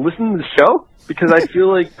Sanders listen to the show? Because I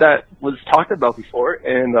feel like that was talked about before,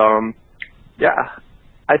 and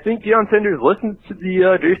I think Deion Sanders listens to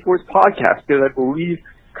the J Sports podcast because I believe,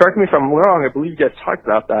 correct me if I'm wrong, I believe you guys talked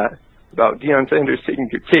about that, about Deion Sanders taking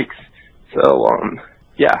good takes. So,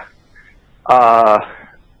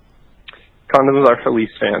 condoms are for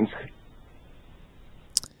Leafs fans.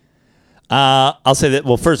 I'll say that.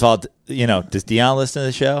 Well, first of all, does Dion listen to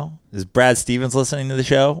the show? Is Brad Stevens listening to the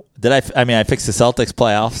show? I fixed the Celtics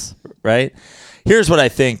playoffs, right? Here's what I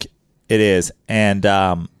think it is, and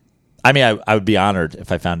I would be honored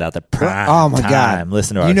if I found out that prime time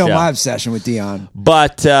listen to our show. My obsession with Dion.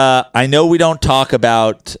 But I know we don't talk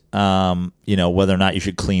about whether or not you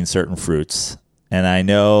should clean certain fruits, and I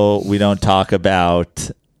know we don't talk about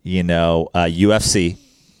UFC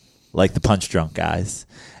like the punch drunk guys,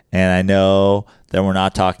 and I know that we're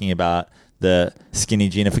not talking about the skinny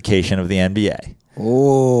genification of the NBA.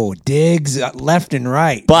 Oh, digs left and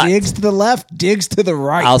right. But digs to the left, digs to the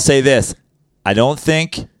right. I'll say this. I don't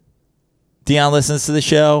think Dion listens to the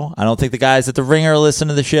show. I don't think the guys at the Ringer listen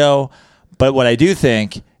to the show. But what I do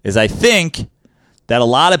think is I think that a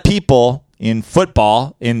lot of people in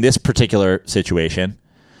football, in this particular situation,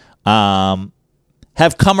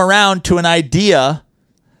 have come around to an idea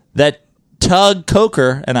that Tug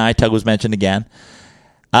Coker and Tug was mentioned again,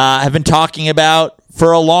 have been talking about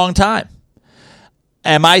for a long time.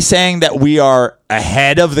 Am I saying that we are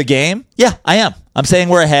ahead of the game? Yeah, I am. I'm saying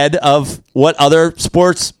we're ahead of what other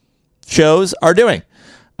sports shows are doing.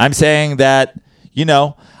 I'm saying that,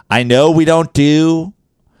 I know we don't do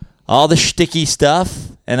all the shticky stuff,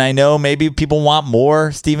 and I know maybe people want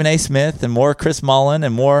more Stephen A. Smith and more Chris Mullen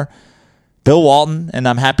and more Bill Walton, and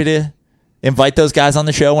I'm happy to invite those guys on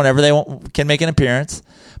the show whenever they can make an appearance.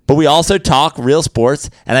 But we also talk real sports,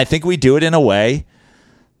 and I think we do it in a way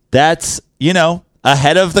that's,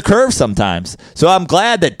 ahead of the curve sometimes. So I'm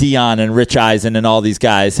glad that Dion and Rich Eisen and all these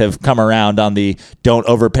guys have come around on the don't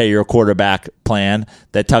overpay your quarterback plan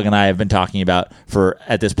that Tug and I have been talking about for,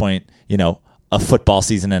 at this point, a football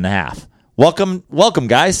season and a half. Welcome,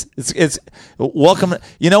 guys. It's welcome.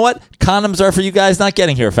 You know what? Condoms are for you guys not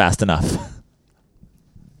getting here fast enough.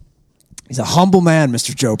 He's a humble man,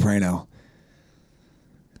 Mr. Joe Prano.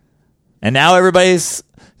 And now everybody's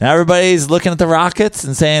looking at the Rockets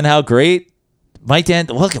and saying how great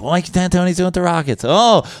look at Mike D'Antoni's doing with the Rockets.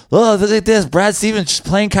 Oh, look at this. Brad Stevens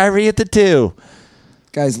playing Kyrie at the 2.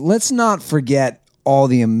 Guys, let's not forget all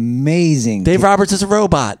the amazing Dave Roberts is a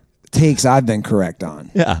robot takes I've been correct on.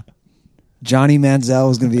 Yeah. Johnny Manziel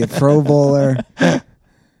is going to be a Pro Bowler. The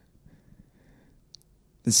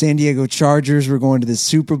San Diego Chargers were going to the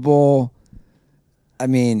Super Bowl. I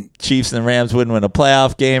mean, Chiefs and the Rams wouldn't win a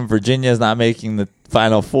playoff game. Virginia's not making the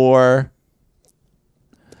Final Four.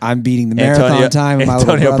 I'm beating the marathon time.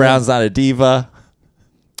 Antonio Brown's not a diva.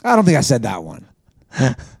 I don't think I said that one.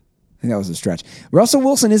 I think that was a stretch. Russell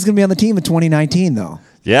Wilson is going to be on the team in 2019, though.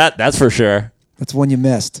 Yeah, that's for sure. That's one you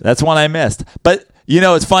missed. That's one I missed. But,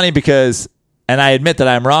 it's funny because, and I admit that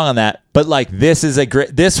I'm wrong on that, but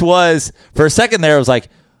this was, for a second there, it was like,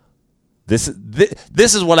 this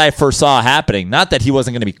is what I first saw happening. Not that he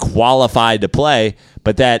wasn't going to be qualified to play,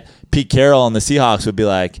 but that Pete Carroll and the Seahawks would be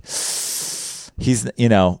like, he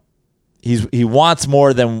wants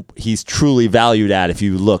more than he's truly valued at. If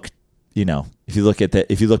you look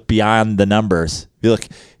beyond the numbers, if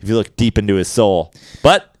you look deep into his soul,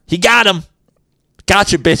 but he got him.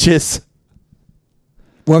 Gotcha, bitches.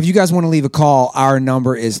 Well, if you guys want to leave a call, our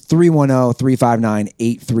number is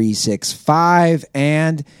 310-359-8365.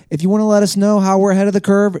 And if you want to let us know how we're ahead of the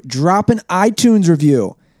curve, drop an iTunes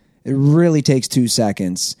review. It really takes 2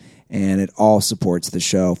 seconds, and it all supports the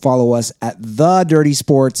show. Follow us at The Dirty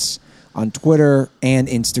Sports on Twitter and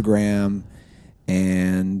Instagram,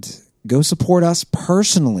 and go support us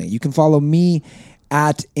personally. You can follow me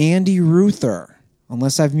at Andy Ruther,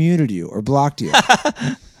 unless I've muted you or blocked you.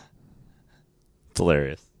 It's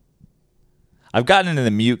hilarious. I've gotten into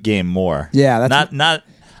the mute game more. Yeah, that's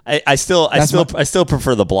I still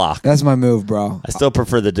prefer the block. That's my move, bro. I still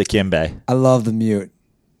prefer the Dikembe. I love the mute.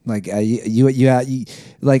 Like you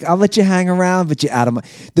like I'll let you hang around, but you out of my.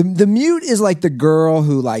 The mute is like the girl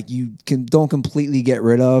who don't completely get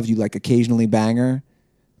rid of. You occasionally bang her.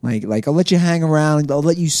 Like I'll let you hang around. I'll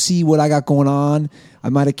let you see what I got going on. I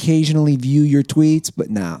might occasionally view your tweets, but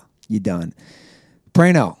now you're done.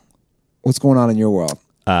 Prano, what's going on in your world?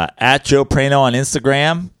 At Joe Prano on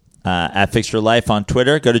Instagram, at Fix Your Life on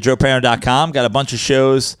Twitter. Go to joeprano.com. Got a bunch of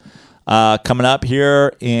shows coming up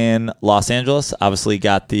here in Los Angeles. Obviously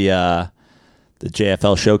got the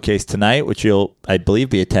JFL showcase tonight, which you'll, I believe,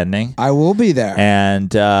 be attending. I will be there.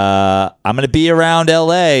 And I'm going to be around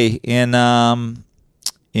LA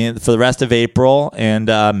for the rest of April and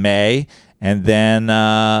May. And then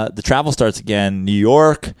the travel starts again. New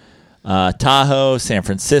York, Tahoe, San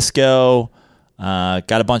Francisco. Got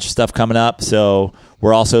a bunch of stuff coming up. So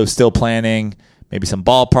we're also still planning maybe some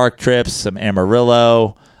ballpark trips, some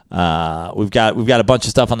Amarillo. We've got a bunch of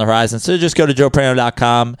stuff on the horizon. So just go to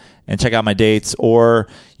joeprano.com and check out my dates. Or,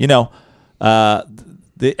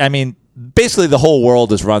 Basically the whole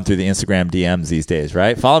world is run through the Instagram DMs these days,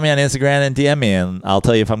 right? Follow me on Instagram and DM me, and I'll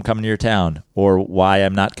tell you if I'm coming to your town or why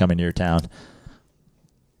I'm not coming to your town.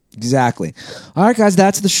 Exactly. All right, guys,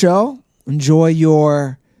 that's the show. Enjoy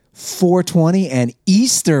your 420 and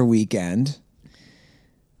Easter weekend.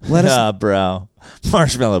 Let us bro.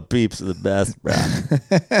 Marshmallow Peeps are the best, bro.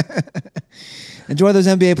 enjoy those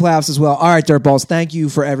NBA playoffs as well. All right, Dirtballs, thank you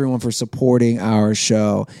for everyone for supporting our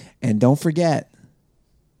show. And don't forget,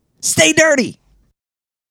 stay dirty.